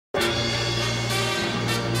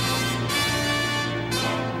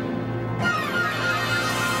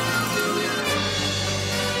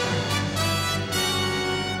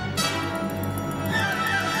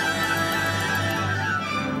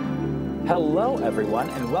Hello, everyone,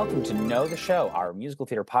 and welcome to Know the Show, our musical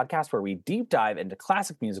theater podcast where we deep dive into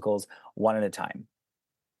classic musicals one at a time.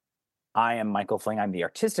 I am Michael Fling. I'm the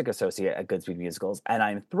artistic associate at Goodspeed Musicals, and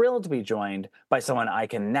I'm thrilled to be joined by someone I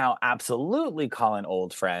can now absolutely call an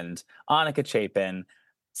old friend, Annika Chapin,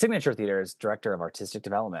 Signature Theater's Director of Artistic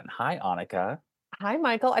Development. Hi, Annika. Hi,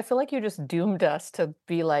 Michael. I feel like you just doomed us to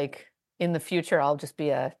be like, in the future, I'll just be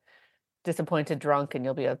a disappointed drunk and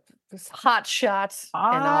you'll be a hot shot.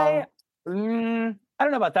 I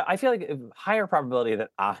don't know about that. I feel like a higher probability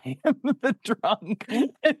that I am the drunk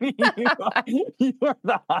and you are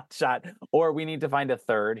the hot shot, or we need to find a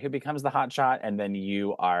third who becomes the hot shot, and then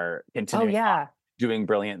you are continuing on doing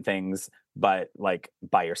brilliant things, but like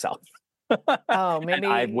by yourself. Oh, maybe and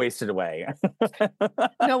I've wasted away.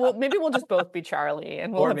 No, well, maybe we'll just both be Charlie,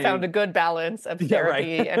 and we'll have found a good balance of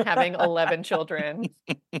therapy and having 11 children.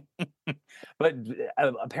 But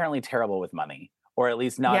apparently terrible with money, or at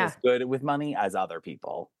least not as good with money as other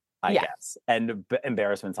people, I guess, and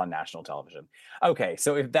embarrassments on national television. Okay,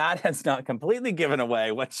 so if that has not completely given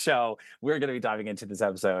away what show we're going to be diving into this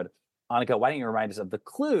episode, Annika, why don't you remind us of the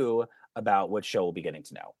clue about what show we'll be getting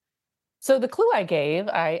to know? So the clue I gave,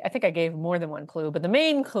 I think I gave more than one clue, but the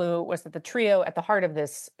main clue was that the trio at the heart of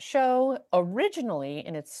this show originally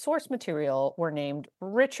in its source material were named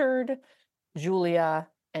Richard, Julia,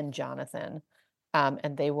 and Jonathan.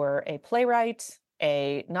 And they were a playwright,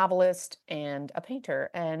 a novelist, and a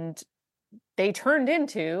painter. And they turned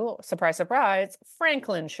into, surprise, surprise,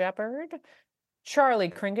 Franklin Shepard, Charlie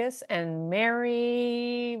Kringus, and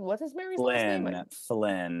Mary, what is Mary's last name?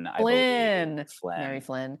 Flynn. Mary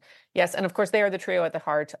Flynn. Yes, and of course they are the trio at the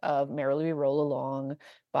heart of Merrily We Roll Along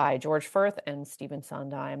by George Firth and Stephen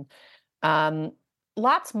Sondheim.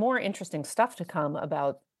 Lots more interesting stuff to come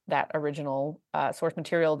about that original source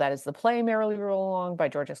material. That is the play Merrily We Roll Along by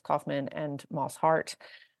George S. Kaufman and Moss Hart,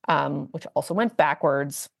 which also went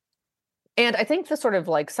backwards. And I think the sort of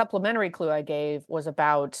like supplementary clue I gave was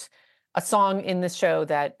about a song in this show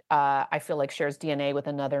that I feel like shares DNA with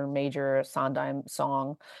another major Sondheim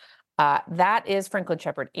song. That is Franklin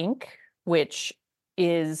Shepard, Inc., which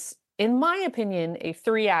is, in my opinion, a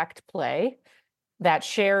 3-act play that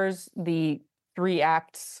shares the 3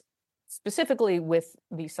 acts specifically with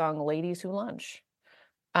the song Ladies Who Lunch,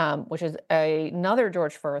 which is another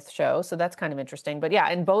George Firth show. So that's kind of interesting. But yeah,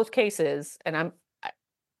 in both cases, and I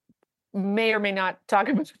may or may not talk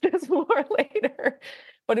about this more later,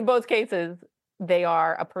 but in both cases, they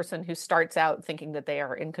are a person who starts out thinking that they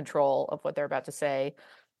are in control of what they're about to say,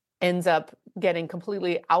 ends up getting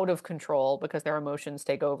completely out of control because their emotions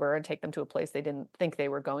take over and take them to a place they didn't think they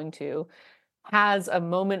were going to, has a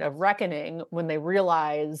moment of reckoning when they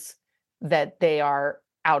realize that they are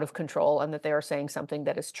out of control and that they are saying something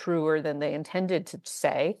that is truer than they intended to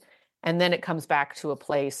say. And then it comes back to a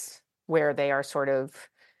place where they are sort of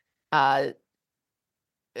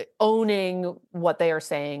owning what they are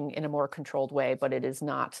saying in a more controlled way, but it is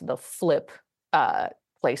not the flip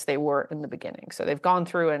place they were in the beginning. So they've gone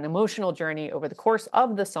through an emotional journey over the course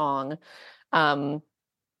of the song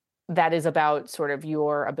that is about sort of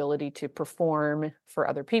your ability to perform for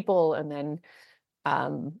other people, and then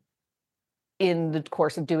in the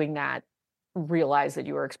course of doing that, realize that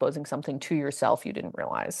you are exposing something to yourself you didn't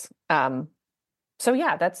realize. So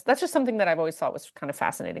yeah, that's just something that I've always thought was kind of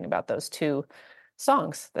fascinating about those two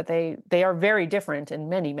songs, that they are very different in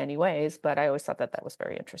many, many ways, but I always thought that was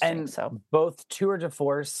very interesting. And so both tour de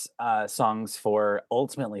force songs for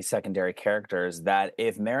ultimately secondary characters that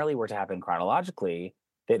if Merrily were to happen chronologically,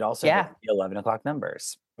 they'd also get the 11 o'clock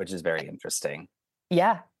numbers, which is very interesting.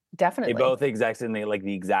 Yeah, definitely. They both exist in the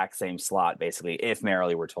exact same slot, basically, if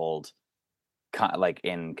Merrily were told like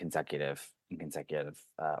in consecutive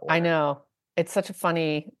order. I know. It's such a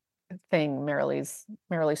funny thing, Merrily's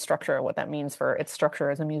structure, what that means for its structure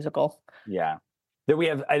as a musical. Yeah. That we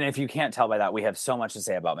have, and if you can't tell by that, we have so much to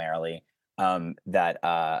say about Merrily that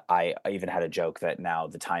I even had a joke that now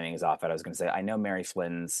the timing is off. And I was going to say, I know Mary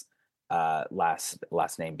Flynn's last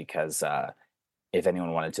name because if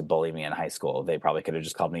anyone wanted to bully me in high school, they probably could have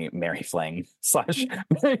just called me Mary Fling /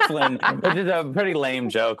 Mary Flynn, which is a pretty lame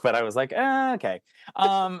joke, but I was like, okay.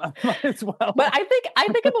 Might as well. But I think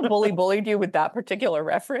if a bully bullied you with that particular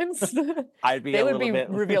reference, I'd be they would be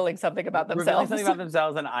revealing something about themselves.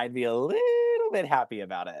 And I'd be a little bit happy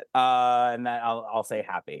about it. And that I'll say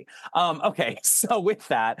happy. Okay, so with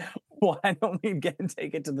that, why don't we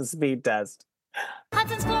take it to the speed test?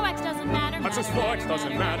 Hudson's 4X doesn't matter. Hudson's 4X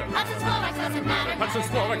doesn't matter. Hudson's 4X doesn't matter. Hudson's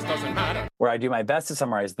 4X doesn't matter. Where I do my best to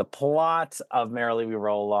summarize the plot of Merrily We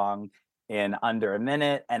Roll Along in under a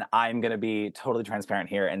minute. And I'm going to be totally transparent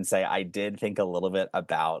here and say I did think a little bit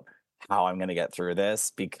about how I'm gonna get through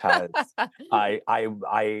this because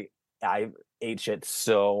I ate shit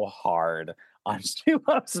so hard on She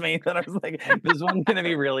Loves Me that I was like, this one's gonna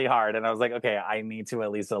be really hard. And I was like, okay, I need to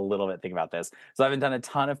at least a little bit think about this. So I haven't done a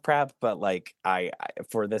ton of prep, but like I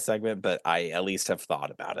for this segment, but I at least have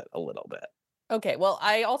thought about it a little bit. Okay, well,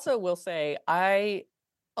 I also will say I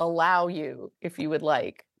allow you, if you would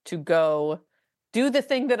like, to go do the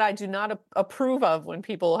thing that I do not approve of when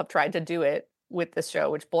people have tried to do it with this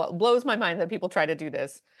show, which blows my mind that people try to do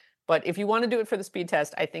this. But if you want to do it for the speed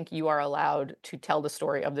test, I think you are allowed to tell the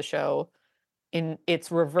story of the show in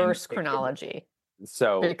its reverse chronology.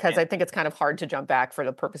 So because I think it's kind of hard to jump back for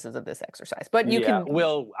the purposes of this exercise. But you can.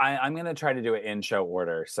 Well, I'm going to try to do it in show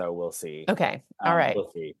order, so we'll see. Okay. All right.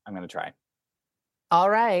 We'll see. I'm going to try. All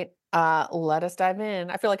right. Let us dive in.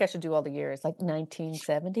 I feel like I should do all the years, like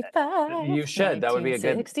 1975. You should. That would be a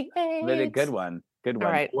good one. Good one.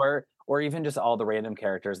 All right. Or even just all the random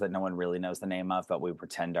characters that no one really knows the name of, but we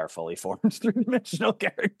pretend are fully formed three-dimensional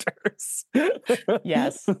characters.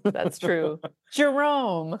 Yes, that's true.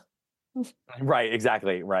 Jerome. Right,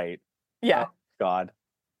 exactly. Right. Yeah. Oh, God.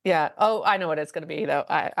 Yeah. Oh, I know what it's going to be, though.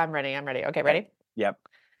 I'm ready. Okay, ready? Yep.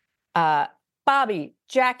 Bobby,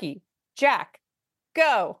 Jackie, Jack,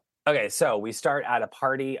 go. Okay, so we start at a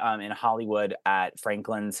party in Hollywood at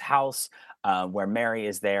Franklin's house where Mary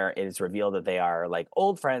is there. It is revealed that they are like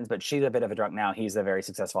old friends, but she's a bit of a drunk now. He's a very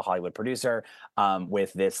successful Hollywood producer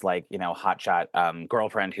with this like, hotshot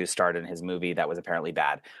girlfriend who starred in his movie that was apparently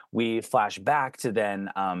bad. We flash back to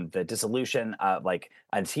then the dissolution of like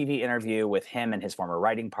a TV interview with him and his former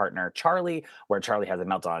writing partner, Charlie, where Charlie has a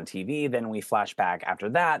meltdown on TV. Then we flash back after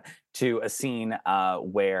that to a scene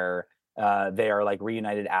where they are like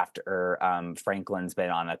reunited after Franklin's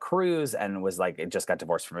been on a cruise and was like, it just got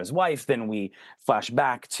divorced from his wife. Then we flash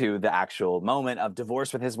back to the actual moment of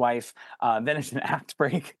divorce with his wife. Then it's an act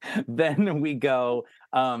break. Then we go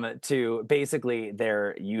to basically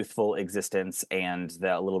their youthful existence and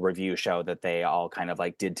the little review show that they all kind of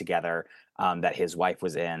like did together that his wife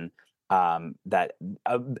was in. That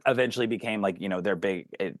eventually became like, their big,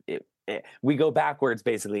 we go backwards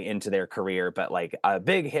basically into their career, but like a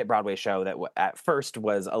big hit Broadway show that at first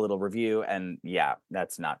was a little review, and yeah,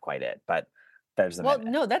 that's not quite it, but there's a minute.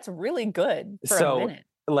 No, that's really good for a minute.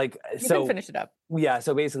 Like, you can finish it up. Yeah,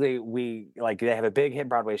 so basically they have a big hit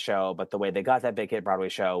Broadway show, but the way they got that big hit Broadway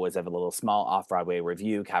show was of a little small off-Broadway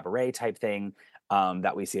review cabaret type thing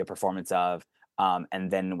that we see a performance of,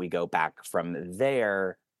 and then we go back from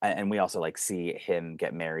there. And we also like see him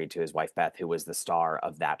get married to his wife, Beth, who was the star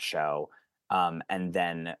of that show. And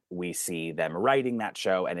then we see them writing that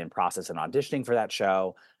show and in process and auditioning for that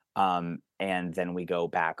show. And then we go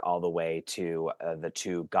back all the way to the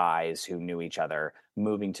two guys who knew each other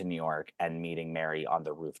moving to New York and meeting Mary on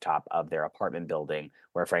the rooftop of their apartment building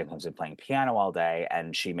where Franklin's been playing piano all day.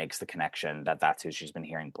 And she makes the connection that that's who she's been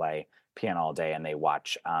hearing play piano all day. And they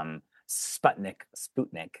watch Sputnik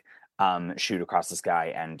shoot across the sky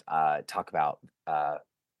and talk about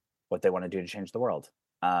what they want to do to change the world.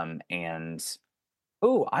 And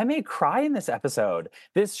I may cry in this episode.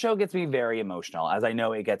 This show gets me very emotional, as I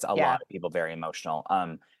know it gets a lot of people very emotional.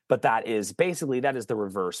 But that is the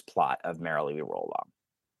reverse plot of Merrily We Roll Along.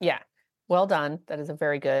 Yeah, well done. That is a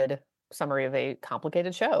very good summary of a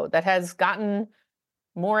complicated show that has gotten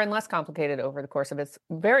more and less complicated over the course of its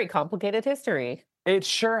very complicated history. It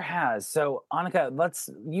sure has. So, Annika, let's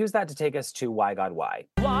use that to take us to Why God Why.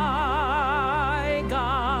 Why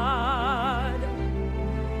God?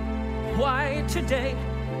 Why today?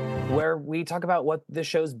 Where we talk about what the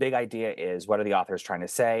show's big idea is, what are the authors trying to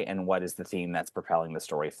say, and what is the theme that's propelling the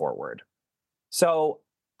story forward. So,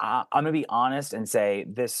 I'm going to be honest and say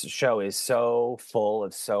this show is so full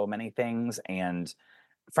of so many things, and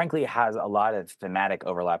frankly, it has a lot of thematic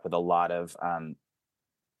overlap with a lot of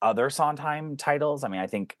other Sondheim titles. I mean, I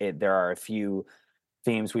think there are a few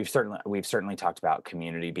themes. We've certainly talked about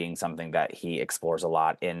community being something that he explores a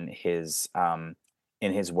lot in his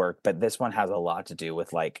work, but this one has a lot to do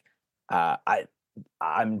with like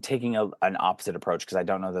I'm taking an opposite approach because I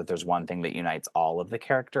don't know that there's one thing that unites all of the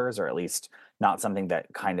characters, or at least not something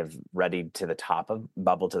that kind of bubbled to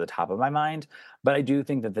the top of my mind. But I do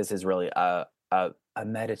think that this is really a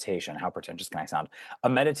meditation. How pretentious can I sound? A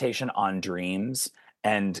meditation on dreams.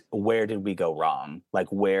 And where did we go wrong? Like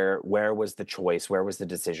where was the choice? Where was the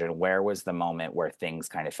decision? Where was the moment where things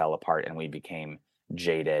kind of fell apart and we became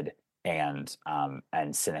jaded and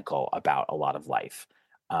cynical about a lot of life,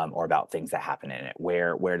 or about things that happen in it?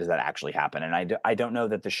 Where does that actually happen? And I don't know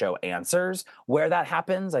that the show answers where that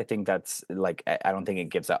happens. I think that's like, I don't think it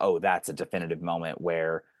gives that's a definitive moment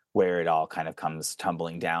where where it all kind of comes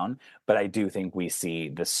tumbling down. But I do think we see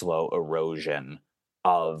the slow erosion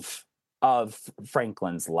of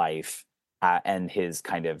Franklin's life, and his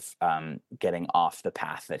kind of getting off the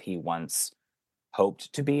path that he once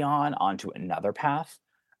hoped to be on onto another path.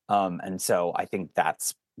 And so I think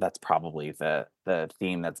that's probably the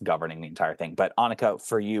theme that's governing the entire thing. But Annika,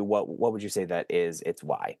 for you, what would you say that is its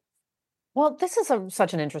why? Well, this is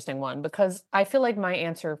such an interesting one because I feel like my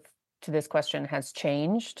answer to this question has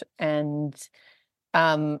changed, and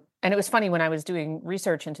it was funny when I was doing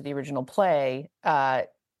research into the original play. I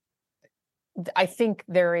think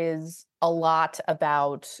there is a lot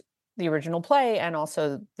about the original play and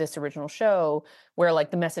also this original show where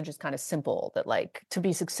like the message is kind of simple, that like to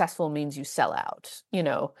be successful means you sell out,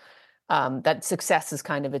 that success is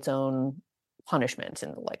kind of its own punishment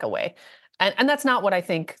in like a way. And that's not what I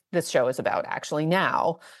think this show is about actually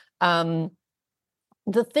now. The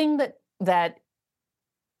thing that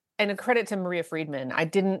and a credit to Maria Friedman, I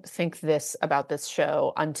didn't think this about this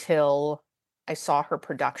show until I saw her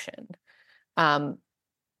production.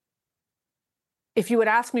 If you had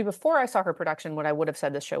asked me before I saw her production, what I would have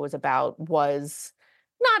said this show was about was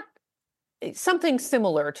not something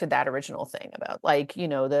similar to that original thing about like,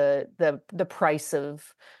 the price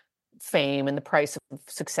of fame and the price of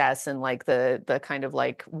success and like the kind of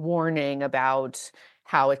like warning about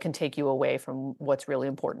how it can take you away from what's really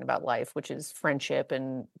important about life, which is friendship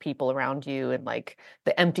and people around you and like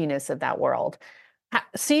the emptiness of that world.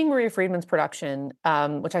 Seeing Maria Friedman's production,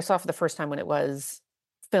 which I saw for the first time when it was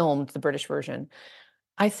filmed, the British version,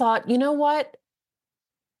 I thought, you know what?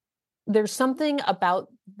 There's something about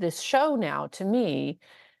this show now to me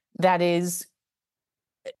that is,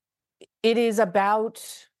 it is about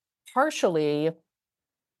partially,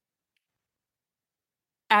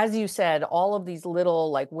 as you said, all of these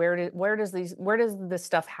little, like, where does this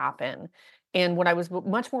stuff happen? And what I was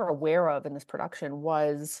much more aware of in this production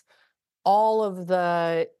was all of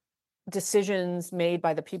the decisions made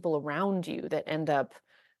by the people around you that end up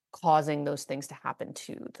causing those things to happen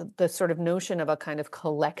too. The sort of notion of a kind of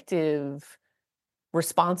collective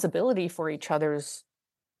responsibility for each other's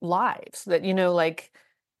lives, that,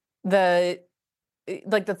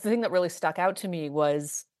 the thing that really stuck out to me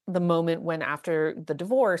was the moment when, after the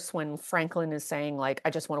divorce, when Franklin is saying like, I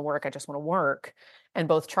just want to work. And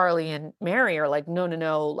both Charlie and Mary are like,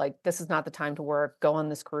 no, like, this is not the time to work. Go on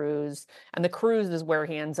this cruise. And the cruise is where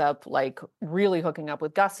he ends up like really hooking up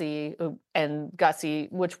with Gussie,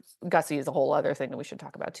 which Gussie is a whole other thing that we should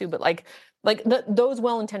talk about too. But those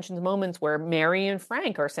well-intentioned moments where Mary and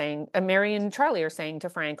Mary and Charlie are saying to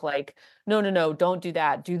Frank, like, no, don't do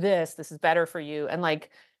that. Do this. This is better for you. And like,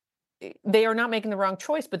 they are not making the wrong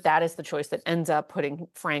choice, but that is the choice that ends up putting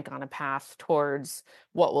Frank on a path towards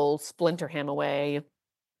what will splinter him away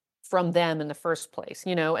from them in the first place,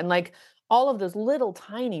 and like all of those little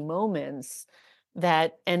tiny moments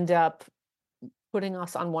that end up putting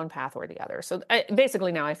us on one path or the other. So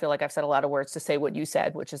basically now I feel like I've said a lot of words to say what you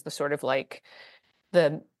said, which is the sort of like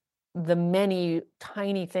the many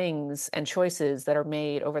tiny things and choices that are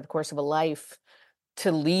made over the course of a life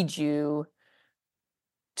to lead you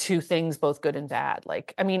to things both good and bad.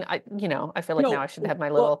 Like, I mean, I feel like now I should have my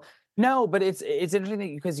little. No, but it's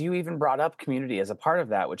interesting because you even brought up Community as a part of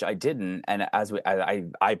that, which I didn't. And as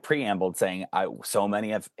I preambled saying, so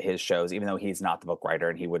many of his shows, even though he's not the book writer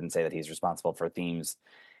and he wouldn't say that he's responsible for themes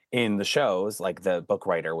in the shows, like the book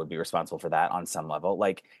writer would be responsible for that on some level.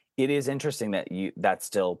 Like, it is interesting that that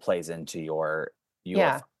still plays into your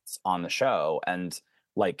thoughts on the show. And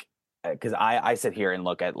like, because I sit here and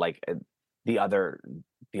look at like the other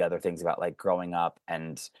things about like growing up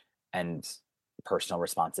and personal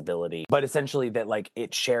responsibility, but essentially that like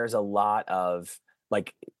it shares a lot of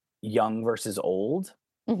like young versus old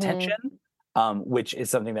tension, which is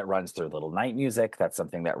something that runs through Little Night Music. That's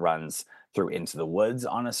something that runs through Into the Woods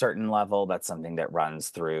on a certain level. That's something that runs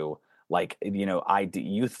through like,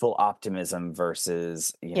 youthful optimism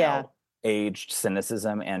versus, aged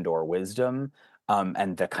cynicism and or wisdom.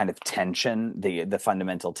 And the kind of tension, the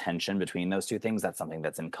fundamental tension between those two things, that's something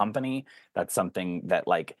that's in Company. That's something that,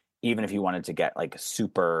 like, even if you wanted to get like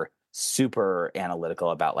super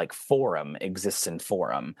analytical about like Forum exists in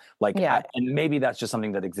Forum, like, and maybe that's just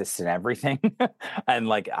something that exists in everything. And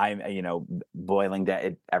like, I'm, boiling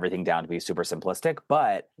everything down to be super simplistic,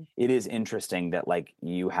 but it is interesting that like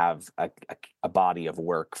you have a body of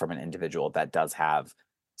work from an individual that does have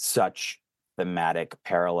such thematic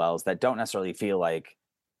parallels that don't necessarily feel like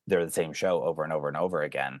they're the same show over and over and over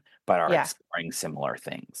again, but are exploring similar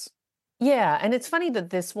things. Yeah, and it's funny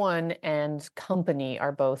that this one and Company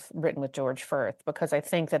are both written with George Firth, because I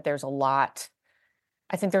think that there's a lot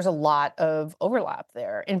I think there's a lot of overlap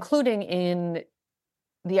there, including in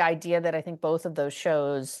the idea that I think both of those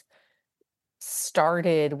shows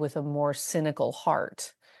started with a more cynical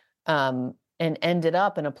heart, and ended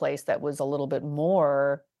up in a place that was a little bit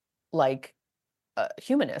more like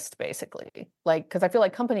humanist, basically. Like, because I feel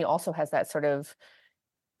like Company also has that sort of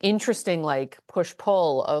interesting like push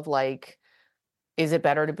pull of like, is it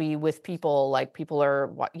better to be with people? Like, people are,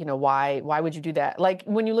 why would you do that? Like,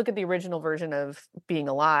 when you look at the original version of Being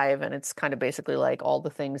Alive, and it's kind of basically like all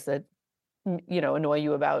the things that annoy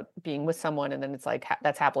you about being with someone, and then it's like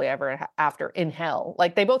that's happily ever after in hell.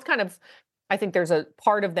 Like, they both kind of, I think there's a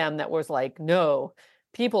part of them that was like, no,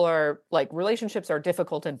 people are like, relationships are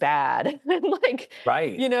difficult and bad. And like,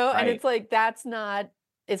 Right. and Right. it's like,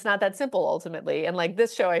 it's not that simple ultimately. And like,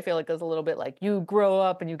 this show, I feel like, is a little bit like, you grow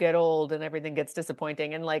up and you get old and everything gets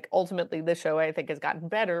disappointing. And like, ultimately this show, I think, has gotten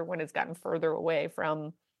better when it's gotten further away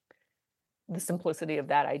from the simplicity of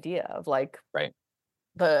that idea of like, Right.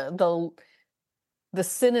 the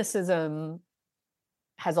cynicism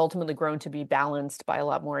has ultimately grown to be balanced by a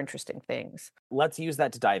lot more interesting things. Let's use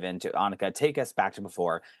that to dive into. Annika, take us back to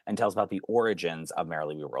before and tell us about the origins of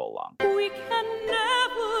Merrily We Roll Along. We can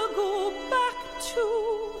never go back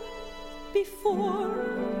to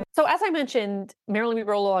before. So as I mentioned, Merrily We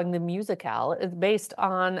Roll Along, the musicale, is based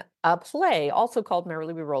on a play also called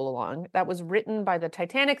Merrily We Roll Along that was written by the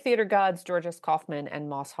Titanic theater gods George S. Kaufman and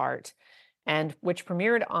Moss Hart, and which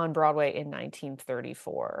premiered on Broadway in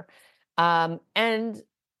 1934. And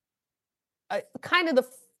kind of the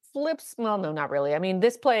flips, well, no, not really. I mean,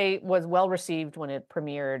 this play was well received when it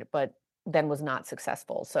premiered, but then was not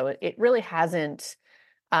successful. So it really hasn't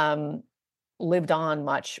lived on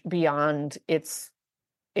much beyond its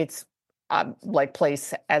like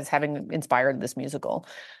place as having inspired this musical.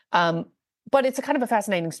 But it's a kind of a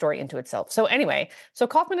fascinating story into itself. So anyway, so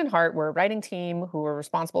Kaufman and Hart were a writing team who were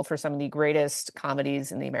responsible for some of the greatest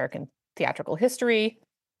comedies in the American theatrical history,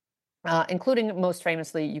 including most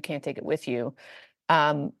famously You Can't Take It With You.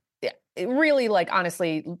 It really, like,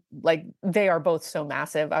 honestly, like, they are both so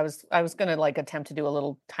massive. I was gonna like attempt to do a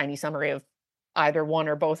little tiny summary of either one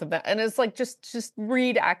or both of them, and it's like, just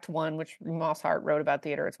read Act One, which Moss Hart wrote about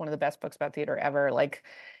theater. It's one of the best books about theater ever. Like,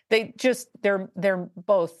 they're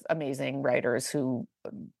both amazing writers who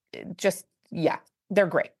just, yeah, they're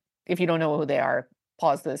great. If you don't know who they are,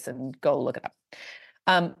 pause this and go look it up.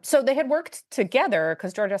 So they had worked together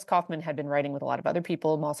because George S. Kaufman had been writing with a lot of other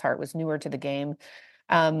people. Moss Hart was newer to the game.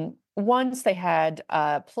 Once they had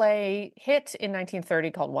a play hit in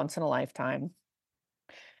 1930 called Once in a Lifetime.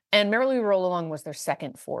 And Merrily We Roll Along was their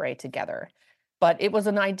second foray together. But it was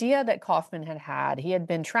an idea that Kaufman had had. He had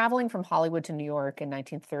been traveling from Hollywood to New York in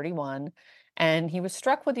 1931, and he was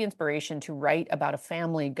struck with the inspiration to write about a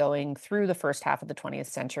family going through the first half of the 20th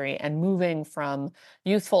century and moving from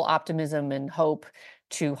youthful optimism and hope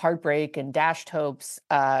to heartbreak and dashed hopes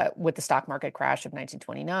with the stock market crash of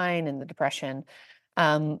 1929 and the Depression.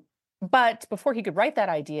 But before he could write that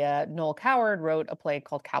idea, Noel Coward wrote a play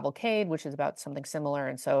called Cavalcade, which is about something similar.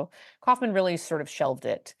 And so Kaufman really sort of shelved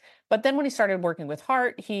it. But then when he started working with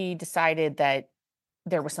Hart, he decided that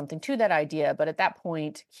there was something to that idea. But at that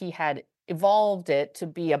point, he had evolved it to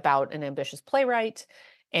be about an ambitious playwright.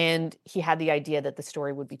 And he had the idea that the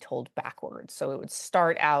story would be told backwards. So it would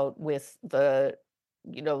start out with the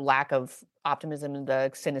lack of optimism and the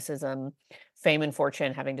cynicism, fame and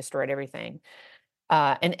fortune having destroyed everything.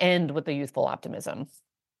 And end with the youthful optimism.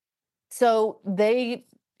 So they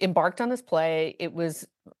embarked on this play. It was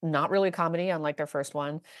not really a comedy, unlike their first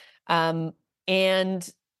one. And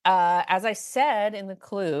as I said in the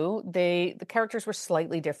clue, the characters were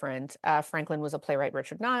slightly different. Franklin was a playwright,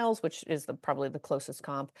 Richard Niles, which is probably the closest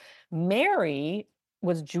comp. Mary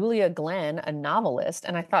was Julia Glenn, a novelist,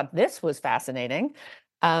 and I thought this was fascinating.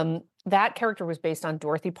 That character was based on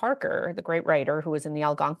Dorothy Parker, the great writer who was in the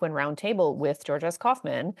Algonquin Round Table with George S.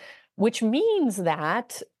 Kaufman, which means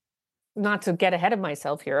that, not to get ahead of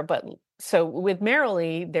myself here, but so with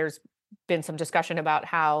Merrily, there's been some discussion about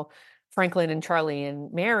how Franklin and Charlie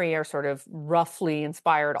and Mary are sort of roughly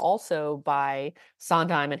inspired also by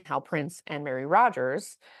Sondheim and Hal Prince and Mary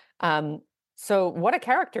Rogers. So what a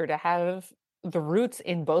character to have the roots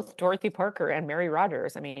in both Dorothy Parker and Mary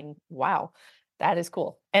Rogers. I mean, wow. That is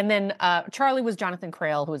cool. And then Charlie was Jonathan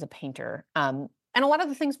Crail, who was a painter. And a lot of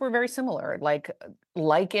the things were very similar. Like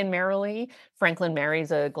in Merrily, Franklin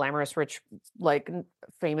marries a glamorous, rich,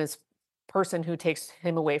 famous person who takes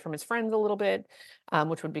him away from his friends a little bit,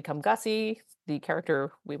 which would become Gussie, the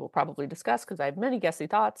character we will probably discuss because I have many Gussie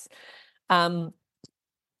thoughts.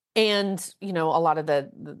 And, a lot of the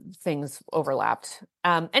things overlapped.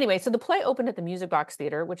 Anyway, so the play opened at the Music Box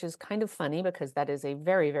Theater, which is kind of funny because that is a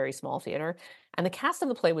very, very small theater. And the cast of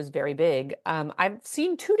the play was very big. I've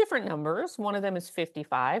seen two different numbers. One of them is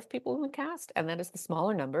 55 people in the cast, and that is the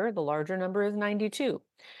smaller number. The larger number is 92.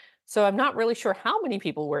 So I'm not really sure how many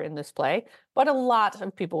people were in this play, but a lot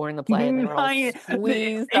of people were in the play, and they were all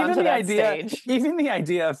squeezed onto that stage. Even the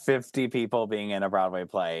idea of 50 people being in a Broadway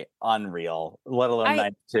play, unreal, let alone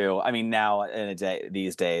 92. I mean, now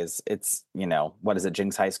these days, it's, what is it,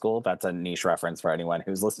 Jinx High School? That's a niche reference for anyone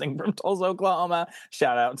who's listening from Tulsa, Oklahoma.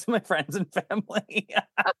 Shout out to my friends and family.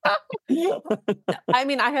 I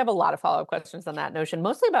mean, I have a lot of follow-up questions on that notion,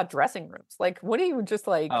 mostly about dressing rooms. Like, what do you just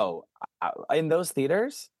like? Oh, in those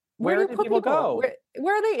theaters? Where do people go?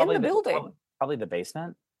 Where are they Probably in the building? Probably the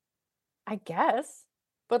basement. I guess.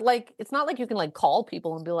 But like, it's not like you can like call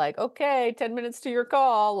people and be like, okay, 10 minutes to your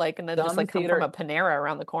call. Like, and then just like come from a Panera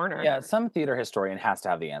around the corner. Yeah. Some theater historian has to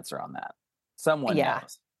have the answer on that. Someone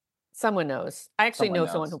knows. Someone knows. I actually know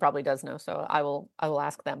someone who probably does know. So I will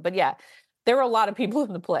ask them. But yeah, there were a lot of people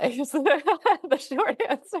in the play. Is the short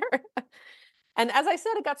answer. And as I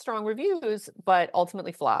said, it got strong reviews, but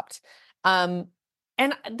ultimately flopped.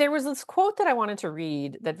 And there was this quote that I wanted to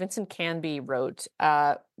read that Vincent Canby wrote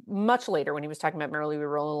much later when he was talking about Merrily We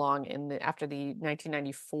Roll Along after the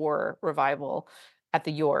 1994 revival at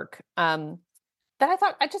the York. That I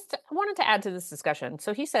thought I wanted to add to this discussion.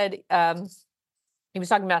 So he said he was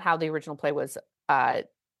talking about how the original play was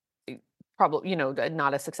probably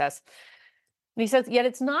not a success. And he says, yet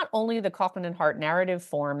it's not only the Kaufman and Hart narrative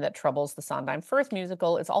form that troubles the Sondheim Firth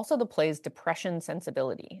musical, it's also the play's depression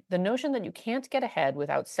sensibility. The notion that you can't get ahead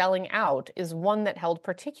without selling out is one that held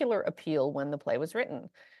particular appeal when the play was written.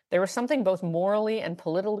 There was something both morally and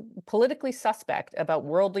politically suspect about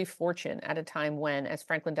worldly fortune at a time when, as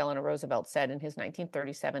Franklin Delano Roosevelt said in his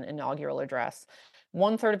 1937 inaugural address,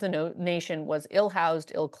 1/3 of the nation was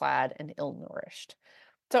ill-housed, ill-clad, and ill-nourished.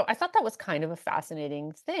 So I thought that was kind of a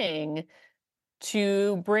fascinating thing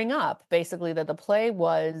to bring up, basically, that the play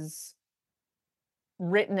was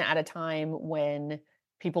written at a time when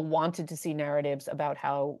people wanted to see narratives about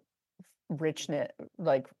how richness,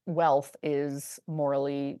 like wealth, is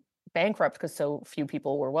morally bankrupt because so few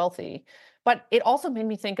people were wealthy. But it also made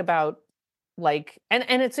me think about and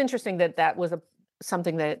it's interesting that was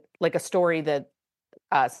something that, like, a story that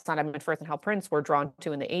Sondheim and Firth and Hal Prince were drawn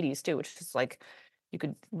to in the 80s too, which is like, you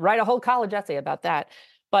could write a whole college essay about that.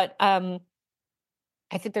 But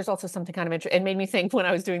I think there's also something kind of interesting. It made me think when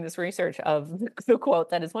I was doing this research of the quote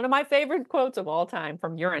that is one of my favorite quotes of all time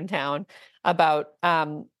from Urinetown about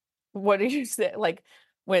what did you say? Like,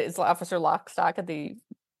 when it's Officer Lockstock at the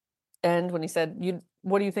end when he said,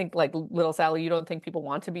 what do you think, like, little Sally, you don't think people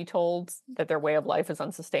want to be told that their way of life is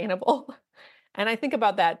unsustainable? And I think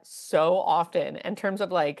about that so often in terms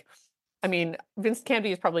of, like, I mean, Vince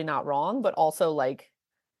Canby is probably not wrong, but also, like,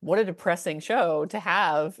 what a depressing show to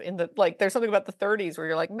have there's something about the 30s where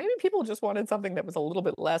you're like, maybe people just wanted something that was a little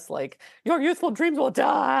bit less like, your youthful dreams will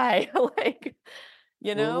die. Like,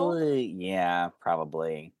 Yeah,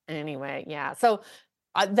 probably. Anyway, yeah. So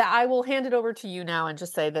I will hand it over to you now and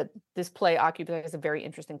just say that this play occupies a very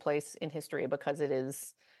interesting place in history because it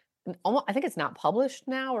is almost, I think it's not published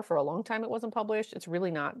now, or for a long time it wasn't published. It's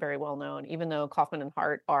really not very well known, even though Kaufman and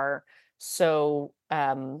Hart are so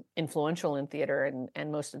influential in theater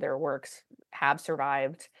and most of their works have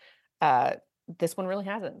survived. This one really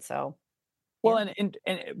hasn't. So, well, and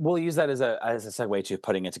we'll use that as a segue to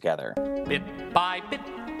putting it together. Bit by bit,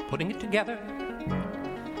 putting it together.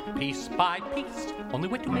 Piece by piece, only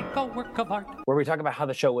way to make a work of art. Where we talk about how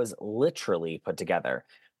the show was literally put together.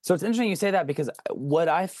 So it's interesting you say that, because what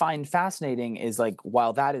I find fascinating is, like,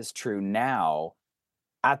 while that is true now,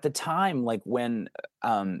 at the time, like, when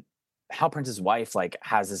Hal Prince's wife, like,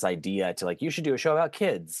 has this idea to, like, you should do a show about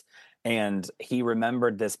kids. And he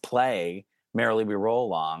remembered this play, Merrily We Roll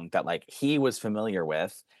Along, that, like, he was familiar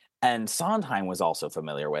with and Sondheim was also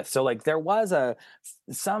familiar with. So, like, there was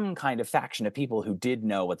some kind of faction of people who did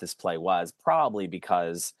know what this play was, probably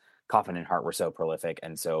because Kaufman and Hart were so prolific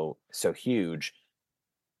and so huge.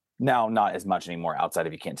 Now, not as much anymore outside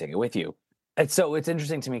of You Can't Take It With You. And so it's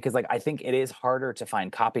interesting to me because, like, I think it is harder to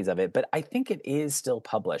find copies of it, but I think it is still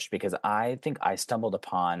published, because I think I stumbled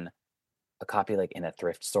upon a copy, like, in a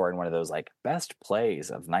thrift store in one of those, like, best plays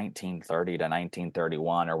of 1930 to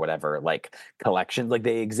 1931 or whatever, like, collections. Like,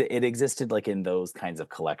 it existed, like, in those kinds of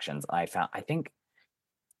collections. I think,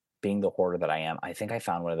 being the hoarder that I am, I think I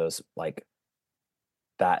found one of those, like,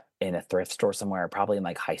 that in a thrift store somewhere, probably in,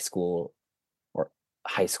 like, high school.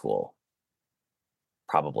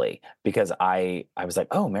 probably, because I was like,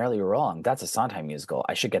 oh, Merrily We Roll Along, that's a Sondheim musical.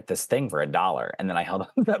 I should get this thing for $1. And then I held on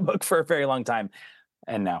to that book for a very long time.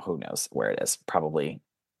 And now who knows where it is? Probably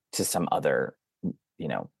to some other,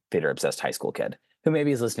 theater obsessed high school kid who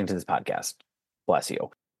maybe is listening to this podcast. Bless you.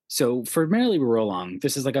 So for Merrily We Roll Along,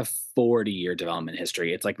 this is like a 40-year development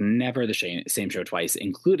history. It's like never the same show twice,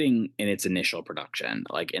 including in its initial production.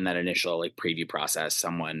 Like in that initial like preview process,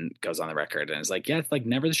 someone goes on the record and is like, yeah, it's like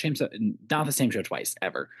never the same, not the same show twice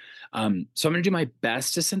ever. So I'm going to do my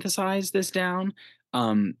best to synthesize this down.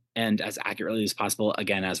 And as accurately as possible.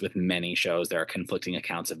 Again, as with many shows, there are conflicting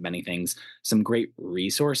accounts of many things. Some great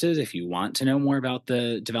resources if you want to know more about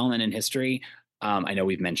the development and history. I know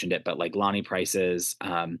we've mentioned it, but like Lonnie Price's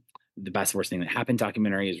The Best Worst Thing That Happened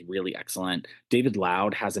documentary is really excellent. David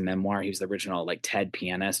Loud has a memoir. He was the original like TED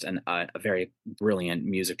pianist and a very brilliant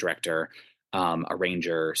music director,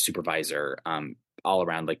 arranger, supervisor, all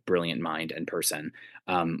around like brilliant mind and person,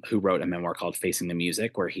 who wrote a memoir called Facing the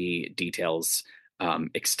Music, where he details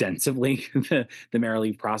extensively the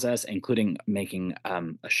Merrily process, including making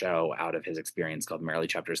a show out of his experience called Merrily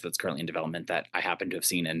Chapters that's currently in development that I happen to have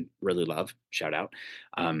seen and really love. Shout out.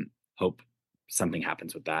 Hope something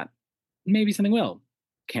happens with that. Maybe something will.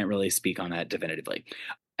 Can't really speak on that definitively.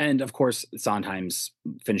 And of course, Sondheim's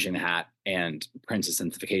Finishing the Hat and Prince's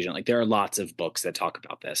Simplification. Like there are lots of books that talk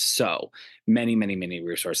about this. So many, many, many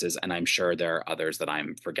resources. And I'm sure there are others that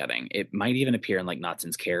I'm forgetting. It might even appear in like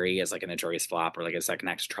Knotson's Carrie as like a notorious flop or like a second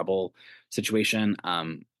act trouble situation.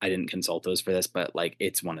 I didn't consult those for this, but like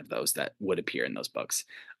it's one of those that would appear in those books.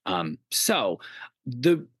 So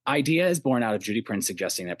the idea is born out of Judy Prince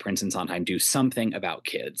suggesting that Prince and Sondheim do something about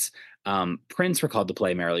kids. Prince recalled the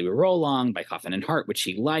play Merrily We Roll Along by Kaufman and Hart, which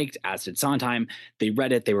he liked, as did Sondheim. They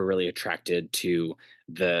read it. They were really attracted to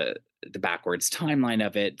the backwards timeline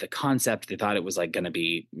of it, the concept. They thought it was like going to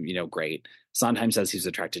be, great. Sondheim says he's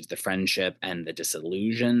attracted to the friendship and the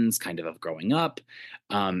disillusions kind of growing up,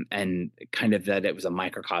 and kind of that it was a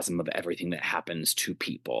microcosm of everything that happens to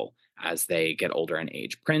people as they get older and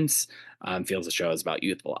age. Prince feels the show is about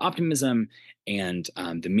youthful optimism, and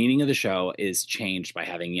the meaning of the show is changed by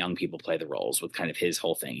having young people play the roles with kind of his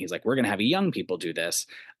whole thing. He's like, we're going to have young people do this.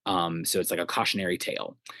 So it's like a cautionary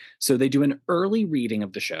tale. So they do an early reading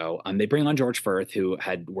of the show. They bring on George Firth, who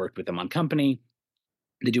had worked with them on Company.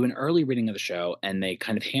 They do an early reading of the show, and they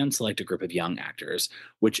kind of hand select a group of young actors,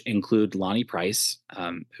 which include Lonnie Price,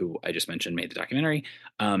 who I just mentioned made the documentary,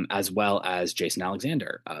 as well as Jason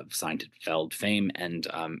Alexander of Seinfeld fame and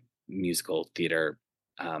musical theater,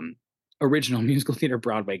 original musical theater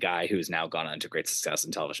Broadway guy who's now gone on to great success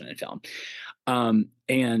in television and film.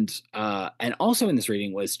 And also in this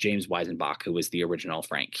reading was James Weisenbach, who was the original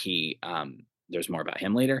Frank. There's more about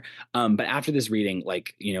him later. But after this reading,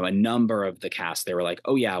 like, a number of the cast, they were like,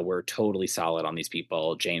 oh yeah, we're totally solid on these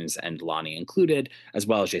people, James and Lonnie included, as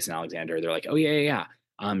well as Jason Alexander. They're like, oh yeah,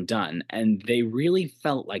 I'm done. And they really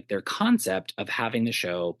felt like their concept of having the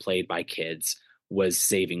show played by kids was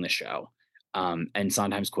saving the show. And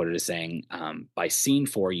sometimes quoted as saying, by scene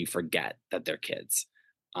 4, you forget that they're kids.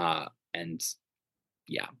 And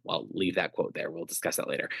yeah, well, leave that quote there. We'll discuss that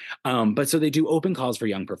later. But so they do open calls for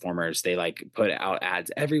young performers. They like put out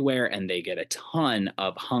ads everywhere, and they get a ton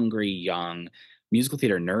of hungry young musical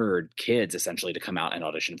theater nerd kids essentially to come out and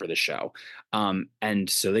audition for the show. And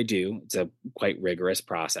so they do. It's a quite rigorous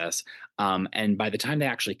process. And by the time they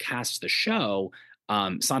actually cast the show,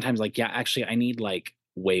 sometimes like, yeah, actually I need like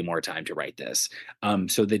way more time to write this.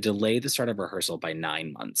 So they delay the start of rehearsal by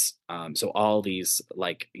 9 months. So all these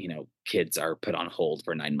kids are put on hold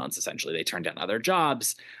for 9 months. Essentially, they turn down other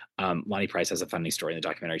jobs. Lonnie Price has a funny story in the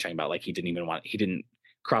documentary talking about like he didn't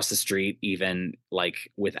cross the street even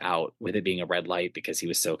like with it being a red light because he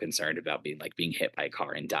was so concerned about being hit by a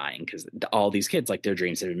car and dying, because all these kids, like, their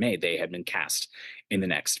dreams had been made. They had been cast in the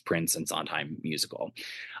next Prince and Sondheim musical.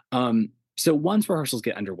 So once rehearsals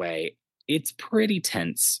get underway, it's pretty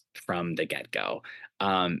tense from the get-go.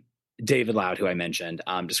 David Loud, who I mentioned,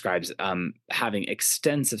 describes having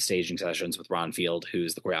extensive staging sessions with Ron Field,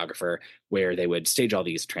 who's the choreographer, where they would stage all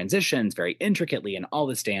these transitions very intricately and all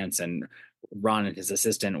this dance. And Ron and his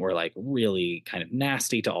assistant were like really kind of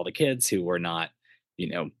nasty to all the kids who were not,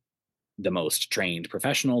 the most trained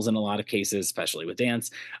professionals in a lot of cases, especially with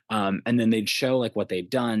dance. And then they'd show like what they'd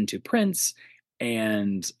done to Prince,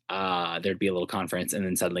 and there'd be a little conference, and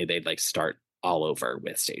then suddenly they'd like start all over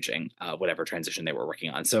with staging whatever transition they were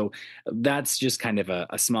working on. So that's just kind of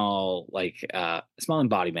a small small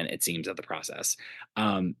embodiment, it seems, of the process.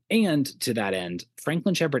 And to that end,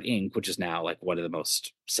 Franklin Shepherd Inc., which is now like one of the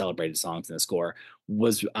most celebrated songs in the score,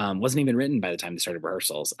 wasn't even written by the time they started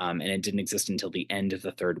rehearsals, and it didn't exist until the end of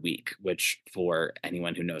the third week, which for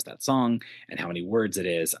anyone who knows that song and how many words it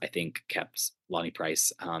is, I think kept Lonnie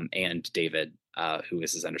Price and David, who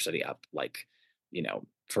is his understudy, up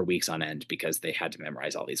for weeks on end because they had to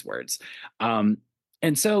memorize all these words.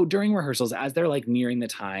 And so during rehearsals, as they're like nearing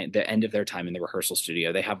the end of their time in the rehearsal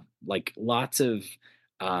studio, they have like lots of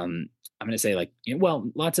I'm going to say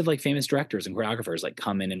lots of like famous directors and choreographers like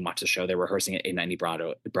come in and watch the show. They're rehearsing at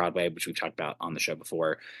 890 Broadway, which we've talked about on the show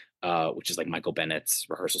before, which is like Michael Bennett's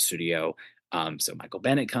rehearsal studio. So Michael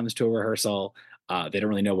Bennett comes to a rehearsal. They don't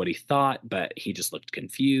really know what he thought, but he just looked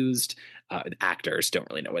confused. The actors don't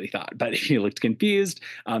really know what he thought, but he looked confused.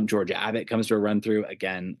 Georgia Abbott comes to a run through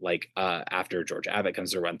again, after Georgia Abbott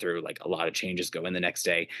comes to a run through, like a lot of changes go in the next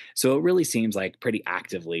day. So it really seems like pretty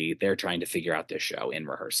actively they're trying to figure out this show in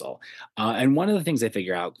rehearsal. And one of the things they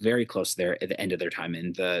figure out very close there at the end of their time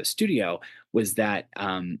in the studio was that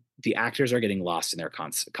the actors are getting lost in their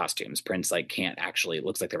costumes. Prince can't actually, it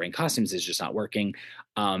looks like they're wearing costumes, is just not working.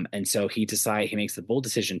 And so he makes the bold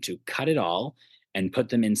decision to cut it all and put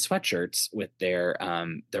them in sweatshirts with their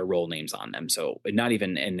role names on them. So not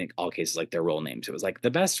even in all cases like their role names. It was like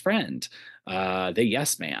the best friend, the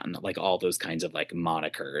yes man, like all those kinds of like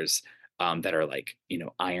monikers that are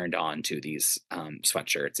ironed on to these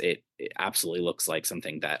sweatshirts. It absolutely looks like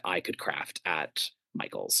something that I could craft at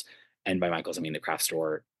Michael's. And by Michael's, I mean the craft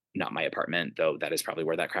store, not my apartment, though that is probably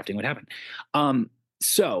where that crafting would happen.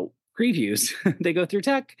 So previews, they go through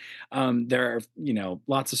tech. There are,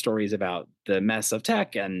 lots of stories about the mess of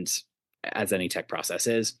tech, and as any tech process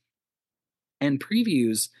is. And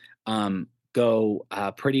previews go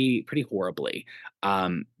pretty horribly.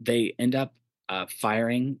 They end up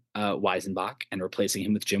firing Weisenbach and replacing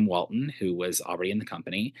him with Jim Walton, who was already in the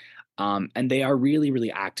company. And they are really,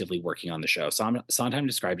 really actively working on the show. Sondheim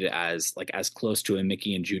described it as close to a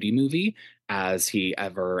Mickey and Judy movie as he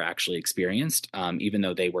ever actually experienced, even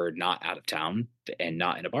though they were not out of town and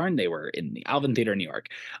not in a barn. They were in the Alvin Theater in New York.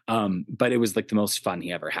 But it was like the most fun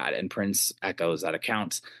he ever had. And Prince echoes that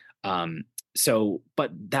account.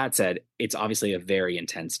 But that said, it's obviously a very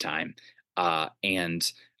intense time.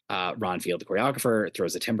 And Ron Field, the choreographer,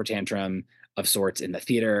 throws a temper tantrum of sorts in the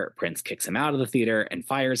theater. Prince kicks him out of the theater and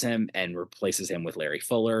fires him and replaces him with Larry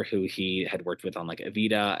Fuller, who he had worked with on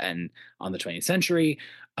Evita and on the 20th Century.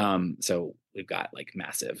 So we've got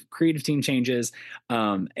massive creative team changes,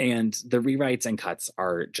 and the rewrites and cuts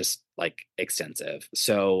are just extensive.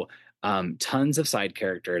 So tons of side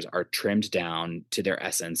characters are trimmed down to their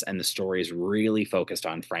essence, and the story is really focused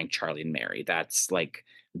on Frank, Charlie, and Mary. That's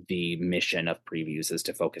the mission of previews, is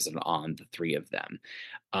to focus on the three of them.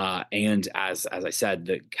 And as I said,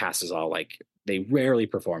 the cast is all they rarely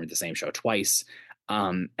perform at the same show twice.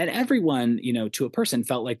 And everyone, to a person,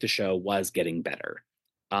 felt like the show was getting better.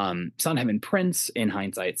 Sondheim and Prince, in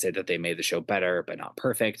hindsight, said that they made the show better, but not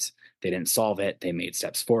perfect. They didn't solve it. They made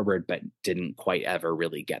steps forward, but didn't quite ever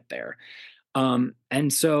really get there.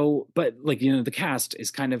 And so, but the cast is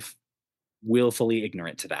kind of willfully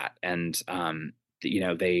ignorant to that. And,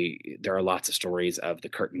 there are lots of stories of the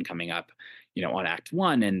curtain coming up, on Act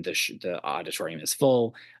One, and the auditorium is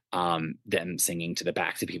full. Them singing to the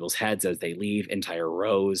backs of people's heads as they leave, entire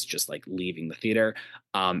rows just leaving the theater.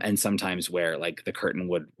 And sometimes where the curtain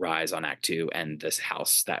would rise on Act Two and this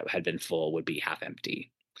house that had been full would be half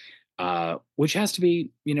empty, which has to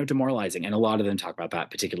be, demoralizing. And a lot of them talk about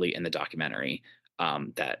that, particularly in the documentary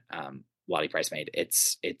that Lottie Price made.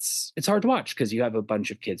 It's hard to watch because you have a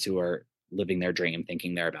bunch of kids who are living their dream,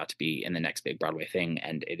 thinking they're about to be in the next big Broadway thing,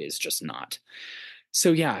 and it is just not.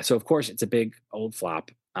 So of course it's a big old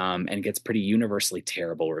flop, and it gets pretty universally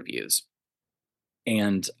terrible reviews.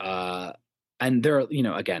 And there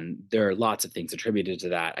are, again, there are lots of things attributed to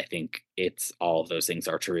that. I think it's all of those things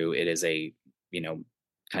are true. It is a,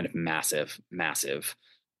 kind of massive,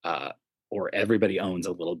 or everybody owns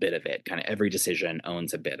a little bit of it. Kind of every decision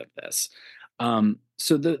owns a bit of this.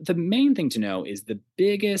 So the main thing to know is the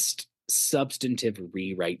biggest substantive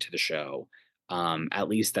rewrite to the show, at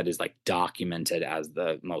least that is documented as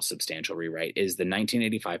the most substantial rewrite, is the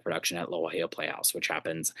 1985 production at La Jolla Playhouse, which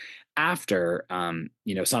happens after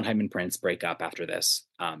Sondheim and Prince break up after this,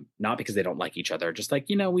 not because they don't like each other, just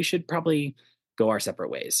we should probably go our separate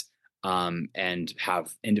ways, and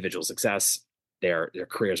have individual success. Their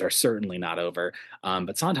careers are certainly not over,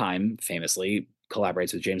 but Sondheim famously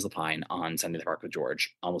collaborates with James Lapine on Sunday in the Park with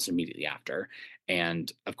George almost immediately after,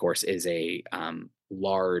 and of course is a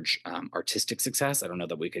large artistic success. I don't know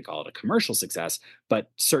that we could call it a commercial success,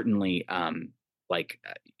 but certainly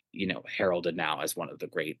heralded now as one of the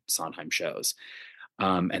great Sondheim shows.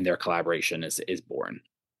 And their collaboration is born.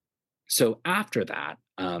 So after that,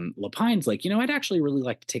 Lapine's like, I'd actually really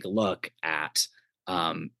like to take a look at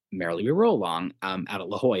Merrily We Roll Along out at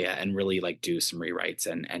La Jolla and really like do some rewrites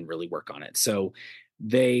and really work on it. So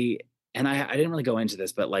they, and I didn't really go into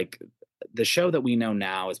this, but like the show that we know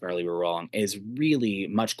now as Merrily We Roll Along is really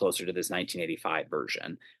much closer to this 1985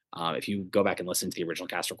 version. If you go back and listen to the original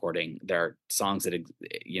cast recording, there are songs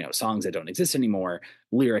that don't exist anymore,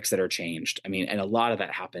 lyrics that are changed. I mean, and a lot of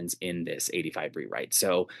that happens in this 85 rewrite.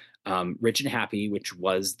 So Rich and Happy, which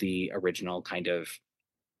was the original kind of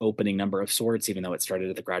opening number of sorts, even though it started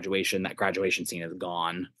at the graduation, that graduation scene is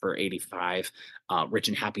gone for 85. Rich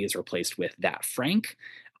and Happy is replaced with That Frank,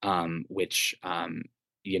 which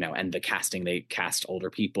and the casting, they cast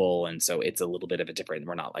older people. And so it's a little bit of a different,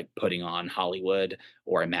 we're not like putting on Hollywood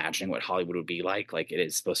or imagining what Hollywood would be like. Like it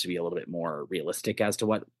is supposed to be a little bit more realistic as to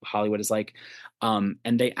what Hollywood is like. And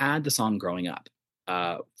they add the song Growing Up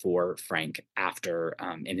for Frank after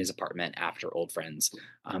in his apartment after Old Friends.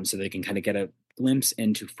 So they can kind of get a glimpse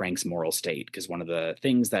into Frank's moral state. Because one of the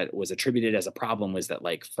things that was attributed as a problem was that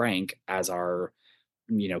like Frank, as our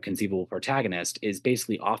conceivable protagonist, is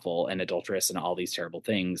basically awful and adulterous and all these terrible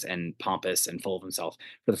things and pompous and full of himself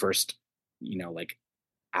for the first, like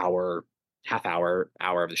half hour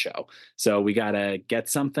of the show. So we gotta get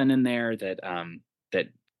something in there that that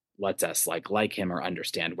lets us like him or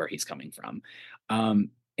understand where he's coming from.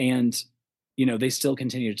 And they still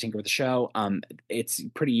continue to tinker with the show. It's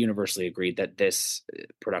pretty universally agreed that this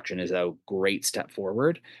production is a great step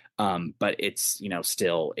forward. But it's,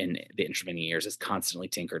 still in the intervening years is constantly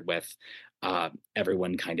tinkered with.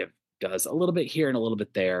 Everyone kind of does a little bit here and a little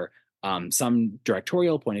bit there. Some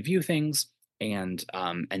directorial point of view things and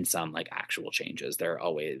some like actual changes. There are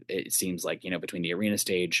always, it seems like, between the arena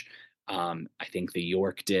stage, I think the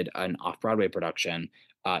York did an off-Broadway production.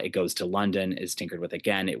 It goes to London, is tinkered with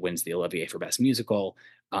again. It wins the Olivier for Best Musical.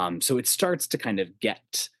 So it starts to kind of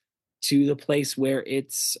get to the place where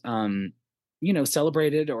it's,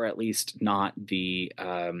 celebrated, or at least not the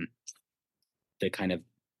kind of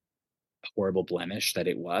horrible blemish that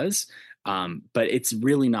it was. But it's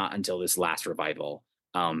really not until this last revival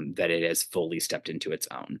that it has fully stepped into its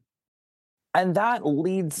own. And that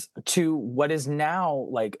leads to what is now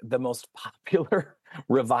like the most popular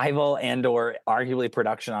revival and or arguably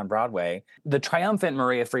production on Broadway, the triumphant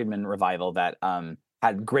Maria Friedman revival that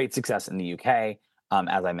had great success in the UK,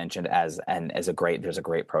 as I mentioned, there's a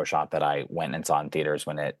great pro shot that I went and saw in theaters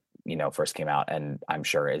when it first came out, and I'm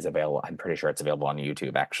sure is available. I'm pretty sure it's available on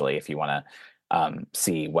YouTube actually, if you want to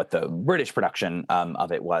see what the British production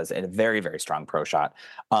of it was, and a very, very strong pro shot.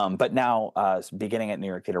 But now beginning at New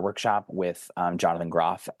York Theater Workshop with Jonathan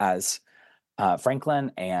Groff as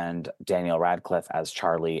Franklin and Daniel Radcliffe as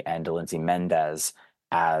Charlie and Lindsay Mendez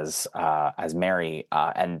as Mary,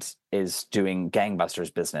 and is doing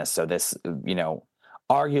gangbusters business. So this,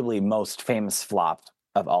 arguably most famous flop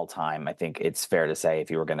of all time. I think it's fair to say,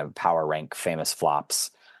 if you were going to power rank famous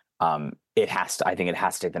flops, it has to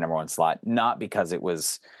take the number one slot, not because it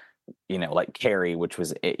was, like Carrie, which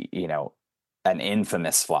was, an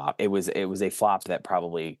infamous flop. It was a flop that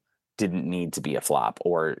probably didn't need to be a flop,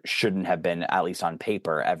 or shouldn't have been, at least on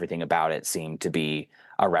paper. Everything about it seemed to be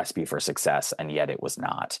a recipe for success, and yet it was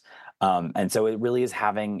not. And so it really is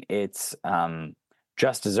having its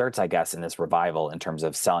just desserts, I guess, in this revival, in terms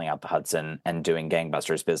of selling out the Hudson and doing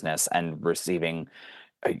gangbusters business and receiving,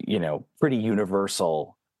 pretty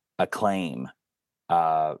universal acclaim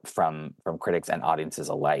from critics and audiences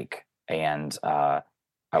alike. And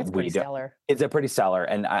it's pretty stellar. It's a pretty stellar,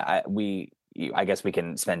 and I guess we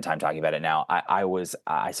can spend time talking about it now.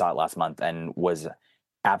 I saw it last month and was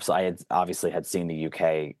absolutely. I had obviously seen the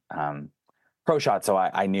UK pro shot, so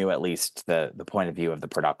I knew at least the point of view of the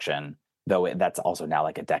production. Though that's also now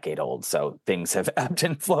like a decade old, so things have ebbed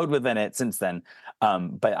and flowed within it since then.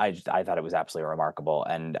 But I thought it was absolutely remarkable,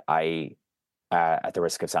 and at the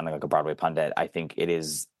risk of sounding like a Broadway pundit, I think it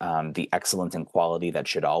is the excellence and quality that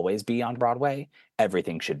should always be on Broadway.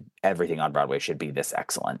 Everything on Broadway should be this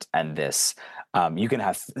excellent, and this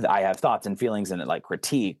I have thoughts and feelings in it, like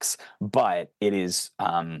critiques, but it is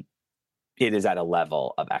at a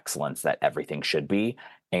level of excellence that everything should be,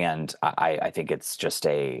 and I think it's just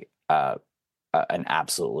an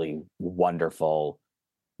absolutely wonderful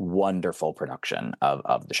production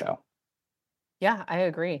of the show. Yeah, I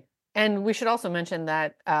agree. And we should also mention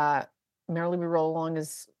that Merrily We Roll Along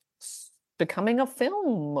is becoming a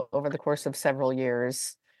film over the course of several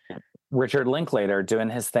years. Richard Linklater doing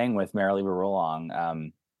his thing with Merrily We Roll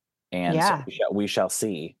Along. And so we shall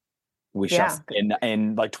see. We shall see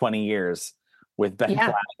in like 20 years with Ben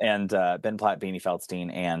Platt and Ben Platt, Beanie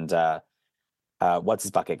Feldstein, and what's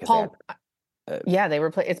his bucket? Paul. They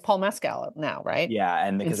replace. It's Paul Mescal now, right? Yeah,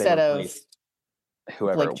 and because instead they replaced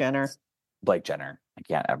whoever Blake Jenner. Blake Jenner. I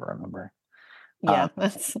can't ever remember. Yeah,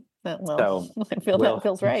 that I feel that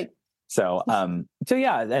feels right. So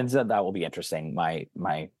yeah, and so that will be interesting. My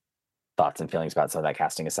thoughts and feelings about some of that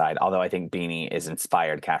casting aside, although I think Beanie is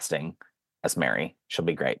inspired casting as Mary. She'll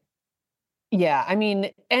be great. Yeah, I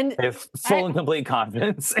mean, and I have full and complete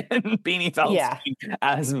confidence in Beanie Feldstein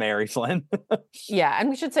as Mary Flynn. Yeah, and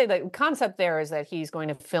we should say the concept there is that he's going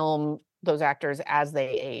to film those actors as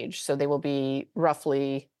they age, so they will be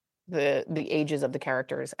roughly the ages of the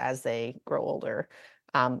characters as they grow older.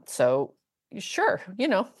 So sure,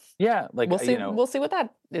 yeah, like we'll see. We'll see what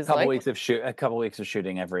that is. A couple weeks of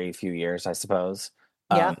shooting every few years, I suppose.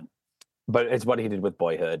 Yeah. But it's what he did with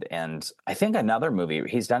Boyhood, and I think another movie.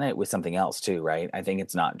 He's done it with something else too, right? I think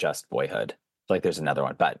it's not just Boyhood. Like there's another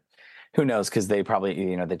one, but who knows? Because they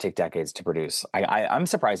probably, they take decades to produce. I'm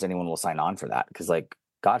surprised anyone will sign on for that. Because like,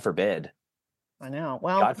 God forbid. I know.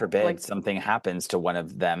 Well, God forbid something happens to one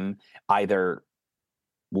of them, either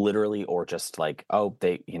literally or just like, oh,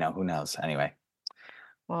 they, who knows? Anyway.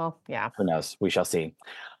 Well, yeah. Who knows? We shall see.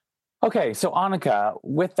 Okay, so Annika,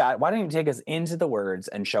 with that, why don't you take us into the words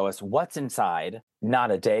and show us what's inside Not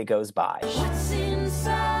a Day Goes By. What's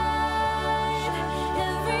inside?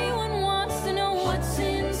 Everyone wants to know what's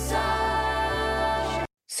inside.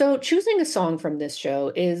 So choosing a song from this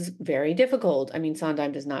show is very difficult. I mean,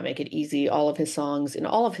 Sondheim does not make it easy. All of his songs in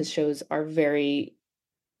all of his shows are very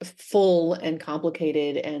full and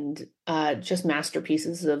complicated and just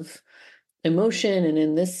masterpieces of emotion, and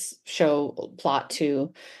in this show, plot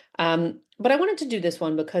too. But I wanted to do this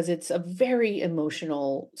one because it's a very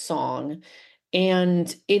emotional song,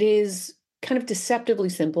 and it is kind of deceptively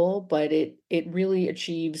simple, but it really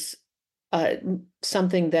achieves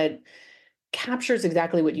something that captures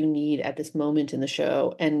exactly what you need at this moment in the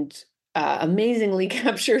show, and amazingly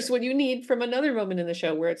captures what you need from another moment in the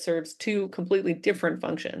show where it serves two completely different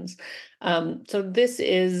functions. So this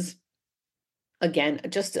is, again,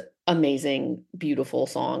 just amazing, beautiful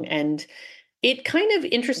song. And it kind of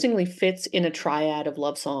interestingly fits in a triad of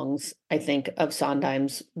love songs, I think, of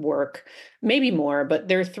Sondheim's work, maybe more, but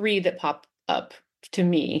there are three that pop up to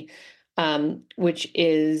me, which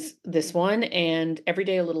is this one and Every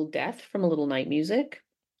Day a Little Death from A Little Night Music,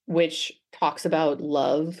 which talks about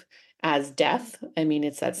love as death. I mean,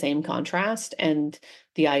 it's that same contrast and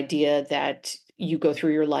the idea that you go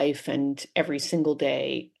through your life and every single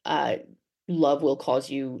day, love will cause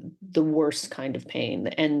you the worst kind of pain,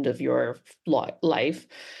 the end of your life.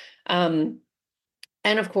 And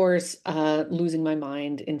of course, Losing My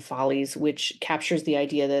Mind in Follies, which captures the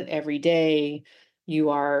idea that every day you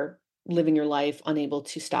are living your life unable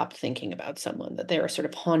to stop thinking about someone, that they are sort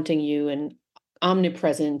of haunting you and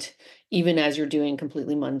omnipresent, even as you're doing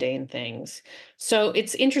completely mundane things. So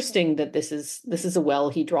it's interesting that this is a well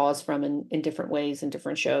he draws from in different ways in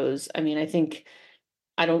different shows. I mean,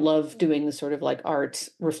 I don't love doing the sort of like art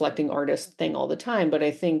reflecting artist thing all the time, but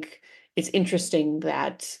I think it's interesting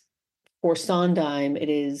that for Sondheim,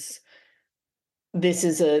 this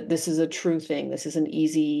is a true thing. This is an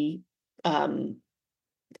easy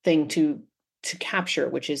thing to capture,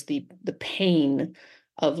 which is the pain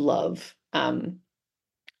of love,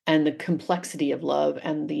 and the complexity of love,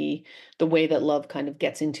 and the way that love kind of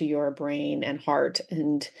gets into your brain and heart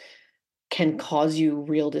and can cause you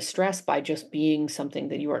real distress by just being something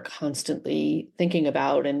that you are constantly thinking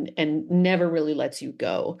about and never really lets you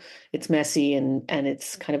go. It's messy and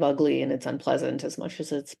it's kind of ugly and it's unpleasant as much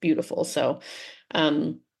as it's beautiful. So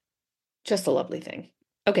just a lovely thing.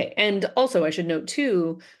 Okay, and also I should note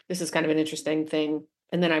too, this is kind of an interesting thing,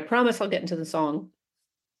 and then I promise I'll get into the song.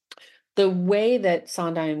 The way that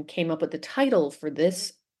Sondheim came up with the title for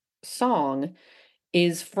this song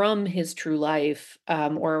is from his true life,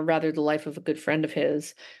 or rather the life of a good friend of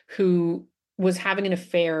his who was having an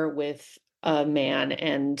affair with a man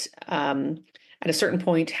and at a certain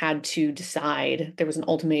point had to decide. There was an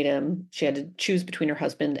ultimatum. She had to choose between her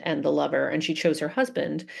husband and the lover, and she chose her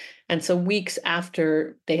husband. And so weeks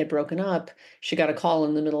after they had broken up, she got a call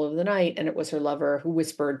in the middle of the night, and it was her lover who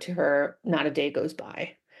whispered to her, "Not a day goes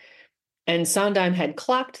by." And Sondheim had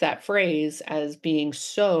clocked that phrase as being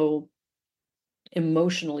so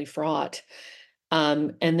emotionally fraught,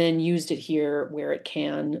 and then used it here where it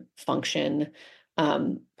can function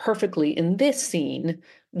perfectly in this scene,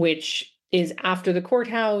 which is after the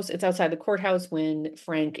courthouse. It's outside the courthouse when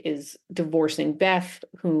Frank is divorcing Beth,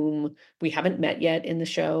 whom we haven't met yet in the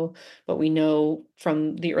show, but we know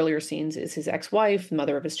from the earlier scenes is his ex-wife,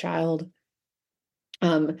 mother of his child.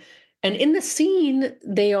 And in the scene,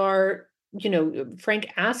 they are,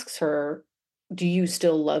 Frank asks her, do you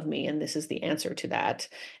still love me? And this is the answer to that.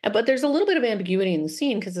 But there's a little bit of ambiguity in the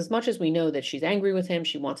scene because as much as we know that she's angry with him,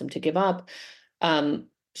 she wants him to give up.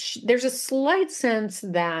 There's a slight sense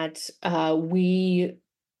that that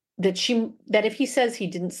if he says he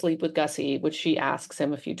didn't sleep with Gussie, which she asks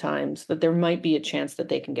him a few times, that there might be a chance that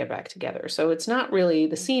they can get back together. So it's not really,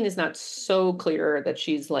 the scene is not so clear that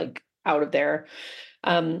she's like out of there.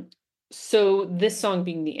 So this song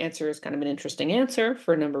being the answer is kind of an interesting answer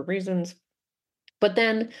for a number of reasons. But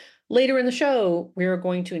then later in the show, we're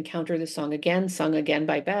going to encounter this song again, sung again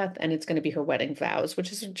by Beth, and it's going to be her wedding vows,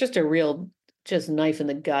 which is just a real, just knife in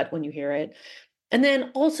the gut when you hear it. And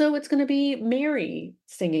then also it's going to be Mary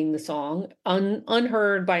singing the song,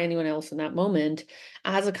 unheard by anyone else in that moment,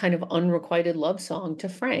 as a kind of unrequited love song to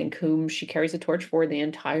Frank, whom she carries a torch for the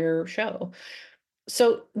entire show.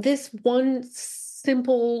 So this one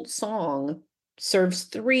simple song serves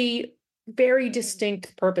three very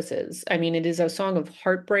distinct purposes. I mean, it is a song of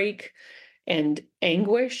heartbreak and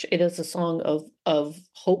anguish. It is a song of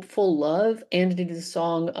hopeful love, and it is a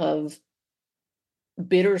song of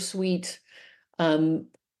bittersweet,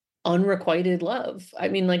 unrequited love. I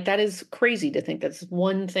mean, like, that is crazy to think that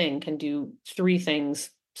one thing can do three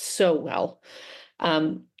things so well.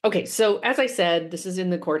 Okay, so as I said, this is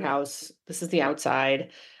in the courthouse. This is the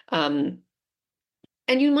outside.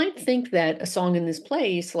 And you might think that a song in this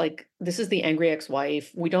place, like this is the angry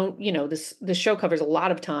ex-wife, we don't, this show covers a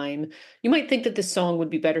lot of time. You might think that this song would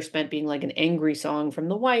be better spent being like an angry song from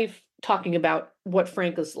the wife, talking about what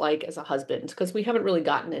Frank is like as a husband, because we haven't really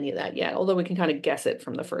gotten any of that yet, although we can kind of guess it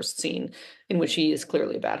from the first scene in which he is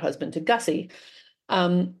clearly a bad husband to Gussie.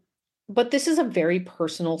 But this is a very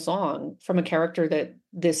personal song from a character that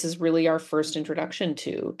this is really our first introduction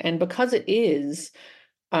to. And because it is,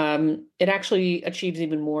 it actually achieves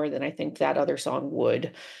even more than I think that other song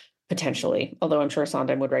would potentially, although I'm sure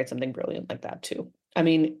Sondheim would write something brilliant like that too. I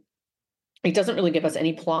mean, it doesn't really give us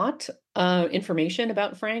any plot information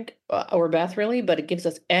about Frank or Beth really, but it gives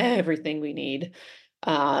us everything we need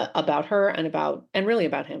about her and really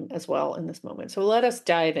about him as well in this moment. So let us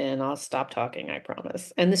dive in. I'll stop talking, I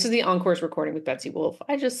promise. And this is the encore's recording with Betsy Wolfe.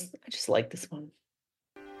 I just like this one.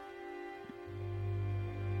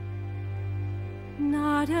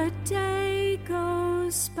 Not a day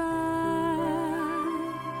goes by,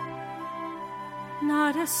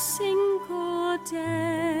 not a single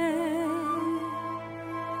day,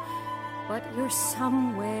 but you're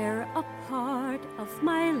somewhere a part of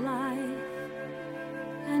my life,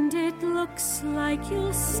 and it looks like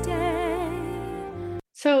you'll stay.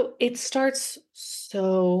 So it starts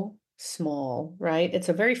so small, right? It's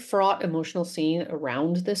a very fraught emotional scene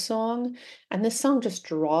around this song. And this song just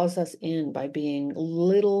draws us in by being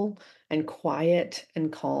little and quiet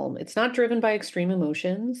and calm. It's not driven by extreme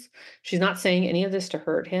emotions. She's not saying any of this to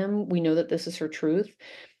hurt him. We know that this is her truth.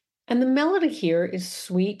 And the melody here is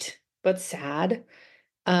sweet but sad.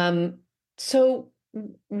 So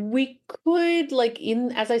we could,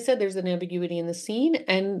 as I said, there's an ambiguity in the scene,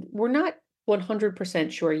 and we're not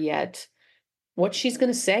 100% sure yet what she's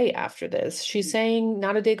going to say after this. She's saying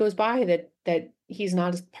not a day goes by that he's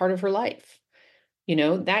not part of her life.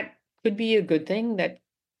 That could be a good thing. That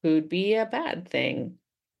could be a bad thing.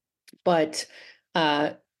 But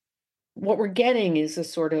what we're getting is a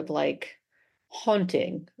sort of like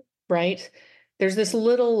haunting, right? There's this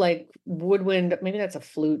little like woodwind, maybe that's a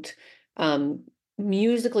flute,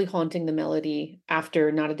 musically haunting the melody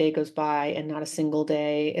after not a day goes by and not a single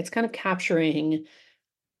day. It's kind of capturing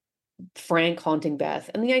Frank haunting Beth,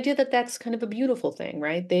 and the idea that that's kind of a beautiful thing,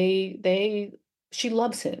 right? She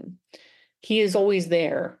loves him. He is always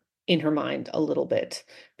there in her mind a little bit.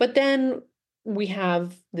 But then we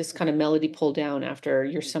have this kind of melody pull down after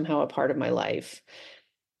you're somehow a part of my life.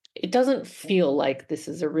 It doesn't feel like this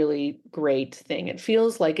is a really great thing. It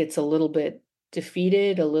feels like it's a little bit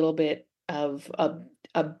defeated, a little bit of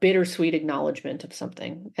a bittersweet acknowledgement of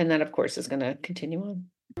something. And that, of course, is going to continue on.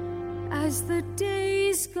 As the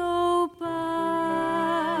days go by,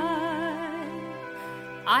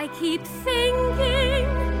 I keep thinking,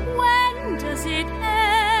 when does it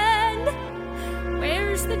end?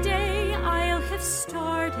 Where's the day I'll have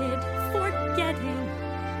started forgetting?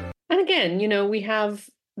 And again, we have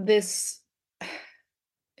this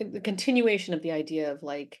the continuation of the idea of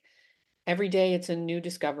like every day it's a new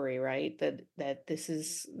discovery, right? That this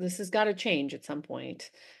has got to change at some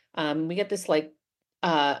point. We get this like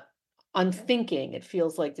on thinking. It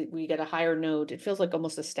feels like that we get a higher note. It feels like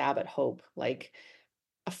almost a stab at hope, like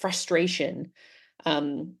a frustration.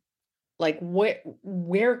 Like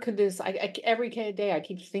where could this, every day I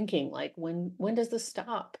keep thinking, like, when does this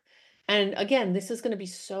stop? And again, this is going to be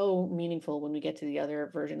so meaningful when we get to the other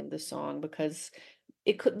version of this song, because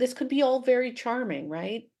this could be all very charming,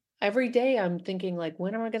 right? Every day I'm thinking, like,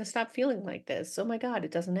 when am I going to stop feeling like this? Oh my God,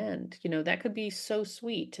 it doesn't end. That could be so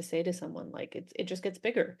sweet to say to someone, like, it just gets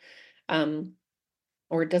bigger.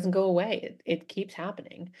 Or it doesn't go away. It keeps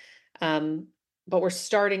happening. But we're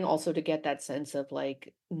starting also to get that sense of,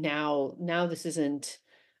 like, now this isn't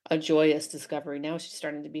a joyous discovery. Now she's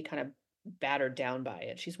starting to be kind of battered down by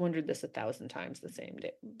it. She's wondered this 1,000 times the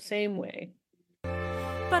same way.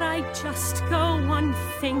 But I just go on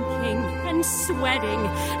thinking and sweating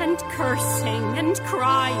and cursing and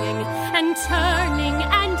crying and turning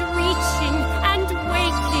and reaching and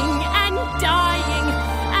waking and dying.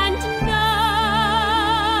 And no,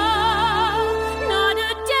 not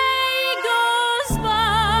a day goes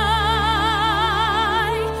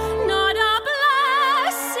by, not a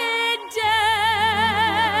blessed day,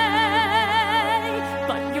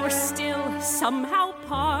 but you're still somehow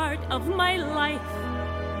part of my life.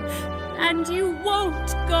 And you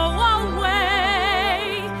won't go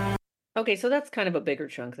away. Okay, so that's kind of a bigger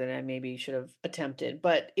chunk than I maybe should have attempted,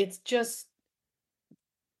 but it's just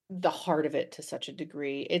the heart of it to such a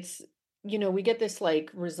degree. It's, we get this, like,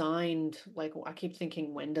 resigned, like, I keep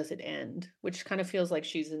thinking, when does it end? Which kind of feels like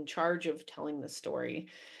she's in charge of telling the story.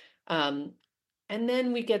 And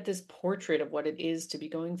then we get this portrait of what it is to be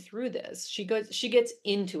going through this. She gets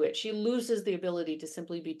into it. She loses the ability to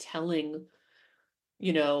simply be telling,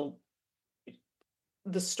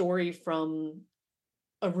 the story from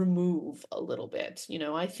a remove a little bit.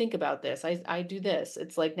 I think about this, I do this.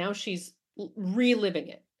 It's like now she's reliving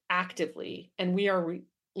it actively, and we are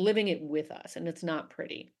living it with us, and it's not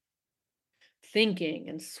pretty. Thinking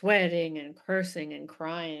and sweating and cursing and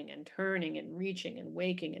crying and turning and reaching and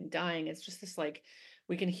waking and dying. It's just this, like,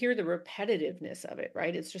 we can hear the repetitiveness of it,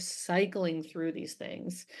 right? It's just cycling through these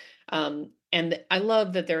things. And I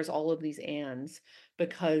love that there's all of these ands,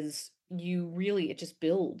 because it just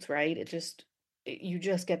builds, right? You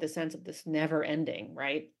just get the sense of this never ending,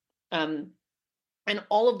 right? And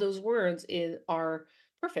all of those words are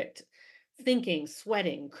perfect. Thinking,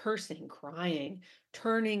 sweating, cursing, crying,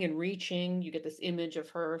 turning and reaching. You get this image of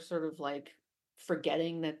her sort of like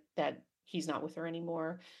forgetting that he's not with her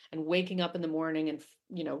anymore, and waking up in the morning and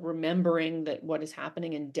remembering that what is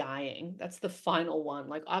happening, and dying. That's the final one.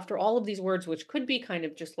 Like, after all of these words, which could be kind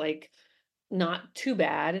of just like not too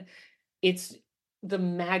bad, it's the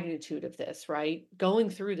magnitude of this, right?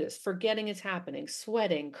 Going through this, forgetting it's happening,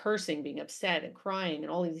 sweating, cursing, being upset and crying,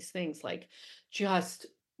 and all of these things, like, just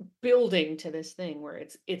building to this thing where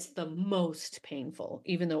it's the most painful,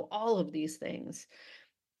 even though all of these things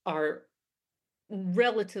are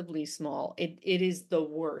relatively small. It is the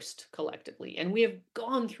worst collectively, and we have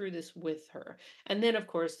gone through this with her. And then, of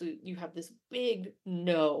course, you have this big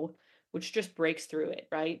no, which just breaks through it,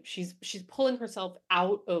 right? She's pulling herself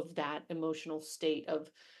out of that emotional state of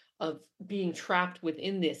being trapped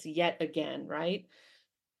within this yet again, right?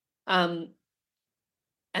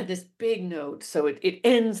 At this big note, so it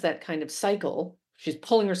ends that kind of cycle. She's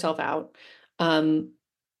pulling herself out.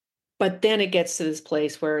 But then it gets to this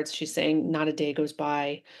place where she's saying, not a day goes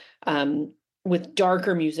by, with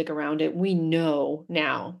darker music around it. We know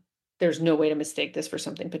now there's no way to mistake this for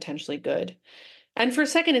something potentially good. And for a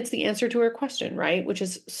second, it's the answer to her question, right? Which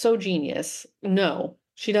is so genius. No,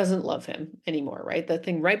 she doesn't love him anymore, right? The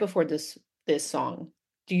thing right before this song,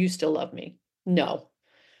 do you still love me? No.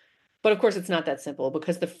 But of course, it's not that simple,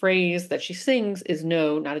 because the phrase that she sings is,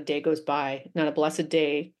 no, not a day goes by, not a blessed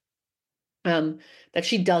day, that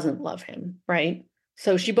she doesn't love him, right?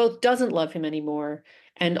 So she both doesn't love him anymore,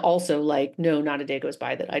 and also, like, no, not a day goes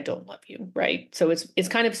by that I don't love you, right? So it's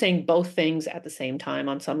kind of saying both things at the same time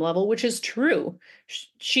on some level, which is true.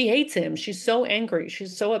 She hates him. She's so angry.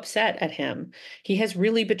 She's so upset at him. He has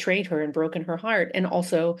really betrayed her and broken her heart. And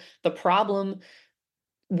also, the problem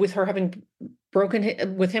with her having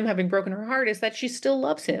him having broken her heart is that she still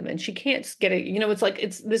loves him, and she can't get it. It's like,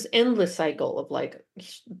 it's this endless cycle of, like,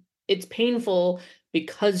 it's painful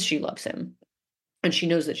because she loves him, and she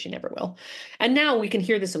knows that she never will. And now we can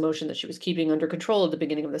hear this emotion that she was keeping under control at the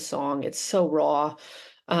beginning of the song. It's so raw.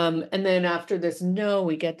 And then after this no,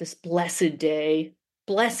 we get this blessed day.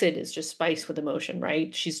 Blessed is just spiced with emotion,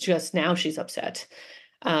 right? She's upset.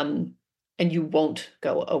 And you won't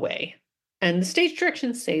go away. And the stage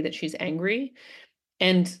directions say that she's angry.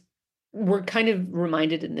 And we're kind of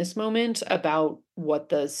reminded in this moment about what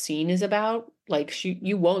the scene is about. Like,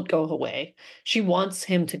 you won't go away. She wants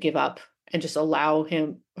him to give up and just allow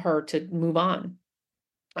her to move on.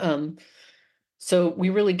 So we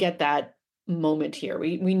really get that moment here.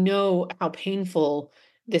 We know how painful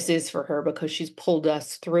this is for her because she's pulled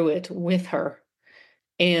us through it with her.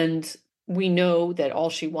 And we know that all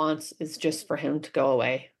she wants is just for him to go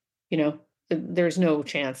away. You know, there's no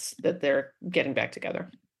chance that they're getting back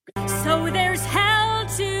together. So there's hell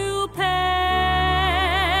to pay,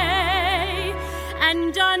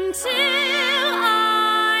 and until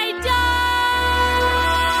I die,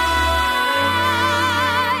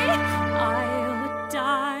 I'll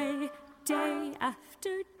die day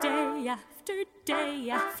after day after day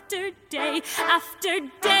after day after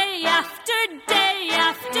day after day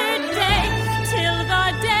after day till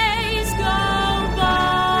the days go by.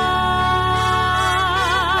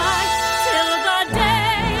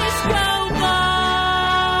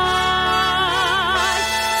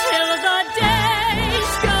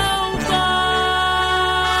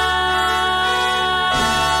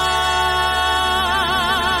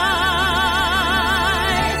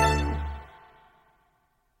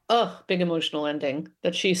 Oh, big emotional ending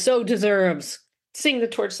that she so deserves. Sing the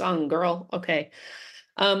torch song, girl. Okay.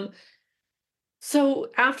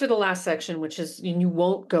 So after the last section, which is you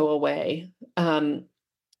won't go away,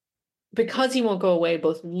 because he won't go away,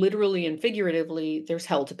 both literally and figuratively, there's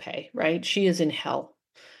hell to pay, right? She is in hell.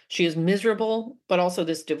 She is miserable, but also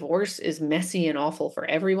this divorce is messy and awful for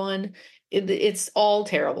everyone. It's all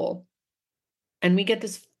terrible. And we get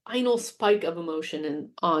this final spike of emotion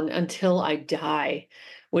on Until I Die,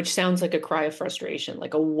 which sounds like a cry of frustration,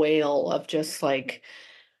 like a wail of just like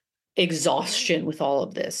exhaustion with all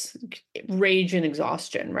of this, rage and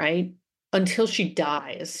exhaustion, right? Until she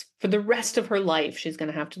dies. For the rest of her life, she's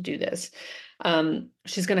going to have to do this.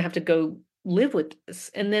 She's going to have to go live with this.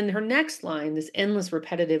 And then her next line, this endless,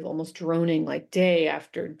 repetitive, almost droning, like day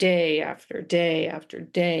after day after day after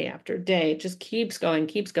day after day, it just keeps going,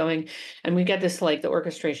 keeps going. And we get this, like, the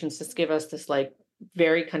orchestrations just give us this, like,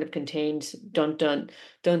 very kind of contained dun dun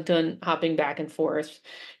dun dun hopping back and forth.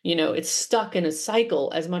 You know, it's stuck in a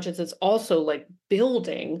cycle as much as it's also like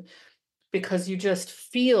building, because you just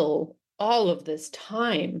feel all of this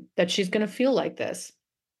time that she's going to feel like this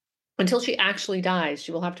until she actually dies.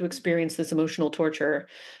 She will have to experience this emotional torture,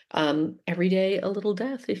 every day a little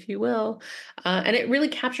death, if you will. And it really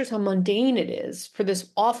captures how mundane it is for this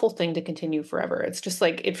awful thing to continue forever. It's just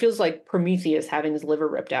like, it feels like Prometheus having his liver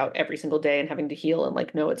ripped out every single day and having to heal and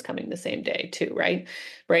like, no, it's coming the same day too, right?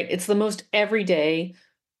 Right. It's the most everyday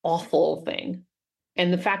awful thing.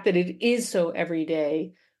 And the fact that it is so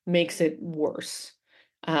everyday makes it worse,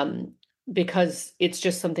 because it's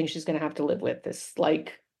just something she's going to have to live with, this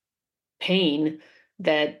like pain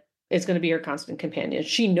that is going to be her constant companion.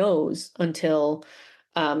 She knows until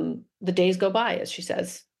the days go by, as she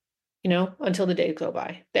says, you know, until the days go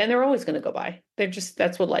by. And they're always going to go by. They're just,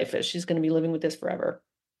 that's what life is. She's going to be living with this forever.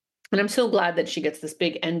 And I'm so glad that she gets this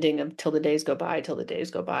big ending of till the days go by, till the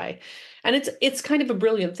days go by. And it's kind of a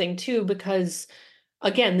brilliant thing too, because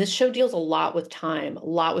again, this show deals a lot with time, a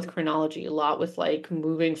lot with chronology, a lot with like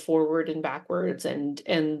moving forward and backwards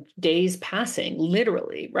and days passing,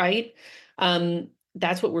 literally, right?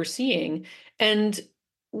 That's what we're seeing. And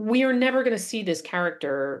we are never going to see this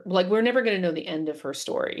character, like we're never going to know the end of her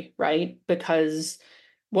story, right? Because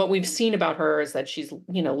what we've seen about her is that she's,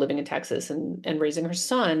 you know, living in Texas and raising her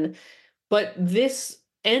son. But this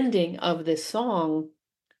ending of this song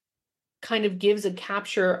kind of gives a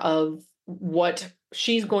capture of what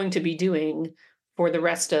she's going to be doing for the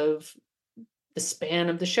rest of the span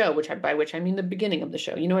of the show, by which I mean the beginning of the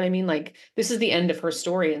show. You know what I mean? Like, this is the end of her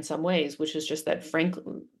story in some ways, which is just that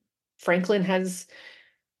Franklin has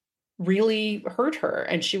really hurt her,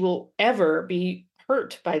 and she will ever be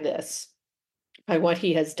hurt by this, by what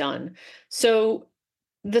he has done. So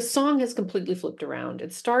the song has completely flipped around.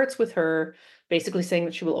 It starts with her basically saying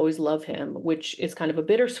that she will always love him, which is kind of a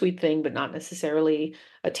bittersweet thing, but not necessarily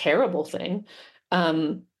a terrible thing.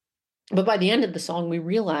 But by the end of the song,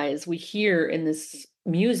 we hear in this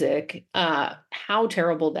music how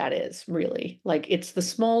terrible that is, really. Like, it's the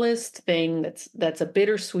smallest thing that's a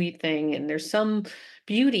bittersweet thing, and there's some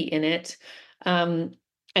beauty in it. And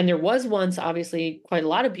there was once, obviously, quite a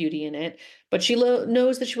lot of beauty in it, but she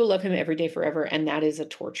knows that she will love him every day forever, and that is a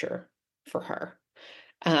torture for her.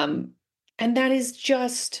 And that is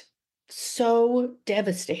just so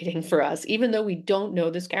devastating for us, even though we don't know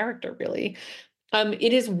this character, really.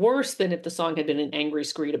 It is worse than if the song had been an angry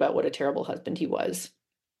screed about what a terrible husband he was,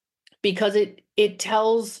 because it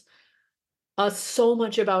tells us so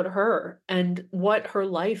much about her and what her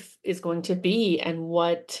life is going to be and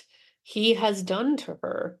what he has done to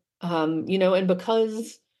her. And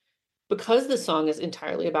because the song is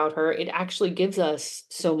entirely about her, it actually gives us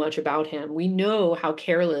so much about him. We know how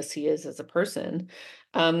careless he is as a person.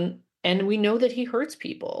 And we know that he hurts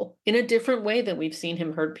people in a different way than we've seen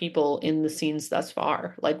him hurt people in the scenes thus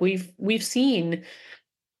far. Like we've seen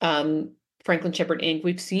um Franklin Shepherd Inc.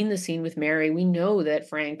 We've seen the scene with Mary. We know that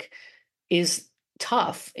Frank is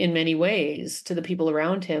tough in many ways to the people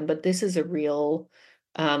around him, but this is a real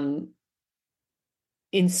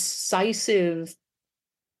incisive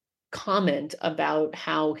comment about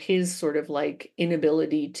how his sort of like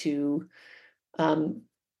inability to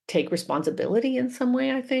take responsibility in some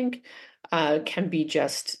way, I think, can be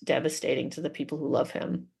just devastating to the people who love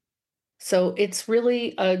him. So it's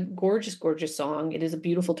really a gorgeous, gorgeous song. It is a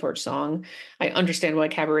beautiful torch song. I understand why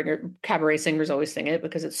cabaret singers always sing it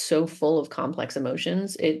because it's so full of complex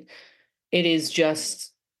emotions. It is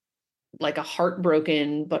just like a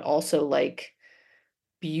heartbroken, but also like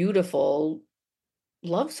beautiful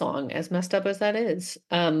love song, as messed up as that is.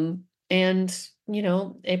 And A+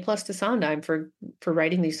 to Sondheim for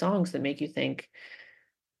writing these songs that make you think,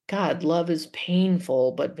 God, love is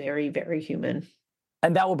painful, but very, very human.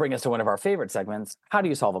 And that will bring us to one of our favorite segments. How do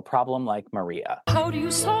you solve a problem like Maria? How do you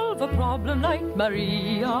solve a problem like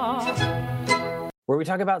Maria? Where we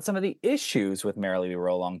talk about some of the issues with Merrily We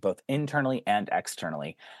Roll Along, both internally and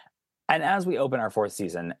externally. And as we open our fourth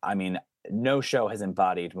season, I mean, no show has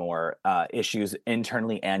embodied more issues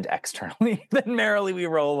internally and externally than Merrily We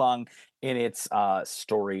Roll Along in its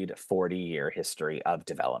storied 40-year history of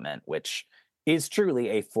development, which is truly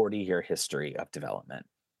a 40-year history of development.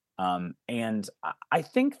 And I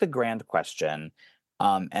think the grand question,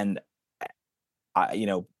 and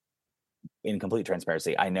in complete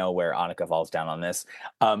transparency, I know where Annika falls down on this,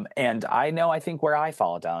 and I think where I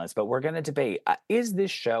fall down on this. But we're going to debate: is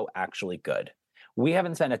this show actually good? We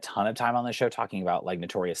haven't spent a ton of time on the show talking about like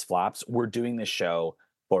notorious flops. We're doing this show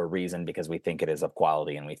for a reason because we think it is of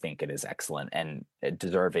quality and we think it is excellent and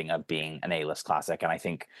deserving of being an A-list classic. And I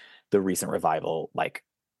think the recent revival like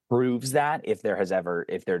proves that if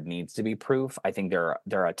there needs to be proof. I think there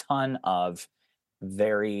are a ton of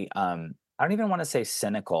very I don't even want to say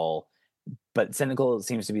cynical, but cynical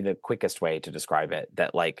seems to be the quickest way to describe it,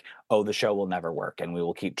 that like, oh, the show will never work and we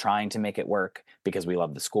will keep trying to make it work because we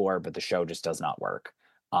love the score, but the show just does not work.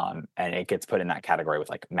 And it gets put in that category with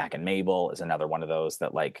like Mac and Mabel is another one of those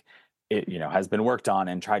that like it has been worked on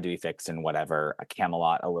and tried to be fixed and whatever. A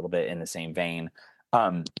Camelot a little bit in the same vein.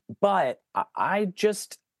 But I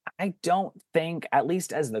don't think, at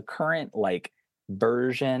least as the current like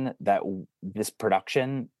version that this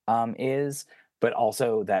production is, but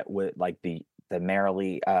also that with like the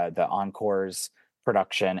Merrily the Encores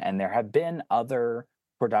production, and there have been other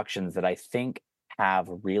productions that I think have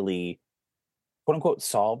really quote unquote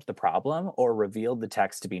solved the problem or revealed the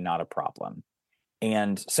text to be not a problem.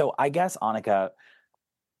 And so I guess, Annika,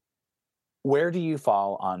 where do you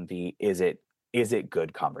fall on the is it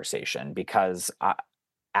good conversation? Because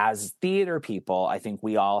as theater people, I think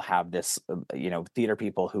we all have this, theater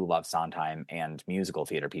people who love Sondheim and musical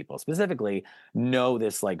theater people specifically know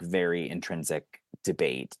this like very intrinsic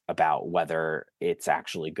debate about whether it's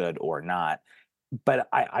actually good or not. But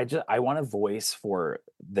I want to voice for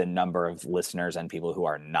the number of listeners and people who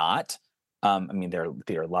are not. I mean, they're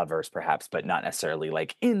theater lovers perhaps, but not necessarily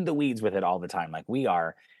like in the weeds with it all the time like we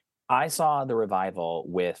are. I saw the revival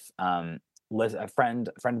with a friend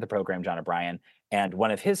of the program, John O'Brien, and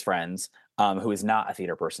one of his friends, who is not a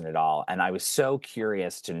theater person at all. And I was so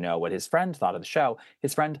curious to know what his friend thought of the show.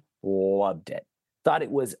 His friend loved it, thought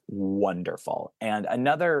it was wonderful. And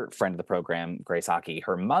another friend of the program, Grace Hockey, took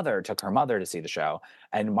her mother to see the show,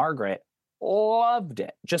 and Margaret loved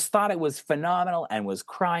it, just thought it was phenomenal and was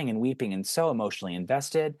crying and weeping and so emotionally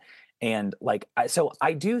invested. And like, so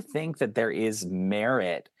I do think that there is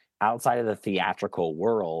merit outside of the theatrical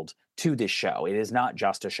world to this show. It is not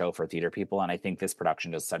just a show for theater people. And I think this production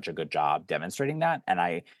does such a good job demonstrating that. And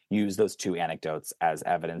I use those two anecdotes as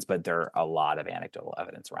evidence, but there are a lot of anecdotal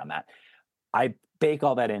evidence around that. I bake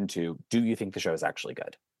all that into, do you think the show is actually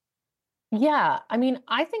good? Yeah. I mean,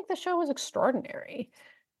 I think the show is extraordinary.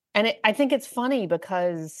 And I think it's funny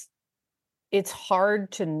because it's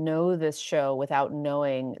hard to know this show without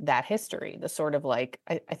knowing that history. The sort of like,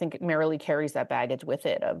 I think Merrily carries that baggage with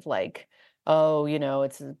it of like, oh,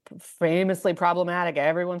 it's famously problematic.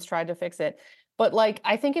 Everyone's tried to fix it. But like,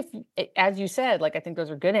 I think as you said, like, I think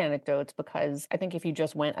those are good anecdotes because I think if you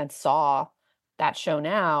just went and saw that show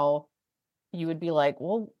now, you would be like,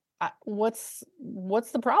 well, what's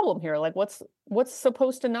the problem here? Like, what's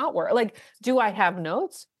supposed to not work? Like, do I have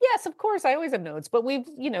notes? Yes, of course, I always have notes. But we've,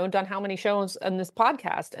 done how many shows on this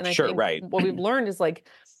podcast, and I Sure, think right. what we've learned is like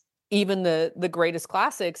even the greatest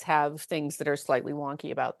classics have things that are slightly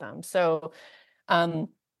wonky about them. So,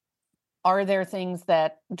 are there things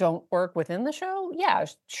that don't work within the show? Yeah,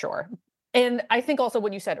 sure. And I think also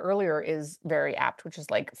what you said earlier is very apt, which is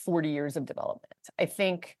like 40 years of development. I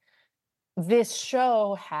think this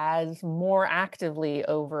show has more actively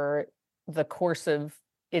over the course of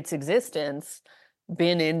its existence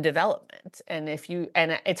been in development. And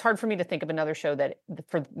it's hard for me to think of another show that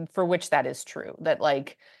for which that is true, that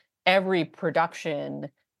like every production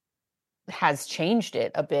has changed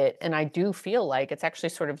it a bit. And I do feel like it's actually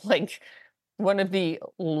sort of like one of the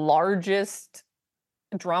largest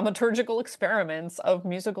dramaturgical experiments of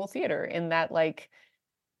musical theater, in that like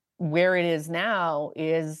where it is now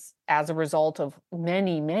is as a result of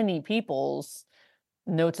many, many people's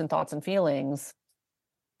notes and thoughts and feelings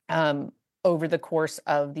over the course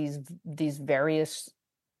of these various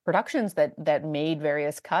productions that made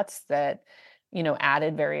various cuts, that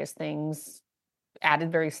added various things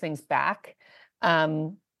back.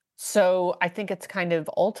 So I think it's kind of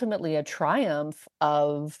ultimately a triumph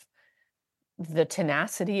of the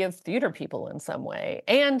tenacity of theater people in some way.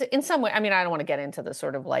 And in some way, I mean, I don't want to get into the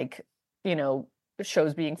sort of like,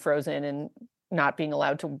 shows being frozen and not being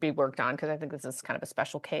allowed to be worked on, because I think this is kind of a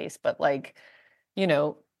special case. But like,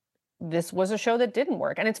 this was a show that didn't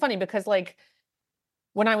work. And it's funny because like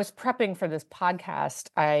when I was prepping for this podcast,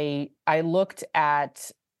 I looked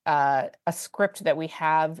at a script that we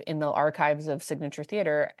have in the archives of Signature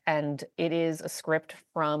Theater, and it is a script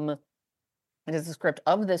of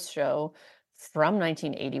this show from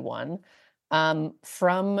 1981.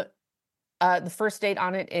 From the first date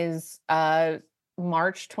on it is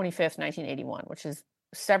March 25th, 1981, which is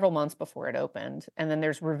several months before it opened. And then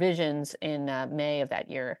there's revisions in May of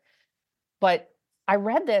that year. But I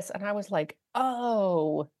read this and I was like,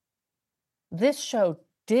 oh, this show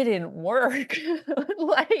didn't work.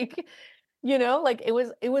 Like, like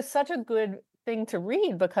it was such a good thing to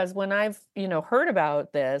read, because when I've, heard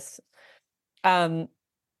about this,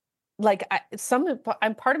 like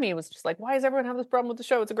part of me was just like, why does everyone have this problem with the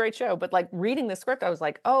show? It's a great show. But like reading the script, I was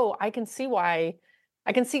like, oh, I can see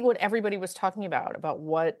what everybody was talking about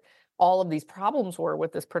what all of these problems were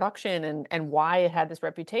with this production and why it had this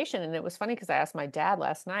reputation. And it was funny because I asked my dad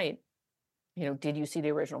last night, did you see the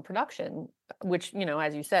original production? Which,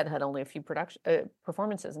 as you said, had only a few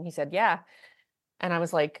performances. And he said, yeah. And I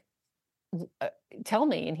was like, tell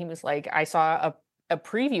me. And he was like, I saw a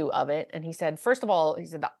preview of it. And he said, first of all, he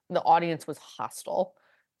said the audience was hostile,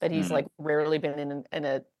 that he's like rarely been in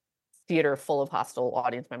a theater full of hostile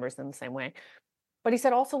audience members in the same way. But he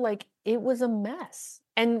said also, like, it was a mess.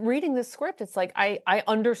 And reading this script, it's like, I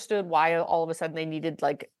understood why all of a sudden they needed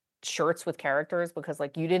like shirts with characters, because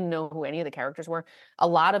like you didn't know who any of the characters were. A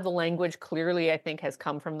lot of the language clearly, I think, has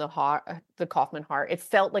come from the Kaufman Hart. It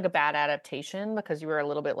felt like a bad adaptation because you were a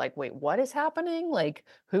little bit like, wait, what is happening? Like,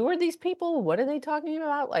 who are these people? What are they talking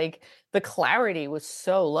about? Like, the clarity was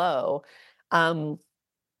so low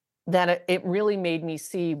that it really made me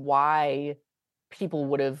see why people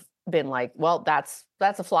would have been like, well, that's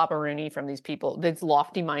a flopperoonie from these people, these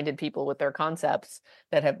lofty-minded people with their concepts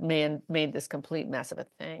that have made this complete mess of a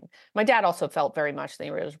thing. My dad also felt very much the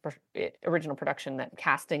original production that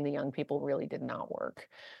casting the young people really did not work.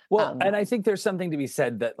 Well, and I think there's something to be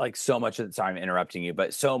said that like so much of the time, I'm interrupting you,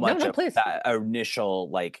 but so much of that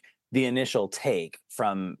initial, like the initial take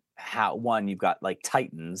from how you've got like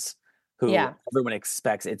Titans, who everyone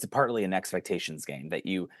expects. It's partly an expectations game that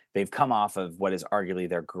they've come off of what is arguably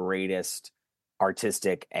their greatest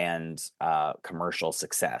artistic and commercial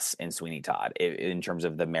success in Sweeney Todd, in terms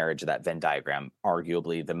of the marriage of that Venn diagram,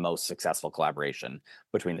 arguably the most successful collaboration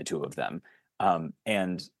between the two of them.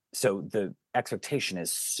 And so the expectation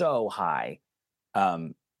is so high.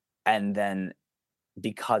 And then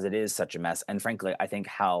because it is such a mess, and frankly, I think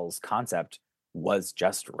Hal's concept was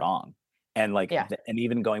just wrong. And like, and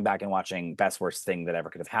even going back and watching Best Worst Thing That Ever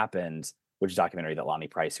Could Have Happened, which is a documentary that Lonnie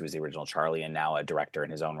Price, who was the original Charlie and now a director in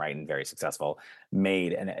his own right and very successful,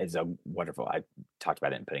 made, and it's a wonderful. I talked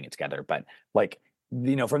about it and putting it together, but like,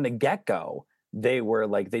 from the get-go, they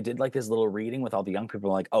did like this little reading with all the young people,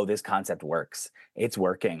 like, oh, this concept works, it's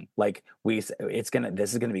working, like this is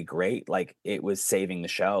gonna be great. Like, it was saving the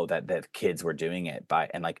show that kids were doing it by,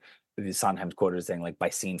 and like Sondheim's quote is saying, like, by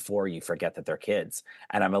scene 4 you forget that they're kids.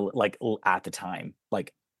 And I'm like, at the time,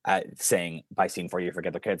 like saying by scene 4 you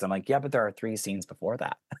forget they're kids. I'm like, yeah, but there are 3 scenes before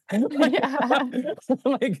that. Yeah.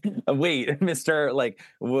 Like, wait, Mr. Like,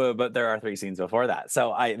 but there are 3 scenes before that.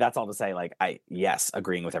 So that's all to say, like, yes,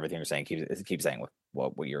 agreeing with everything you're saying. Keep saying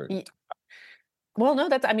what you're. Well, no,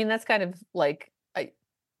 I mean, that's kind of like,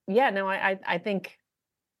 yeah, no, I think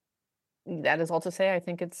that is all to say. I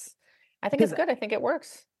think it's good. I think it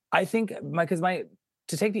works. I think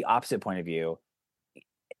to take the opposite point of view,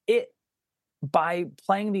 it by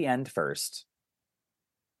playing the end first,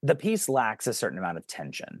 the piece lacks a certain amount of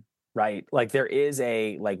tension, right? Like there is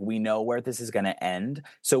like we know where this is going to end,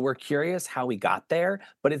 so we're curious how we got there,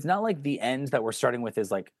 but it's not like the end that we're starting with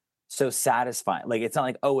is like so satisfying. Like it's not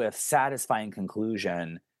like, oh, a satisfying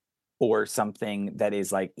conclusion or something that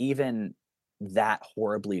is like even that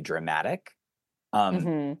horribly dramatic.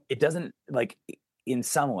 It doesn't, like, in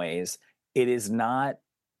some ways it is not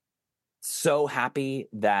so happy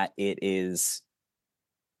that it is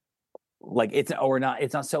like it's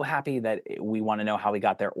not so happy that we want to know how we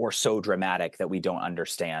got there, or so dramatic that we don't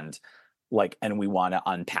understand, like, and we want to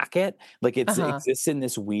unpack it. Like it exists in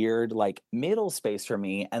this weird like middle space for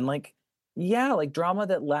me. And like, yeah, like drama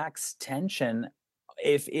that lacks tension,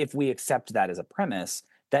 if we accept that as a premise,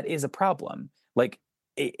 that is a problem. Like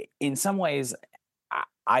in some ways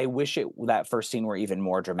I wish that first scene were even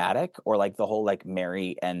more dramatic, or like the whole like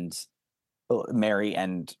Mary and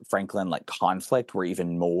Franklin like conflict were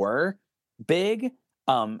even more big.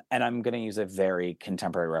 And I'm going to use a very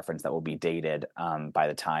contemporary reference that will be dated by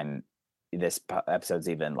the time this episode's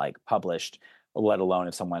even like published, let alone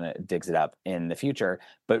if someone digs it up in the future.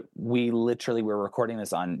 But we're recording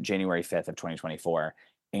this on January 5th of 2024.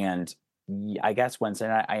 And I guess Wednesday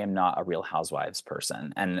night, I am not a Real Housewives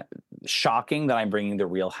person. And shocking that I'm bringing the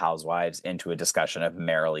Real Housewives into a discussion of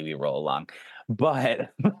Merrily We Roll Along.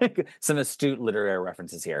 But like, some astute literary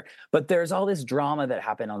references here. But there's all this drama that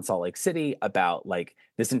happened on Salt Lake City about like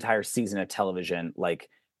this entire season of television, like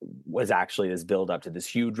was actually this build up to this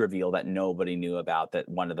huge reveal that nobody knew about, that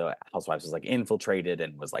one of the housewives was like infiltrated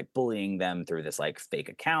and was like bullying them through this like fake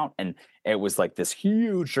account. And it was like this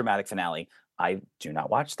huge dramatic finale. I do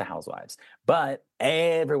not watch The Housewives, but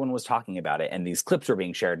everyone was talking about it and these clips were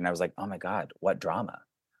being shared. And I was like, oh my God, what drama.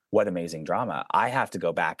 What amazing drama. I have to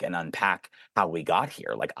go back and unpack how we got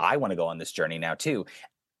here. Like, I want to go on this journey now, too.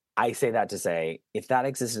 I say that to say, if that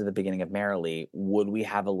existed at the beginning of Merrily, would we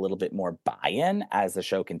have a little bit more buy-in as the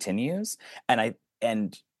show continues?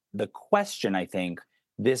 And the question, I think,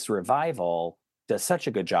 this revival does such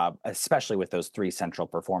a good job, especially with those 3 central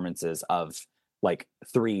performances of like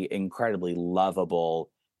 3 incredibly lovable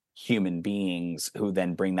human beings who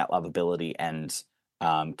then bring that lovability and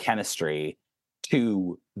chemistry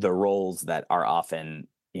to the roles that are often,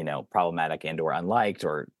 problematic and or unliked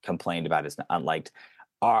or complained about as unliked.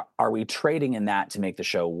 Are we trading in that to make the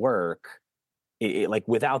show work? Like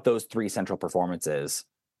without those 3 central performances,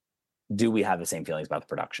 do we have the same feelings about the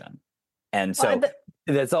production? And so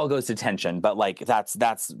this all goes to tension, but like that's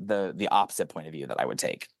the opposite point of view that I would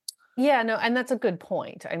take. Yeah, no, and that's a good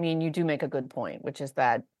point. I mean, you do make a good point, which is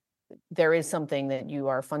that there is something that you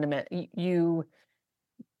are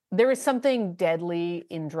there is something deadly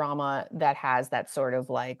in drama that has that sort of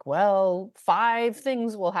like, well, 5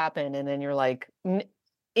 things will happen. And then you're like,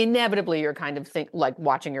 inevitably, you're kind of like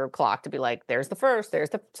watching your clock to be like, there's the first, there's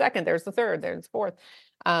the second, there's the third, there's the fourth.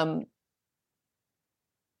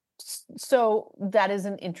 So that is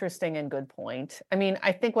an interesting and good point. I mean,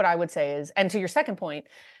 I think what I would say is, and to your second point,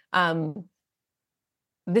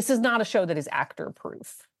 this is not a show that is actor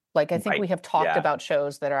proof. Like, I think we have talked about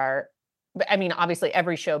shows that are, I mean, obviously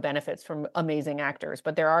every show benefits from amazing actors,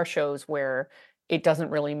 but there are shows where it doesn't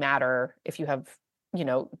really matter if you have,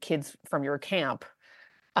 kids from your camp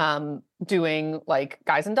doing like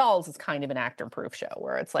Guys and Dolls is kind of an actor proof show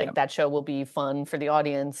where it's like that show will be fun for the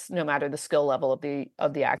audience no matter the skill level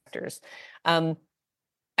of the actors. I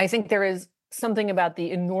think there is something about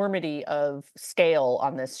the enormity of scale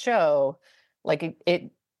on this show. Like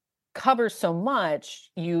it covers so much.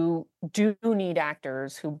 You do need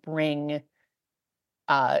actors who bring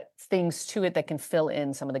things to it that can fill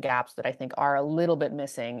in some of the gaps that I think are a little bit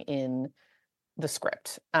missing in the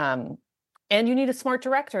script. And you need a smart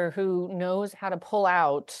director who knows how to pull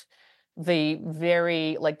out the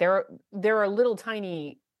very, like there are little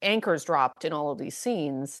tiny anchors dropped in all of these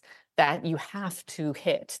scenes that you have to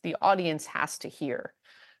hit. The audience has to hear.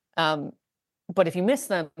 But if you miss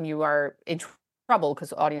them, you are in trouble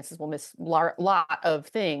because audiences will miss a lot of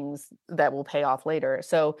things that will pay off later.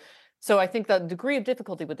 So I think the degree of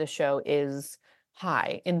difficulty with this show is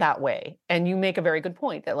high in that way. And you make a very good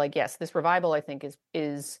point that, like, yes, this revival, I think,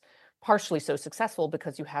 is partially so successful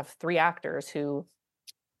because you have 3 actors who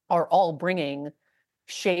are all bringing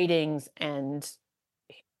shadings and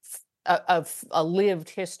a lived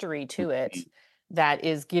history to it that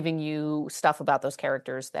is giving you stuff about those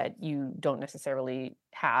characters that you don't necessarily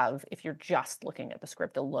have if you're just looking at the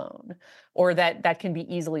script alone, or that can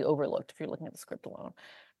be easily overlooked if you're looking at the script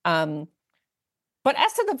alone. But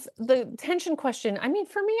as to the tension question, I mean,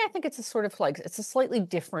 for me, I think it's a sort of like, it's a slightly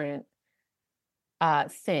different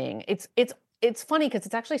thing. It's funny because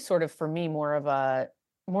it's actually sort of, for me, more of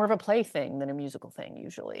a play thing than a musical thing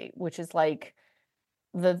usually, which is like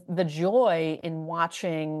the joy in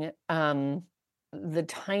watching the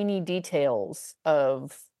tiny details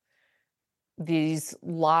of this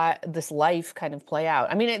life kind of play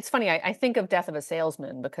out. I mean, it's funny. I think of Death of a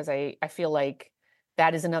Salesman because I feel like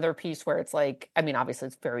that is another piece where it's like, I mean, obviously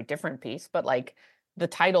it's a very different piece, but like the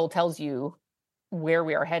title tells you where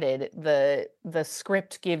we are headed. The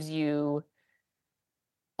script gives you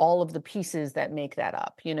all of the pieces that make that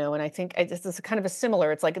up, you know? And I think this is kind of a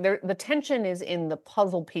similar, it's like the tension is in the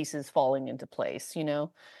puzzle pieces falling into place, you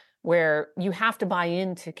know, where you have to buy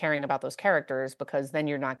into caring about those characters, because then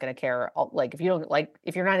you're not going to care. Like,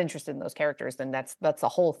 if you're not interested in those characters, then that's the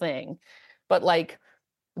whole thing. But like,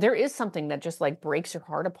 there is something that just like breaks your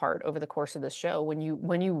heart apart over the course of the show when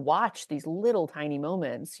you watch these little tiny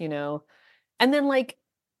moments, you know, and then like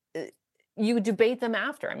you debate them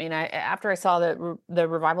after. I mean, after I saw the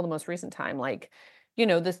revival the most recent time, like, you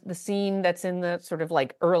know, the scene that's in the sort of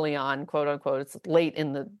like early on, quote unquote, it's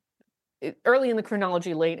early in the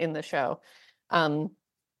chronology, late in the show,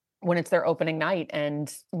 when it's their opening night,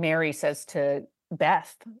 and Mary says to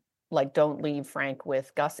Beth, like, don't leave Frank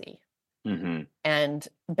with Gussie. Mm-hmm. And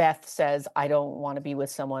Beth says, I don't want to be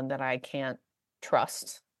with someone that I can't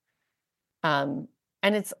trust. And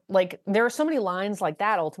it's like, there are so many lines like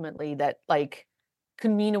that ultimately that like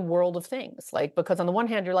can mean a world of things. Like, because on the one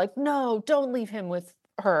hand, you're like, no, don't leave him with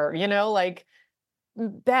her, you know, like,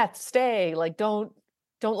 Beth, stay, like, don't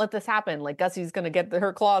let this happen. Like, Gussie's going to get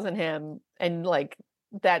her claws in him, and like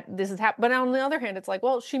that this is happening. But on the other hand, it's like,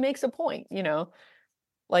 well, she makes a point, you know,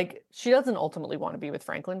 like she doesn't ultimately want to be with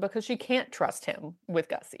Franklin because she can't trust him with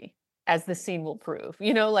Gussie, as the scene will prove,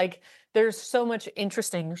 you know, like there's so much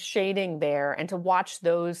interesting shading there. And to watch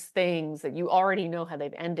those things that you already know how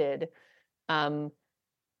they've ended,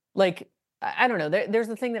 like, I don't know, there's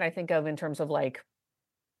the thing that I think of in terms of like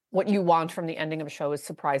what you want from the ending of a show is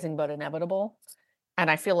surprising but inevitable. And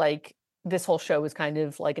I feel like this whole show is kind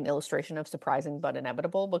of like an illustration of surprising but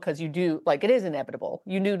inevitable, because you do, like, it is inevitable.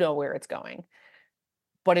 You do know where it's going.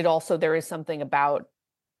 But it also, there is something about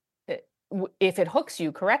it, if it hooks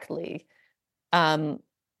you correctly, and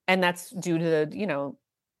that's due to the, you know,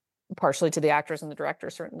 partially to the actors and the director,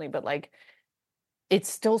 certainly, but like, it's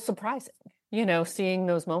still surprising, you know, seeing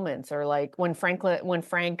those moments, or like when Frank,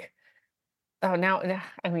 oh, now,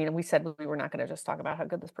 I mean, we said we were not going to just talk about how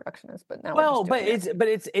good this production is, but now Well, we're just doing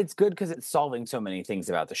it. it's good because it's solving so many things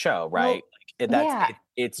about the show, right? Well, Like,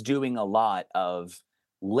 it's doing a lot of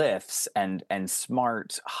lifts and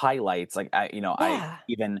smart highlights. Like, I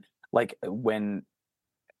even like when,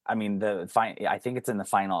 I mean, I think it's in the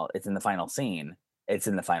final scene. It's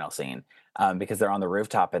in the final scene, because they're on the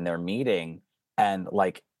rooftop and they're meeting, and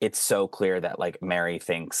like it's so clear that like Mary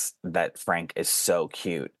thinks that Frank is so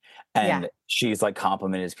cute, and she's like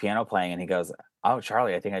complimenting his piano playing, and he goes, "Oh,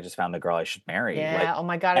 Charlie, I think I just found the girl I should marry." Yeah. Like, Oh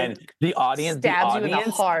my God. and the audience, you in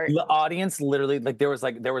the heart. the audience literally, like, there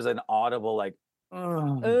was an audible like,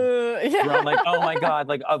 "Ugh." Yeah. Where I'm like, oh my God,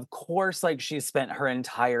 like, of course, like she spent her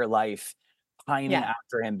entire life pining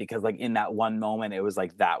after him, because like in that one moment, it was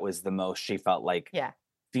like, that was the most she felt like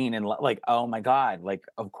seen in like, oh my God, like,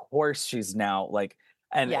 of course she's now like,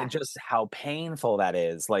 and just how painful that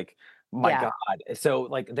is. Like, my God. So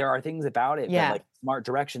like, there are things about it that like smart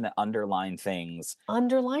direction that underlines it.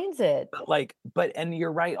 And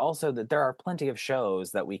you're right also that there are plenty of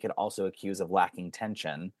shows that we could also accuse of lacking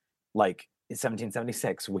tension. Like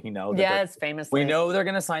 1776, we know that famously. we know they're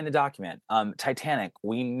going to sign the document. Titanic,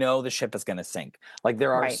 we know the ship is going to sink. Like,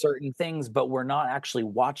 there are certain things, but we're not actually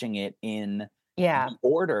watching it in the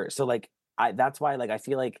order. So like, that's why, like, I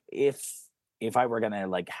feel like if I were going to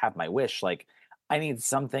like have my wish, like, I need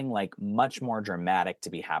something like much more dramatic to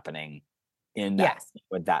be happening in that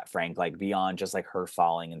with that Frank, like beyond just like her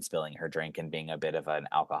falling and spilling her drink and being a bit of an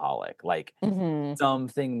alcoholic, like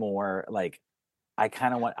something more like, I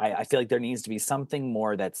kind of want, I feel like there needs to be something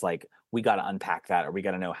more that's like, we got to unpack that, or we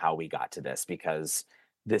got to know how we got to this, because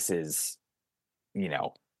this is, you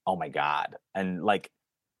know, oh my God. And like,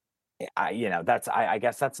 I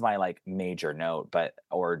guess that's my like major note,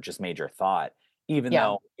 or just major thought, even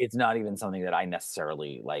though it's not even something that I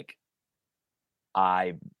necessarily like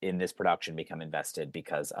I in this production become invested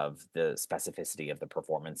because of the specificity of the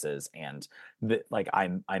performances and like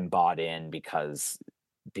I'm bought in because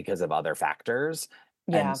of other factors.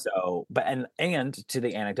 And Yeah. so, but and to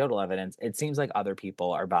the anecdotal evidence, it seems like other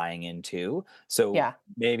people are buying in too. So Yeah.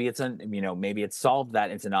 maybe it's maybe it's solved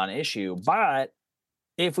that it's a non-issue, but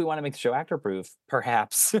if we want to make the show actor proof,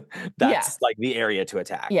 perhaps Yeah. that's like the area to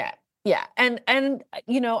attack. Yeah. Yeah. And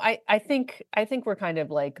I think we're kind of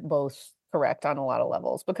like both correct on a lot of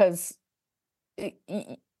levels because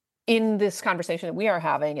in this conversation that we are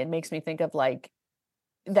having, it makes me think of like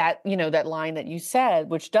that line that you said,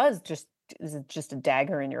 which is just a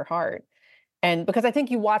dagger in your heart. And because I think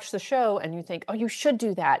you watch the show and you think, oh, you should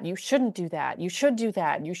do that. You shouldn't do that. You should do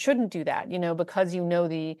that. You shouldn't do that, because you know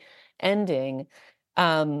the ending.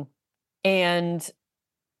 And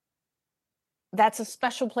that's a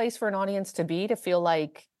special place for an audience to be, to feel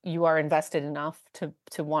like you are invested enough to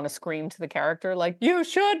want to scream to the character, like, you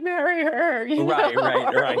should marry her, Right, or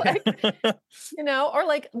like, right. or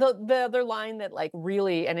like the other line that like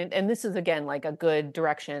really, and this is again like a good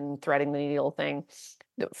direction, threading the needle thing.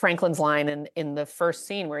 Franklin's line in the first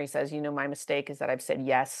scene where he says, my mistake is that I've said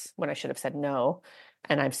yes when I should have said no,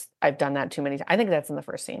 and I've done that too many times. I think that's in the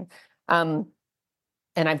first scene.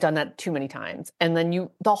 And I've done that too many times. And then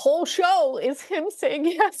the whole show is him saying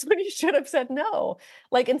yes when he should have said no.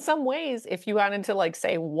 Like in some ways, if you wanted to like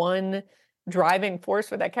say one driving force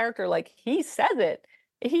for that character, like he says it.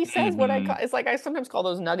 He says what it's like I sometimes call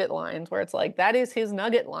those nugget lines where it's like, that is his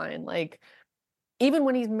nugget line. Like even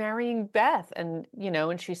when he's marrying Beth and,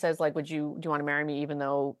 and she says like, do you want to marry me even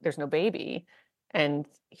though there's no baby? And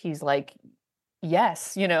he's like,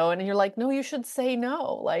 yes, and you're like, no, you should say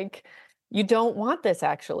no. Like, you don't want this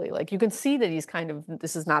actually. Like you can see that he's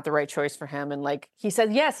this is not the right choice for him. And like he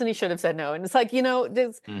said yes and he should have said no. And it's like,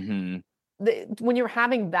 there's when you're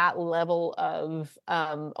having that level of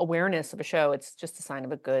awareness of a show, it's just a sign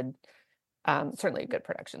of a good, certainly a good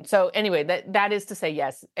production. So anyway, that is to say,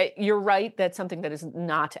 yes, you're right. That's something that is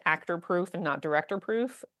not actor proof and not director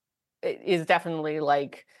proof. It is definitely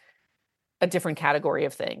like a different category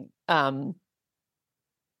of thing. But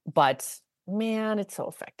man, it's so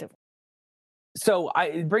effective. So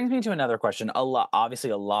it brings me to another question.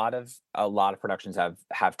 Obviously, a lot of productions have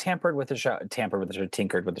tinkered with the show.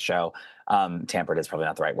 Tampered is probably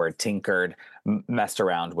not the right word. Tinkered, messed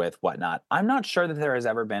around with, whatnot. I'm not sure that there has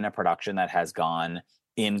ever been a production that has gone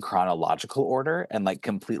in chronological order and like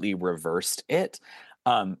completely reversed it.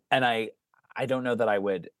 And I don't know that I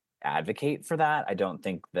would advocate for that. I don't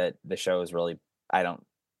think that the show is really. I don't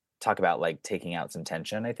talk about like taking out some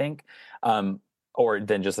tension. I think. Or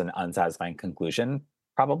than just an unsatisfying conclusion,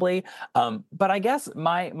 probably. But I guess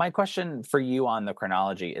my question for you on the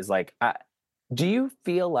chronology is like, do you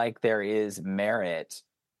feel like there is merit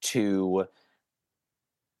to,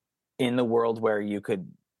 in the world where you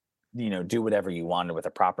could, do whatever you wanted with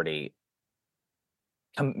a property,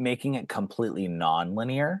 making it completely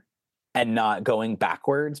non-linear and not going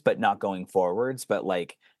backwards, but not going forwards, but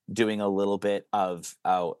like doing a little bit of,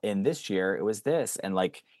 in this year it was this, and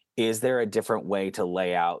like, is there a different way to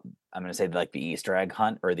lay out, I'm going to say like the Easter egg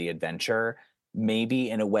hunt or the adventure, maybe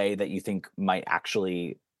in a way that you think might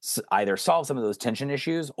actually either solve some of those tension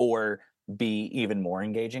issues or be even more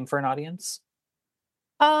engaging for an audience?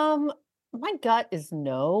 My gut is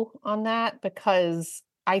no on that because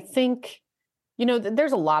I think,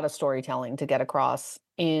 there's a lot of storytelling to get across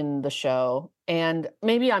in the show. And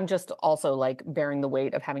maybe I'm just also like bearing the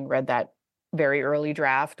weight of having read that very early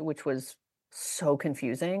draft, which was so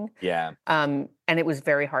confusing. Yeah. And it was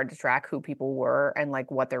very hard to track who people were and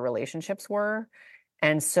like what their relationships were.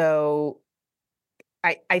 And so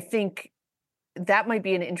I think that might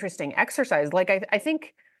be an interesting exercise. Like I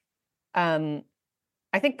think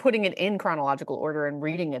putting it in chronological order and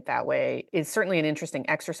reading it that way is certainly an interesting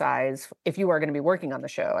exercise if you are going to be working on the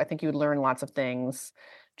show. I think you would learn lots of things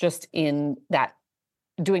just in that,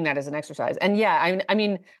 doing that as an exercise. And yeah, I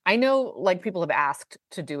mean, I know like people have asked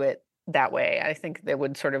to do it that way. I think that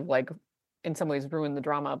would sort of like in some ways ruin the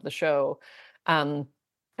drama of the show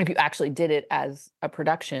if you actually did it as a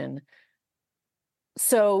production.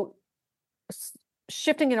 So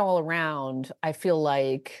shifting it all around, I feel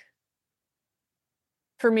like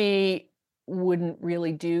for me wouldn't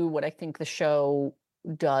really do what I think the show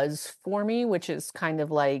does for me, which is kind of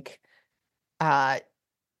like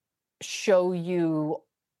show you,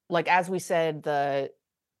 like as we said, the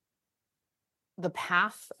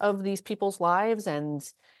path of these people's lives and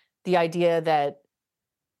the idea that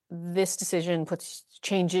this decision puts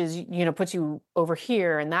you over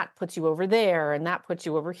here and that puts you over there and that puts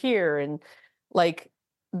you over here. And like,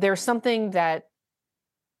 there's something that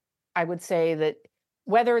I would say that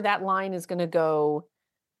whether that line is going to go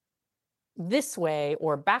this way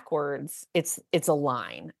or backwards, it's a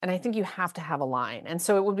line, and I think you have to have a line. And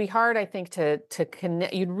so it would be hard, I think, to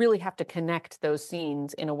connect. You'd really have to connect those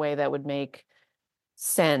scenes in a way that would make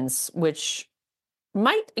sense, which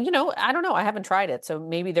might, I don't know, I haven't tried it, so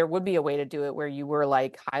maybe there would be a way to do it where you were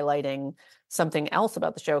like highlighting something else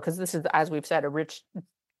about the show, because this is, as we've said, a rich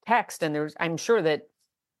text, and I'm sure that,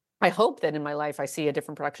 I hope that in my life I see a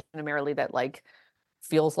different production of Merrily that like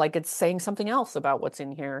feels like it's saying something else about what's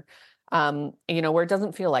in here. Where it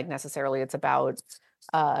doesn't feel like necessarily it's about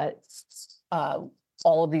uh,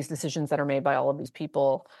 all of these decisions that are made by all of these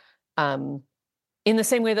people. In the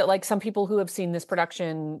same way that like some people who have seen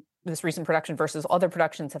this recent production versus other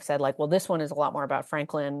productions have said like, well, this one is a lot more about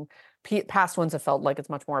Franklin. Past ones have felt like it's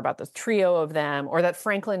much more about the trio of them, or that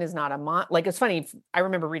Franklin is not like, it's funny. I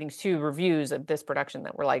remember reading 2 reviews of this production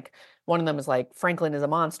that were like, one of them was like, Franklin is a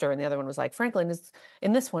monster. And the other one was like, Franklin is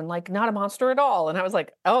in this one, like not a monster at all. And I was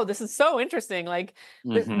like, oh, this is so interesting. Like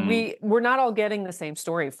we're not all getting the same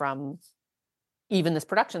story from even this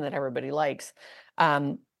production that everybody likes.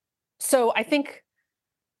 So I think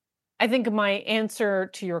my answer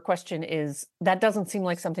to your question is that doesn't seem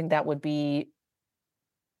like something that would be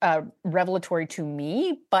revelatory to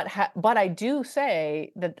me, but I do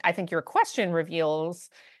say that I think your question reveals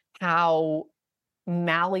how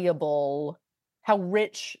malleable, how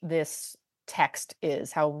rich this text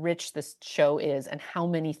is, how rich this show is, and how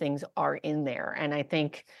many things are in there. And I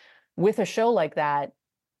think with a show like that,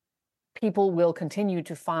 people will continue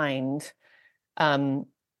to find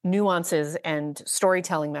nuances and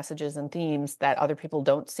storytelling messages and themes that other people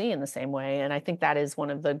don't see in the same way. And I think that is one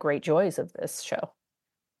of the great joys of this show.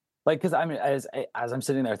 Like, because I mean, as I'm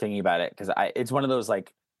sitting there thinking about it, because it's one of those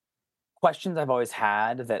like questions I've always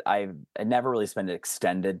had that I never really spent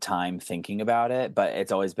extended time thinking about it, but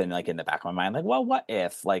it's always been like in the back of my mind, like, well, what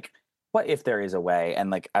if there is a way?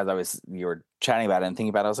 And like, as you were chatting about it and thinking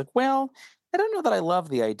about it, I was like, well, I don't know that I love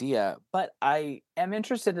the idea, but I am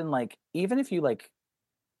interested in like, even if you like,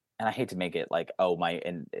 and I hate to make it like,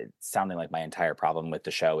 and it's sounding like my entire problem with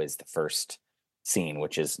the show is the first scene,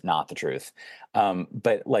 which is not the truth.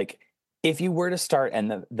 But like, if you were to start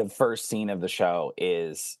and the first scene of the show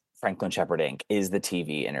is Franklin Shepherd Inc. is the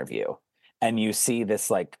TV interview, and you see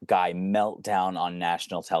this like guy melt down on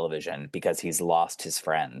national television because he's lost his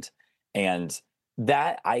friend, and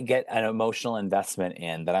that I get an emotional investment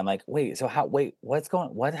in that. I'm like,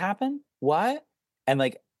 what happened? What? And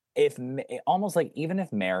like, almost like even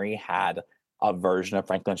if Mary had a version of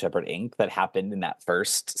Franklin Shepherd Inc. that happened in that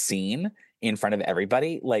first scene in front of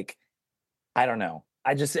everybody, like, I don't know.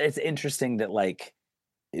 It's interesting that like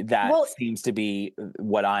that seems to be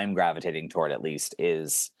what I'm gravitating toward, at least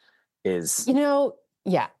is,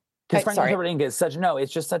 yeah. Because Franklin Shepherd Inc. is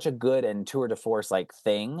it's just such a good and tour de force like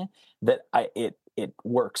thing that it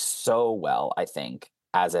works so well, I think,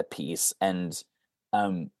 as a piece. And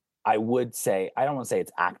I would say, I don't want to say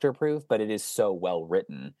it's actor proof, but it is so well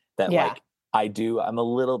written that like I'm a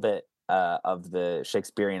little bit of the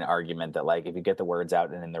Shakespearean argument that like if you get the words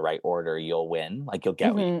out and in the right order, you'll win. Like you'll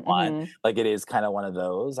get what you want. Like it is kind of one of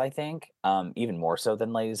those, I think, even more so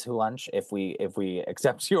than Ladies Who Lunch, if we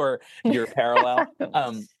accept your parallel.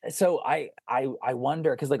 So I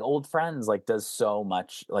wonder, because like Old Friends like does so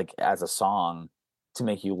much like as a song to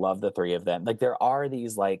make you love the three of them. Like there are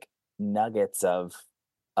these like nuggets of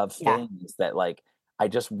things that like I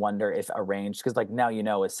just wonder if arranged, because like Now You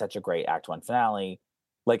Know is such a great Act 1 finale.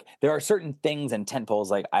 Like there are certain things and tentpoles,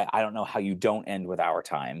 like I don't know how you don't end with Our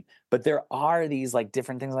Time, but there are these like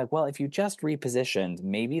different things like, well, if you just repositioned,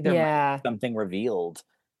 maybe there might be something revealed.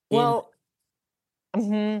 I'm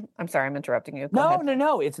sorry, I'm interrupting you. Go ahead.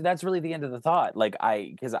 No. That's really the end of the thought. Like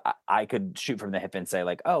because I could shoot from the hip and say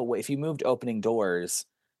like, oh, well, if you moved Opening Doors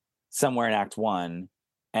somewhere in Act 1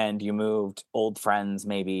 and you moved Old Friends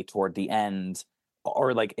maybe toward the end,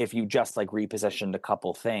 or like if you just like repositioned a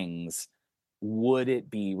couple things, would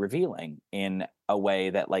it be revealing in a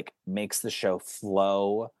way that like makes the show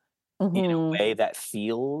flow in a way that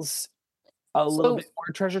feels a little bit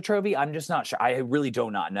more treasure trovey? I'm just not sure. I really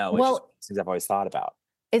do not know. It's just things I've always thought about.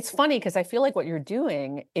 It's funny because I feel like what you're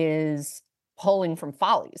doing is pulling from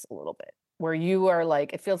Follies a little bit, where you are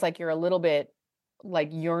like, it feels like you're a little bit like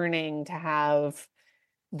yearning to have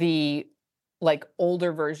the like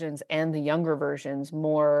older versions and the younger versions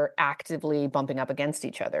more actively bumping up against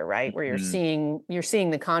each other, right? Where you're seeing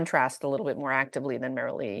the contrast a little bit more actively than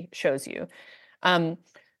Merrily shows you. And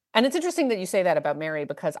it's interesting that you say that about Mary,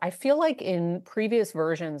 because I feel like in previous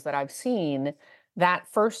versions that I've seen, that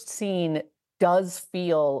first scene does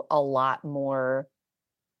feel a lot more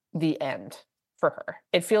the end for her.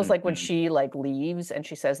 It feels like when Mhm. she like leaves and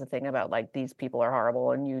she says the thing about like these people are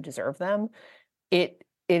horrible and you deserve them, it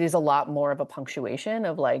is a lot more of a punctuation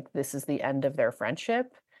of like this is the end of their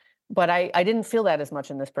friendship. But I didn't feel that as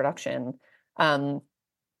much in this production.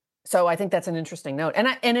 So I think that's an interesting note.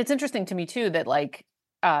 And it's interesting to me too that like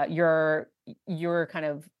your kind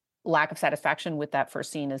of lack of satisfaction with that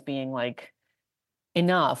first scene as being like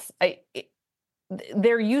enough.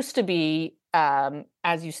 There used to be,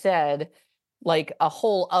 as you said, like a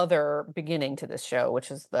whole other beginning to this show,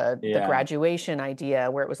 which is the Yeah. graduation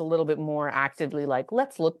idea, where it was a little bit more actively like,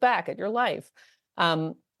 let's look back at your life,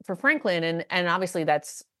 for Franklin, and obviously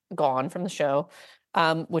that's gone from the show,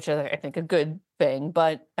 which is, I think, a good thing.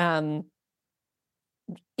 But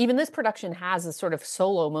even this production has a sort of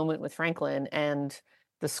solo moment with Franklin and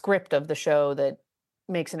the script of the show that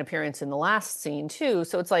makes an appearance in the last scene too.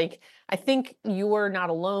 So it's like, I think you're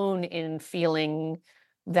not alone in feeling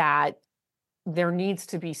that there needs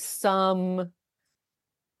to be some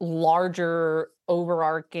larger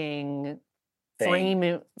overarching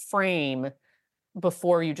Thing. frame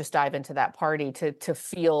before you just dive into that party to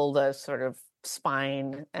feel the sort of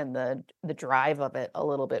spine and the drive of it a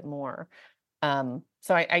little bit more. So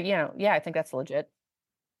I yeah, I think that's legit.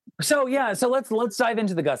 So yeah, so let's dive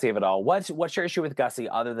into the Gussie of it all. What's your issue with Gussie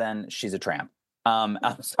other than she's a tramp? I'm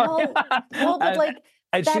sorry. Well, but like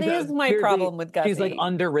And that she's is my weirdly, problem with she's like Gussie.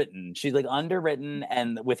 underwritten. She's like underwritten,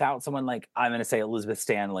 and without someone like, I'm gonna say Elizabeth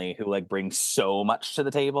Stanley, who like brings so much to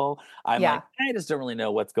the table. I'm Yeah. like, I just don't really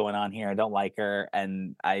know what's going on here. I don't like her,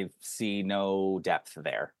 and I see no depth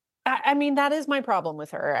there. I mean, that is my problem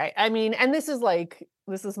with her. I mean, and this is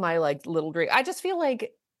my like little great. I just feel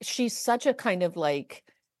like she's such a kind of like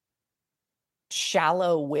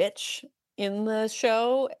shallow witch in the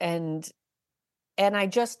show, and I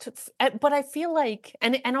just but I feel like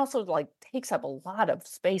and also like takes up a lot of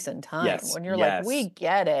space and time Yes, when you're like, we yes.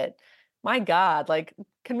 get it. My God, like,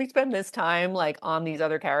 can we spend this time like on these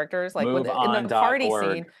other characters? Like with in the party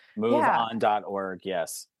scene. MoveOn.org. Yeah. MoveOn.org.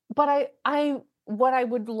 Yes. But I what I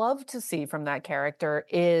would love to see from that character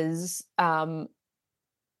is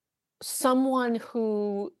someone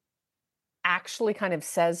who actually kind of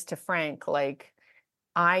says to Frank, like,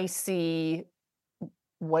 I see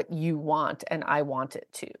what you want and I want it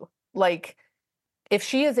too. Like, if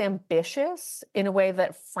she is ambitious in a way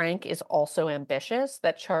that Frank is also ambitious,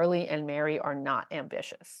 that Charlie and Mary are not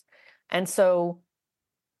ambitious. And so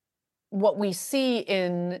what we can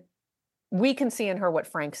see in her what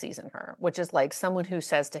Frank sees in her, which is like someone who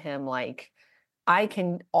says to him, like, I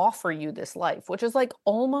can offer you this life, which is like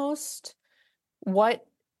almost what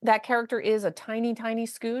that character is, a tiny, tiny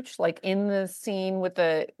scooch, like in the scene with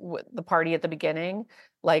the party at the beginning,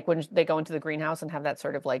 like when they go into the greenhouse and have that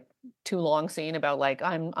sort of like too long scene about like,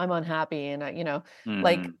 I'm unhappy and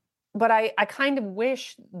like, Mhm. but I kind of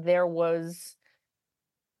wish there was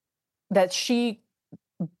that she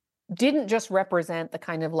didn't just represent the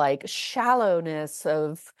kind of like shallowness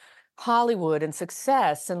of Hollywood and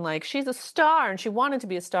success and like she's a star and she wanted to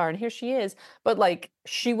be a star and here she is, but like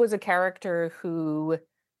she was a character who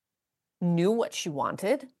knew what she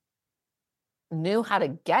wanted, knew how to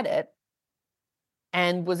get it,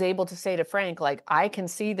 and was able to say to Frank, like, I can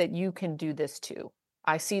see that you can do this too.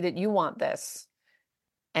 I see that you want this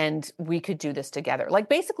and we could do this together. Like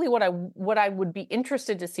basically what I would be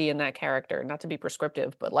interested to see in that character, not to be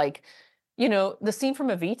prescriptive, but like, the scene from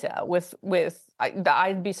Evita with the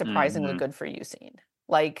I'd be surprisingly Mhm. good for you scene.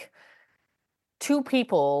 Like two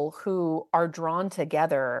people who are drawn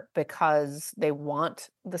together because they want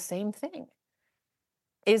the same thing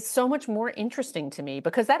is so much more interesting to me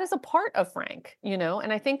because that is a part of Frank,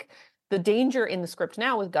 and I think the danger in the script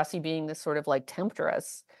now with Gussie being this sort of like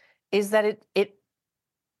temptress is that it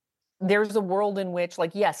there's a world in which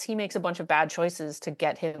like yes he makes a bunch of bad choices to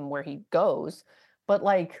get him where he goes, but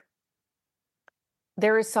like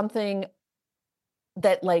there is something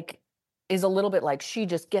that like is a little bit like she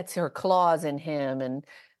just gets her claws in him and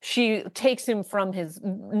she takes him from his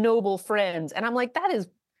noble friends, and I'm like, that is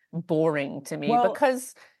boring to me Well,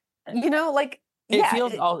 because like it yeah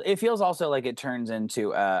feels it feels also like it turns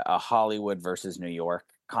into a Hollywood versus New York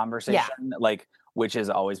yeah conversation, like, which has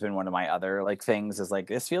always been one of my other like things, is like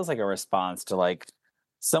this feels like a response to like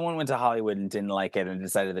someone went to Hollywood and didn't like it and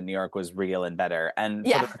decided that New York was real and better. And for the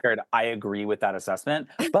yeah record, I agree with that assessment,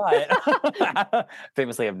 but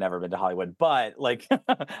famously I've never been to Hollywood, but like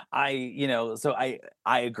so I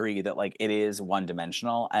agree that like it is one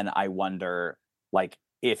dimensional, and I wonder like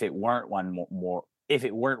if it weren't if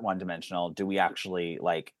it weren't one dimensional, do we actually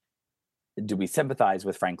like do we sympathize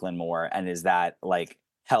with Franklin more, and is that like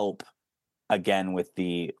help again with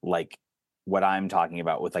the like what I'm talking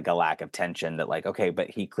about with like a lack of tension that like, okay, but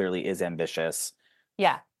he clearly is ambitious.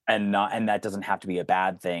 Yeah. And that doesn't have to be a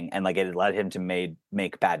bad thing. And like it led him to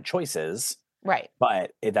make bad choices. Right.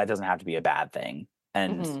 But that doesn't have to be a bad thing.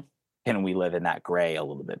 And can we live in that gray a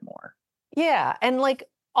little bit more? Yeah. And like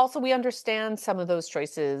also we understand some of those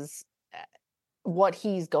choices, what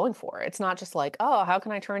he's going for. It's not just like, oh, how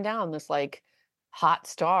can I turn down this like hot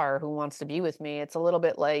star who wants to be with me? It's a little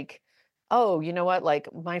bit like, oh, you know what?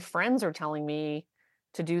 Like my friends are telling me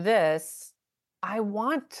to do this. I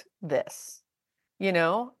want this. You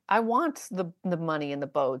know, I want the money and the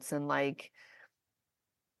boats and like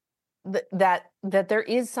that there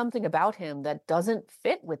is something about him that doesn't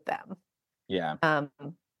fit with them. Yeah.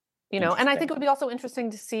 You know, and I think it would be also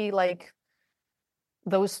interesting to see like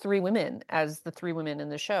those three women as the three women in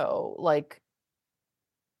the show, like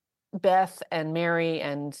Beth and Mary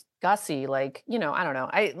and Gussie, like, you know, I don't know.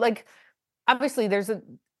 I like obviously there's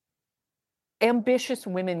ambitious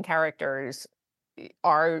women characters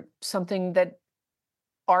are something that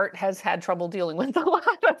art has had trouble dealing with a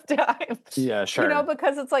lot of times. Yeah, sure. You know,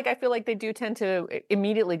 because it's like I feel like they do tend to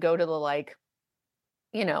immediately go to the like,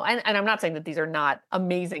 you know, and I'm not saying that these are not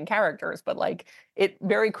amazing characters, but like it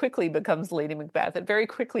very quickly becomes Lady Macbeth. It very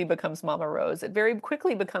quickly becomes Mama Rose. It very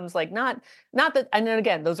quickly becomes like not that, and then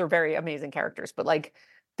again, those are very amazing characters, but like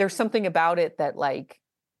there's something about it that like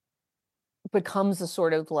becomes a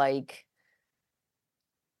sort of like,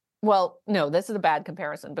 well, no, this is a bad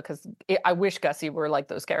comparison because I wish Gussie were like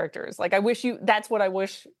those characters. Like that's what I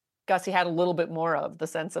wish Gussie had a little bit more of, the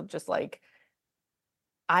sense of just like,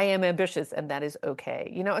 I am ambitious and that is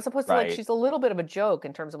okay. You know, as opposed to like, she's a little bit of a joke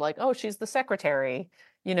in terms of like, oh, she's the secretary,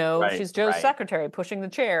 you know, she's Joe's secretary pushing the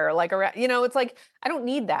chair, like, around, you know, it's like, I don't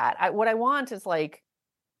need that. What I want is like,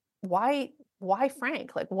 why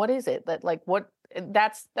Frank? Like, what is it that like,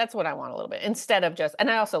 that's what I want a little bit instead of just,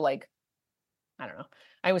 and I also like, I don't know.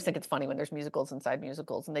 I always think it's funny when there's musicals inside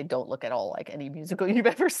musicals and they don't look at all like any musical you've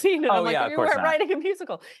ever seen. And I'm like, you weren't writing a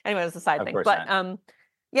musical. Anyway, that's a side thing. But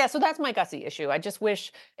yeah, so that's my Gussie issue. I just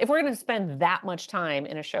wish if we're going to spend that much time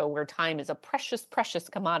in a show where time is a precious, precious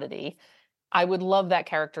commodity, I would love that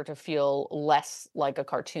character to feel less like a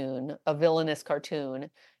cartoon, a villainous cartoon,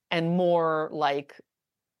 and more like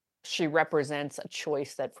she represents a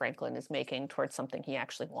choice that Franklin is making towards something he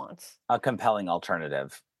actually wants. A compelling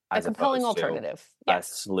alternative. A compelling alternative.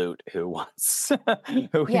 Yes. A sleut who wants he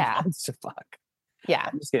wants to fuck. Yeah.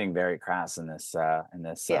 I'm just getting very crass in this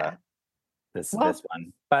this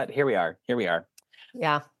one. But here we are.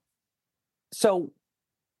 Yeah. So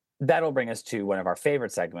that'll bring us to one of our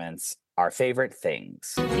favorite segments, our favorite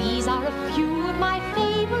things. These are a few of my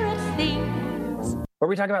favorite things. Where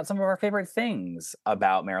we talk about some of our favorite things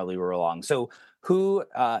about Merrily We Roll Along. So who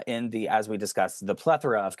as we discussed, the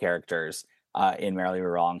plethora of characters in Merrily We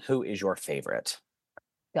Roll Along, who is your favorite?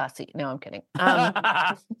 Gussie. No, I'm kidding.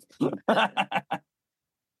 I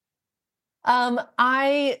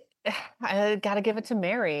gotta give it to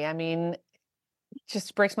Mary. I mean, it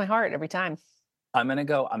just breaks my heart every time. I'm gonna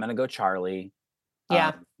go Charlie.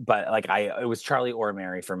 Yeah. But like it was Charlie or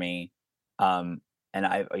Mary for me. And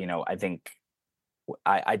I think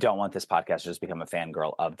I don't want this podcast to just become a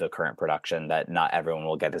fangirl of the current production that not everyone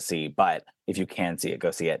will get to see. But if you can see it,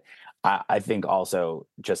 go see it. I think also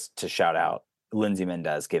just to shout out, Lindsay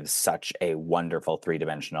Mendez gives such a wonderful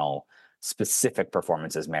 3-dimensional specific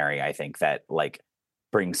performance as Mary. I think that like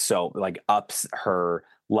brings so like ups her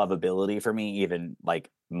lovability for me even like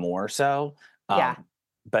more so.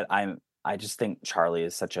 But I just think Charlie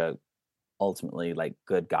is such a ultimately like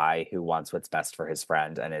good guy who wants what's best for his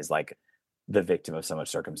friend and is like the victim of so much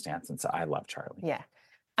circumstance. And so I love Charlie. Yeah.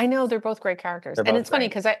 I know they're both great characters. And it's funny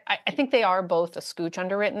because I think they are both a scooch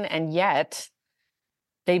underwritten, and yet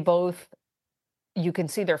they both, you can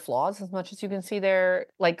see their flaws as much as you can see their,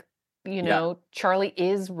 like, you know, Charlie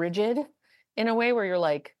is rigid in a way where you're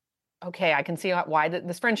like, okay, I can see why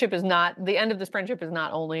this friendship is not, the end of this friendship is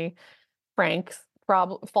not only Frank's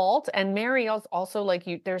fault. And Mary also like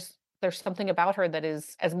there's something about her that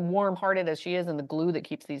is as warm-hearted as she is, and the glue that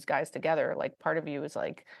keeps these guys together. Like part of you is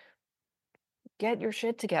like, get your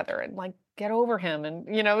shit together and like get over him,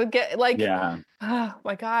 and you know, get like, oh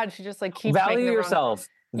my God, she just like keeps value yourself.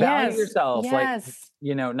 Value yourself. Yes. Like,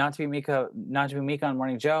 you know, not to be meek on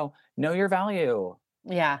Morning Joe. Know your value.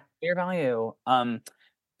 Yeah. Your value.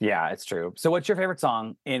 Yeah, it's true. So what's your favorite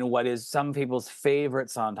song in what is some people's favorite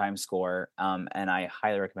Sondheim score? And I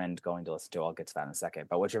highly recommend going to listen to. I'll get to that in a second.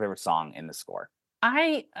 But what's your favorite song in the score?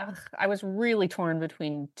 I was really torn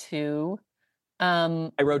between two. I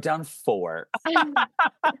wrote down 4.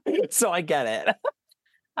 So I get it.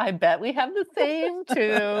 I bet we have the same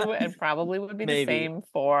too, and probably would be the same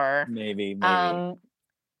for maybe.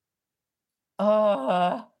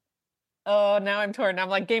 Oh, now I'm torn. I'm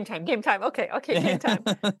like, game time. Okay, game time.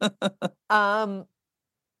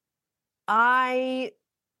 I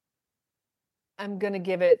am gonna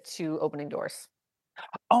give it to Opening Doors.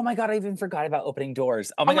 Oh my God, I even forgot about Opening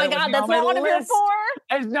Doors. Oh Oh my my God, it God, wasn't that's on my not one of your list.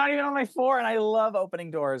 4? It's not even on my 4, and I love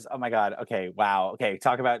Opening Doors. Oh my God. Okay, wow. Okay,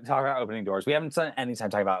 talk about Opening Doors. We haven't spent any time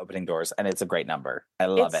talking about Opening Doors, and it's a great number. I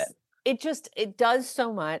love it. It does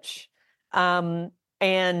so much.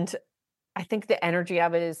 And I think the energy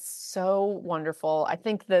of it is so wonderful. I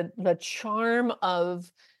think the charm of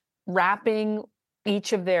wrapping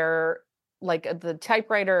each of their, like, the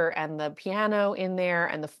typewriter and the piano in there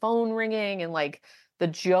and the phone ringing and like the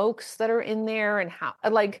jokes that are in there and how,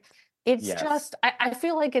 like, it's Yes. just, I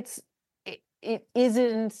feel like it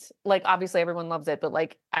isn't, like, obviously everyone loves it, but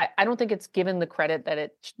like I don't think it's given the credit that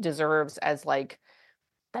it deserves, as like,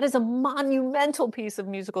 that is a monumental piece of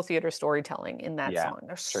musical theater storytelling in that Yeah, song.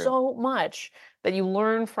 There's true. so much that you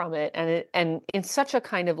learn from it, and it's such a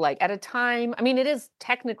kind of, like, at a time. I mean, it is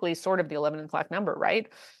technically sort of the 11 o'clock number, right?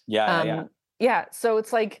 Yeah. Yeah. So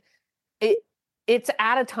it's like it's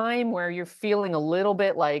at a time where you're feeling a little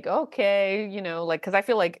bit like, okay, like, because I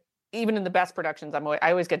feel like even in the best productions,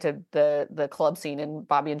 I always get to the club scene in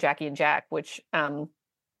Bobby and Jackie and Jack, which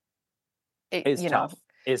It's tough.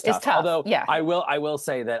 It's is tough. tough. Although Yeah. I will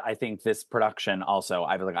say that I think this production also,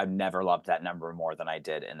 I've never loved that number more than I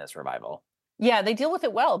did in this revival. Yeah, they deal with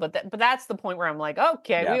it well, but that's the point where I'm like,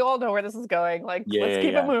 okay, Yeah. we all know where this is going. Like, Yeah, let's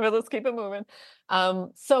keep yeah. it moving. Let's keep it moving.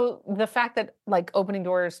 So the fact that, like, Opening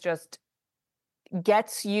Doors just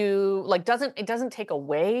gets you, like, doesn't take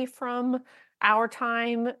away from our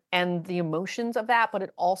time and the emotions of that, but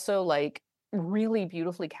it also, like, really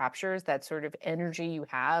beautifully captures that sort of energy you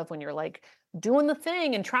have when you're, like, doing the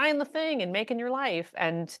thing and trying the thing and making your life.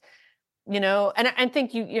 And and I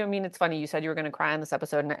think I mean, it's funny, you said you were going to cry on this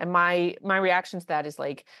episode, and my reaction to that is,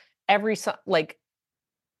 like, like,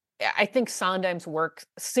 I think Sondheim's work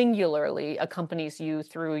singularly accompanies you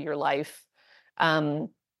through your life, um,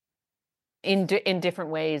 in different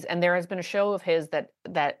ways. And there has been a show of his that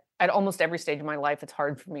at almost every stage of my life, it's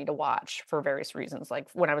hard for me to watch for various reasons. Like,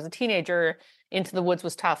 when I was a teenager, Into the Woods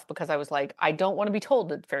was tough because I was like, I don't want to be told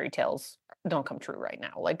that fairy tales don't come true right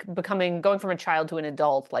now. Like, going from a child to an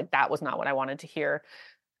adult, like, that was not what I wanted to hear.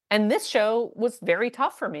 And this show was very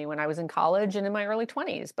tough for me when I was in college and in my early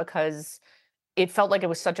 20s, because it felt like it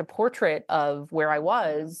was such a portrait of where I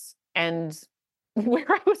was and where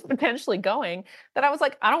I was potentially going, that I was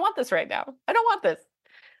like, I don't want this right now. I don't want this.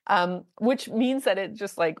 Which means that it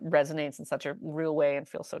just, like, resonates in such a real way and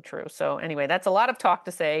feels so true. So anyway, that's a lot of talk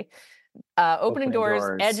to say. Opening Doors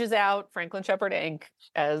edges out Franklin Shepherd Inc.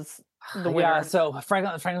 as the winner. Yeah, so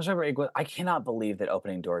Franklin Shepherd Inc. I cannot believe that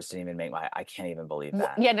Opening Doors didn't even make I can't even believe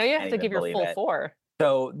that. Yeah, no, you have to give your full 4.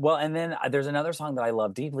 So, well, and then there's another song that I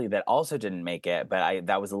love deeply that also didn't make it, but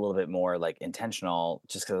that was a little bit more, like, intentional,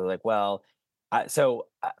 just because, like, well,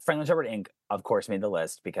 Franklin Shepherd Inc. of course made the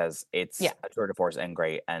list because it's a tour de force and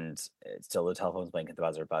great, and it's still the telephone's blink and the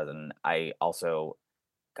buzzer buzz, and I also,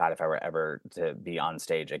 God, if I were ever to be on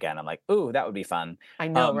stage again, I'm like, ooh, that would be fun. I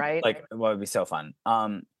know, right? Like, what would be so fun?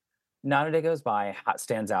 Not a Day Goes By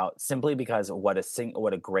stands out simply because what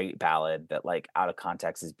a great ballad that, like, out of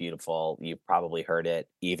context is beautiful. You've probably heard it,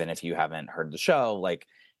 even if you haven't heard the show. Like,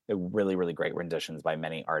 really, really great renditions by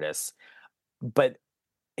many artists. But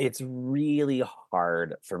it's really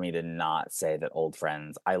hard for me to not say that Old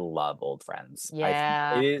Friends. I love Old Friends.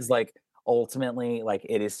 Yeah. It is, like, ultimately, like,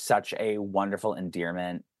 it is such a wonderful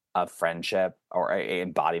endearment of friendship, or a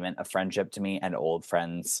embodiment of friendship to me, and old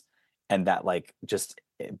friends, and that, like, just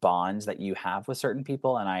bonds that you have with certain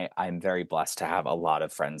people. And I'm very blessed to have a lot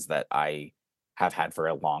of friends that I have had for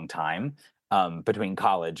a long time, between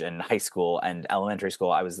college and high school and elementary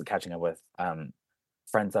school. I was catching up with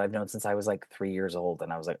friends that I've known since I was, like, 3 years old,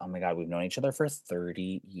 and I was like, oh my God, we've known each other for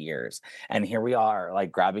 30 years, and here we are,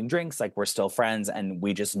 like, grabbing drinks, like, we're still friends, and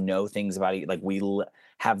we just know things about it, like, we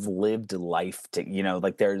have lived life to,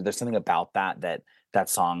 like, there's something about that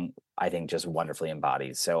song, I think, just wonderfully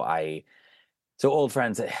embodies. So Old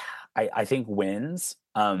Friends, I think wins.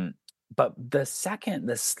 But the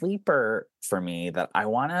sleeper for me that I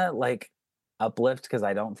want to, like, uplift, because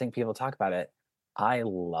I don't think people talk about it. I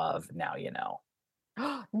love Now You Know.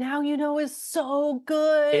 Now You Know is so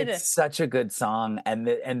good. It's such a good song, and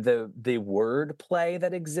the word play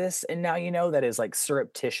that exists in Now You Know, that is, like,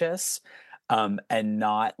 surreptitious, and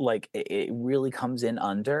not, like, it really comes in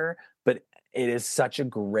under, but it is such a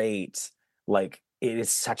great, like, it is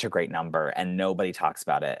such a great number, and nobody talks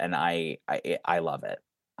about it, and I love it.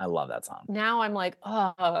 I love that song. Now I'm like,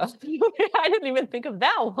 oh, I didn't even think of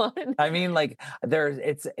that one. I mean, like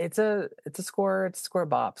it's a score of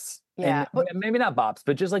bops. Yeah, And maybe not bops,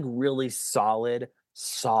 but just like really solid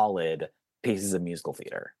pieces of musical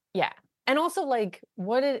theater. yeah. And also like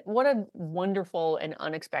what a wonderful and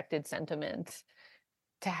unexpected sentiment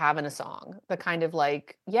to have in a song. The kind of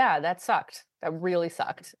like, yeah, that sucked. That really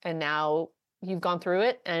sucked. And now you've gone through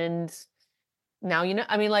it and now you know.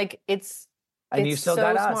 I mean, like And you it's still so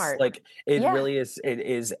got us. smart. Like it Yeah. really is. It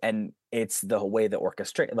is, and it's the way the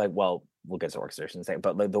orchestra. Like, well, we'll get to orchestration in a second,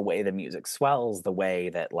 but like the way the music swells, the way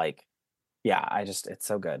that like, yeah, it's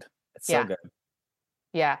so good. It's so Yeah. good.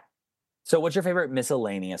 Yeah. So, what's your favorite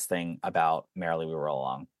miscellaneous thing about Merrily We Roll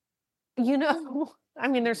Along? You know, I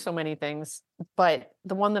mean, there's so many things, but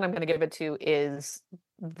the one that I'm going to give it to is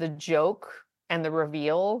the joke and the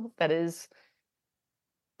reveal that is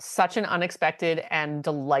such an unexpected and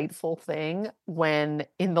delightful thing when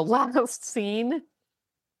in the last scene,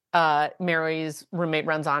 Mary's roommate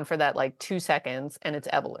runs on for that like 2 seconds and it's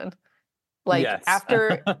Evelyn. Like Yes.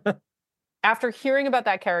 after hearing about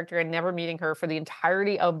that character and never meeting her for the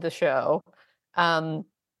entirety of the show,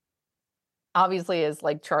 obviously is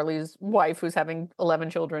like Charlie's wife who's having 11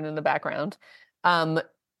 children in the background.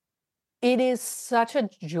 It is such a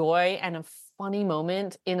joy and a funny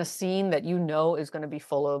moment in a scene that you know is going to be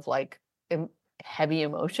full of like heavy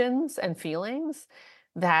emotions and feelings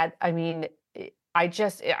that, I mean, I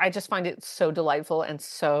just find it so delightful and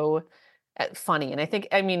so funny. And I think,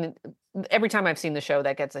 I mean, every time I've seen the show,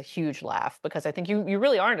 that gets a huge laugh because I think you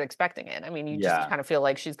really aren't expecting it. I mean, you just kind of feel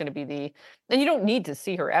like she's going to be and you don't need to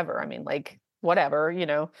see her ever. I mean, like whatever, you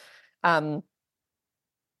know.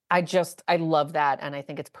 I love that, and I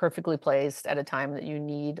think it's perfectly placed at a time that you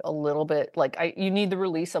need a little bit, like you need the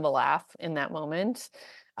release of a laugh in that moment,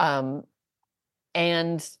 and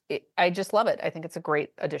I just love it. I think it's a great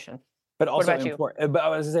addition. But also about you? important. But I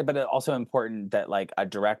was gonna say, but also important that like a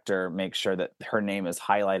director makes sure that her name is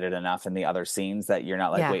highlighted enough in the other scenes that you're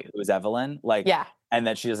not like, Yeah. wait, who's Evelyn? Like, Yeah. and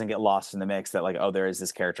that she doesn't get lost in the mix. That like, oh, there is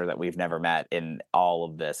this character that we've never met in all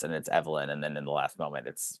of this, and it's Evelyn. And then in the last moment,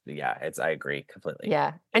 I agree completely.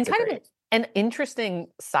 Yeah, and kind of an interesting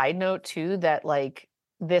side note too that like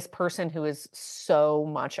this person who is so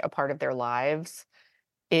much a part of their lives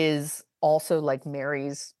is also like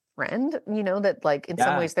Mary's friend, you know, that like in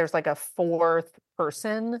some ways there's like a fourth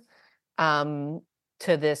person to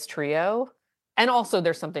this trio. And also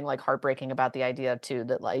there's something like heartbreaking about the idea too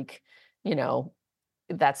that like, you know,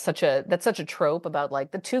 that's such a trope about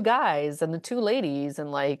like the two guys and the two ladies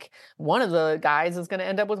and like one of the guys is going to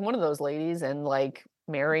end up with one of those ladies and like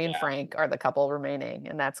Mary and Frank are the couple remaining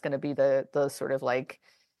and that's going to be the sort of like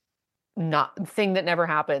not thing that never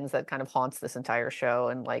happens that kind of haunts this entire show.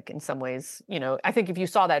 And like in some ways, you know, I think if you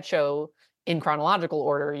saw that show in chronological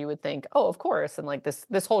order, you would think, oh, of course, and like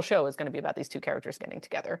this whole show is going to be about these two characters getting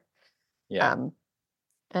together. And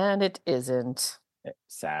it isn't.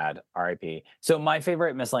 Sad. R.I.P. So my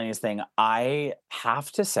favorite miscellaneous thing, I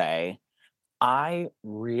have to say, I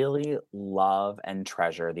really love and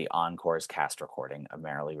treasure the Encore's cast recording of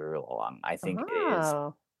Merrily We Roll Along. I think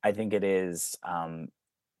it is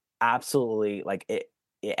absolutely like it,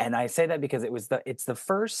 and I say that because it's the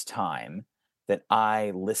first time that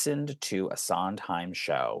I listened to a Sondheim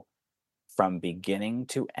show from beginning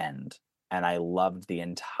to end, and I loved the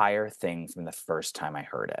entire thing from the first time I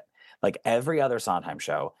heard it. Like every other Sondheim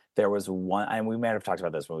show, there was one, and we may have talked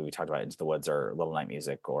about this when we talked about Into the Woods or Little Night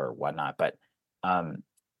Music or whatnot, but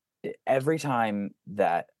every time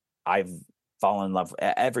that I've fallen in love,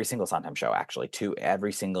 every single Sondheim show, actually, to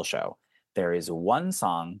every single show, there is one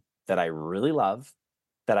song that I really love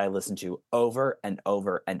that I listen to over and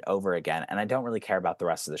over and over again, and I don't really care about the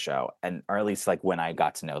rest of the show, or at least like when I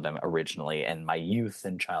got to know them originally in my youth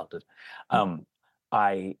and childhood.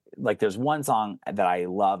 I like there's one song that I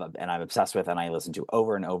love and I'm obsessed with and I listen to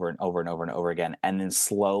over and over and over and over and over again. And then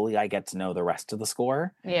slowly I get to know the rest of the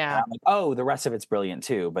score. Yeah. And I'm like, oh, the rest of it's brilliant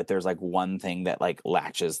too. But there's like one thing that like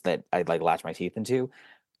that I like latch my teeth into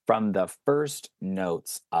from the first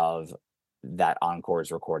notes of that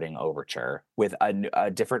Encore's recording overture with a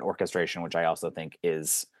different orchestration, which I also think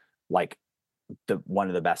is like one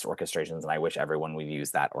of the best orchestrations. And I wish everyone would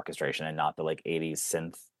use that orchestration and not the like 80s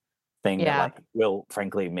synth thing that like will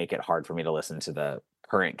frankly make it hard for me to listen to the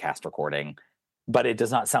current cast recording. But it does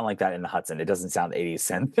not sound like that in the Hudson. It doesn't sound 80s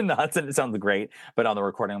synth in the Hudson. It sounds great, but on the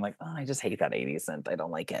recording I'm like, oh, I just hate that 80s synth. I don't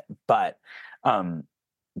like it. But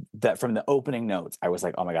that from the opening notes I was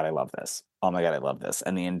like, oh my god, I love this. Oh my god, I love this.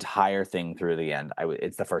 And the entire thing through the end,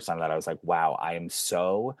 it's the first time that I was like, wow, I am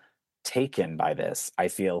so taken by this. I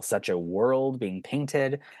feel such a world being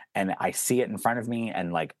painted, and I see it in front of me,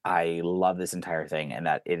 and like I love this entire thing, and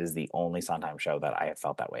that it is the only Sondheim show that I have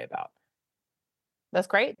felt that way about. That's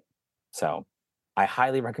great. So I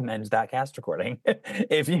highly recommend that cast recording.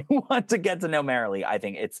 If you want to get to know Merrily, I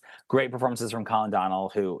think it's great performances from Colin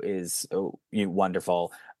Donnell, who is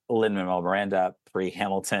wonderful. Lin-Manuel Miranda, Pre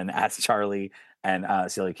Hamilton as Charlie, and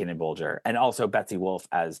Celia Keenan Bolger, and also Betsy Wolfe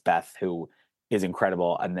as Beth, who is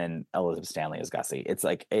incredible, and then Elizabeth Stanley as Gussie. It's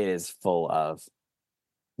like it is full of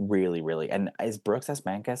really, really, and is Brooks S.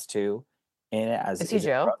 Mankus too in it as Is he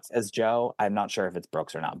Joe? Brooks as Joe? I'm not sure if it's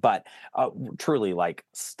Brooks or not, but truly like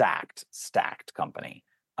stacked company,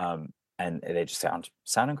 and they just sound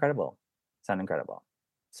incredible,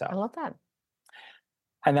 So I love that.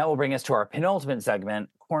 And that will bring us to our penultimate segment,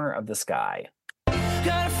 Corner of the Sky.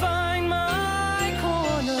 Gotta find my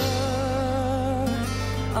corner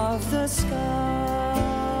of the sky.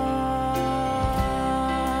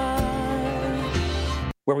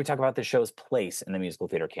 Where we talk about the show's place in the musical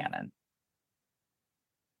theater canon.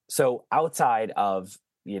 So outside of,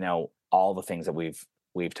 all the things that we've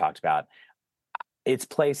talked about, its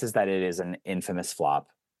place is that it is an infamous flop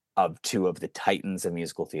of two of the titans of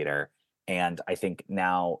musical theater. And I think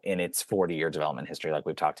now in its 40-year development history, like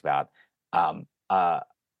we've talked about, a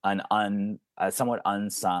somewhat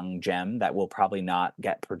unsung gem that will probably not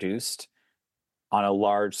get produced on a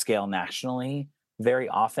large scale nationally very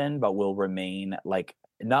often, but will remain like,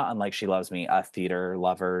 not unlike She Loves Me, a theater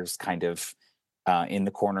lovers kind of in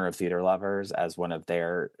the corner of theater lovers as one of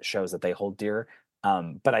their shows that they hold dear.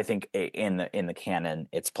 But I think in the canon,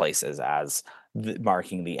 its places as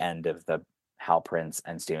marking the end of the Hal Prince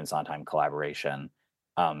and Stephen Sondheim collaboration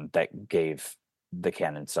that gave the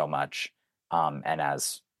canon so much, and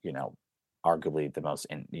as arguably the most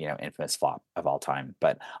infamous flop of all time.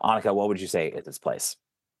 But Annika, what would you say is its place?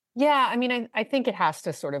 Yeah, I mean, I think it has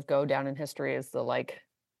to sort of go down in history as the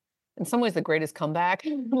in some ways the greatest comeback.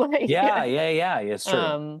 Yeah, it's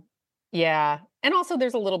true. Yeah, and also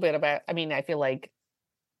there's a little bit about. I mean, I feel like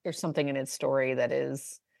there's something in its story that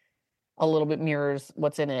is a little bit mirrors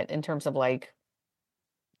what's in it in terms of it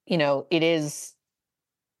is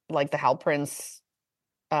like the Hal Prince,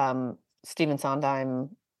 Stephen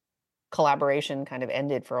Sondheim collaboration kind of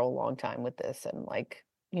ended for a long time with this, and I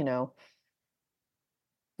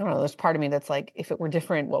don't know, there's part of me that's like, if it were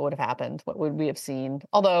different, what would have happened? What would we have seen?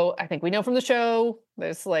 Although I think we know from the show,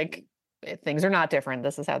 there's things are not different.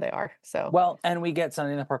 This is how they are. So well, and we get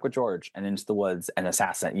Sunday in the Park with George and Into the Woods and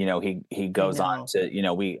Assassin. He goes on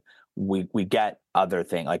to we get other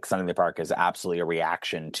things like Sunday in the Park is absolutely a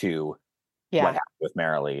reaction to what happened with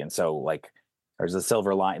Merrily, and so there's a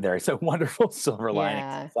silver line there. It's a wonderful silver lining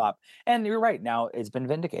to the flop. And you're right. Now it's been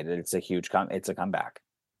vindicated. It's a huge it's a comeback.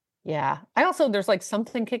 Yeah. I also, there's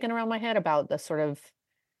something kicking around my head about the sort of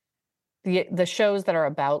the shows that are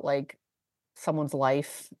about someone's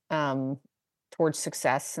life towards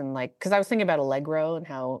success, and because I was thinking about Allegro and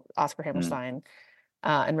how Oscar Hammerstein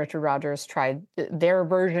and Richard Rodgers tried their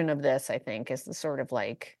version of this. I think is the sort of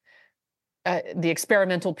the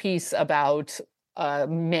experimental piece about a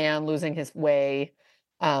man losing his way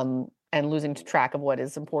and losing track of what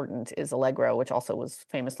is important is Allegro, which also was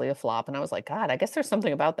famously a flop. And I was like, God, I guess there's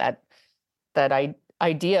something about that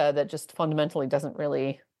idea that just fundamentally doesn't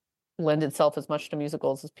really lend itself as much to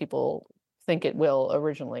musicals as people think it will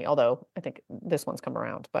originally. Although I think this one's come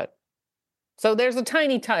around, but so there's a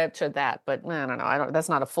tiny touch of that. But I don't know. That's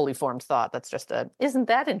not a fully formed thought. That's just isn't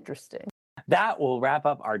that interesting? That will wrap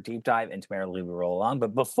up our deep dive into Merrily We Roll Along.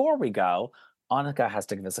 But before we go, Annika has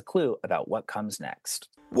to give us a clue about what comes next.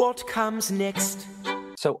 What comes next?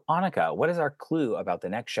 So, Annika, what is our clue about the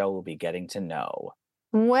next show we'll be getting to know?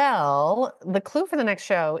 Well, the clue for the next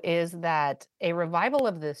show is that a revival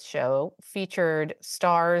of this show featured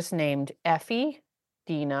stars named Effie,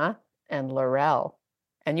 Dina, and Laurel.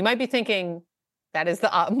 And you might be thinking that is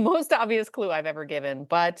the most obvious clue I've ever given,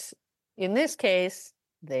 but in this case,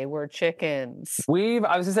 they were chickens. I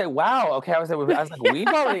was gonna say, wow. Okay, I was like,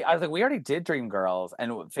 we already did Dreamgirls,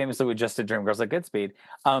 and famously we just did Dreamgirls at Goodspeed.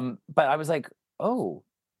 But I was like,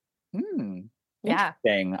 interesting. Yeah.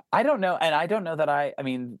 I don't know, and I don't know that I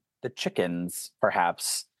mean, the chickens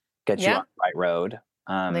perhaps get you on the right road.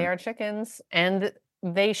 They are chickens, and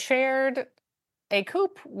they shared a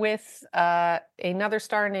coop with another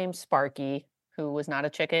star named Sparky, who was not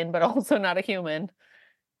a chicken, but also not a human.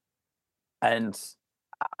 And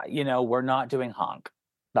we're not doing Honk.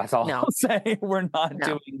 That's all I'll say. We're not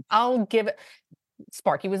doing. I'll give it.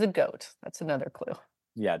 Sparky was a goat. That's another clue.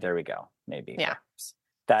 Yeah, there we go. Maybe. Yeah.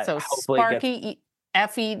 That so Sparky,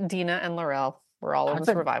 Effie, Dina, and Laurel. We're all in That's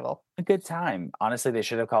this revival. A good time. Honestly, they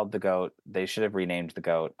should have called the goat. They should have renamed the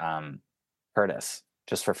goat Curtis,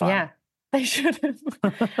 just for fun. Yeah, they should have.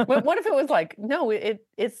 What if it was like, no,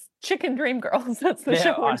 it's Chicken Dream Girls. That's the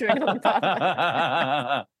show we're doing on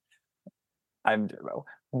the podcast.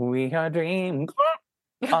 We are dream.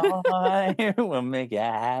 I will make you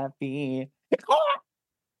happy.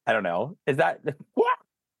 I don't know. Is that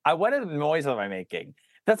what noise am I making?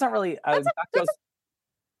 That's not really.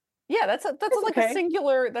 Yeah, that's like okay. a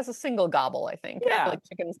singular. That's a single gobble. I think. Yeah, like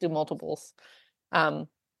chickens do multiples.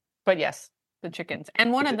 But yes, the chickens,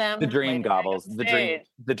 and one of them, the dream gobbles, the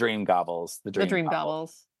dream gobbles.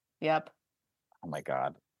 Yep. Oh my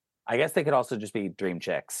god. I guess they could also just be dream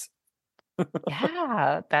chicks.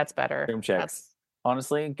 Yeah, that's better. Dream chicks.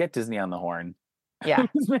 Honestly, get Disney on the horn. Yeah.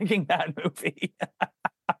 Who's making that movie?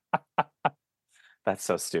 That's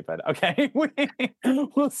so stupid. Okay.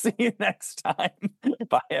 We'll see you next time.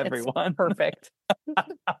 Bye, everyone. It's perfect.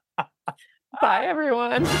 Bye,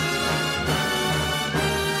 everyone.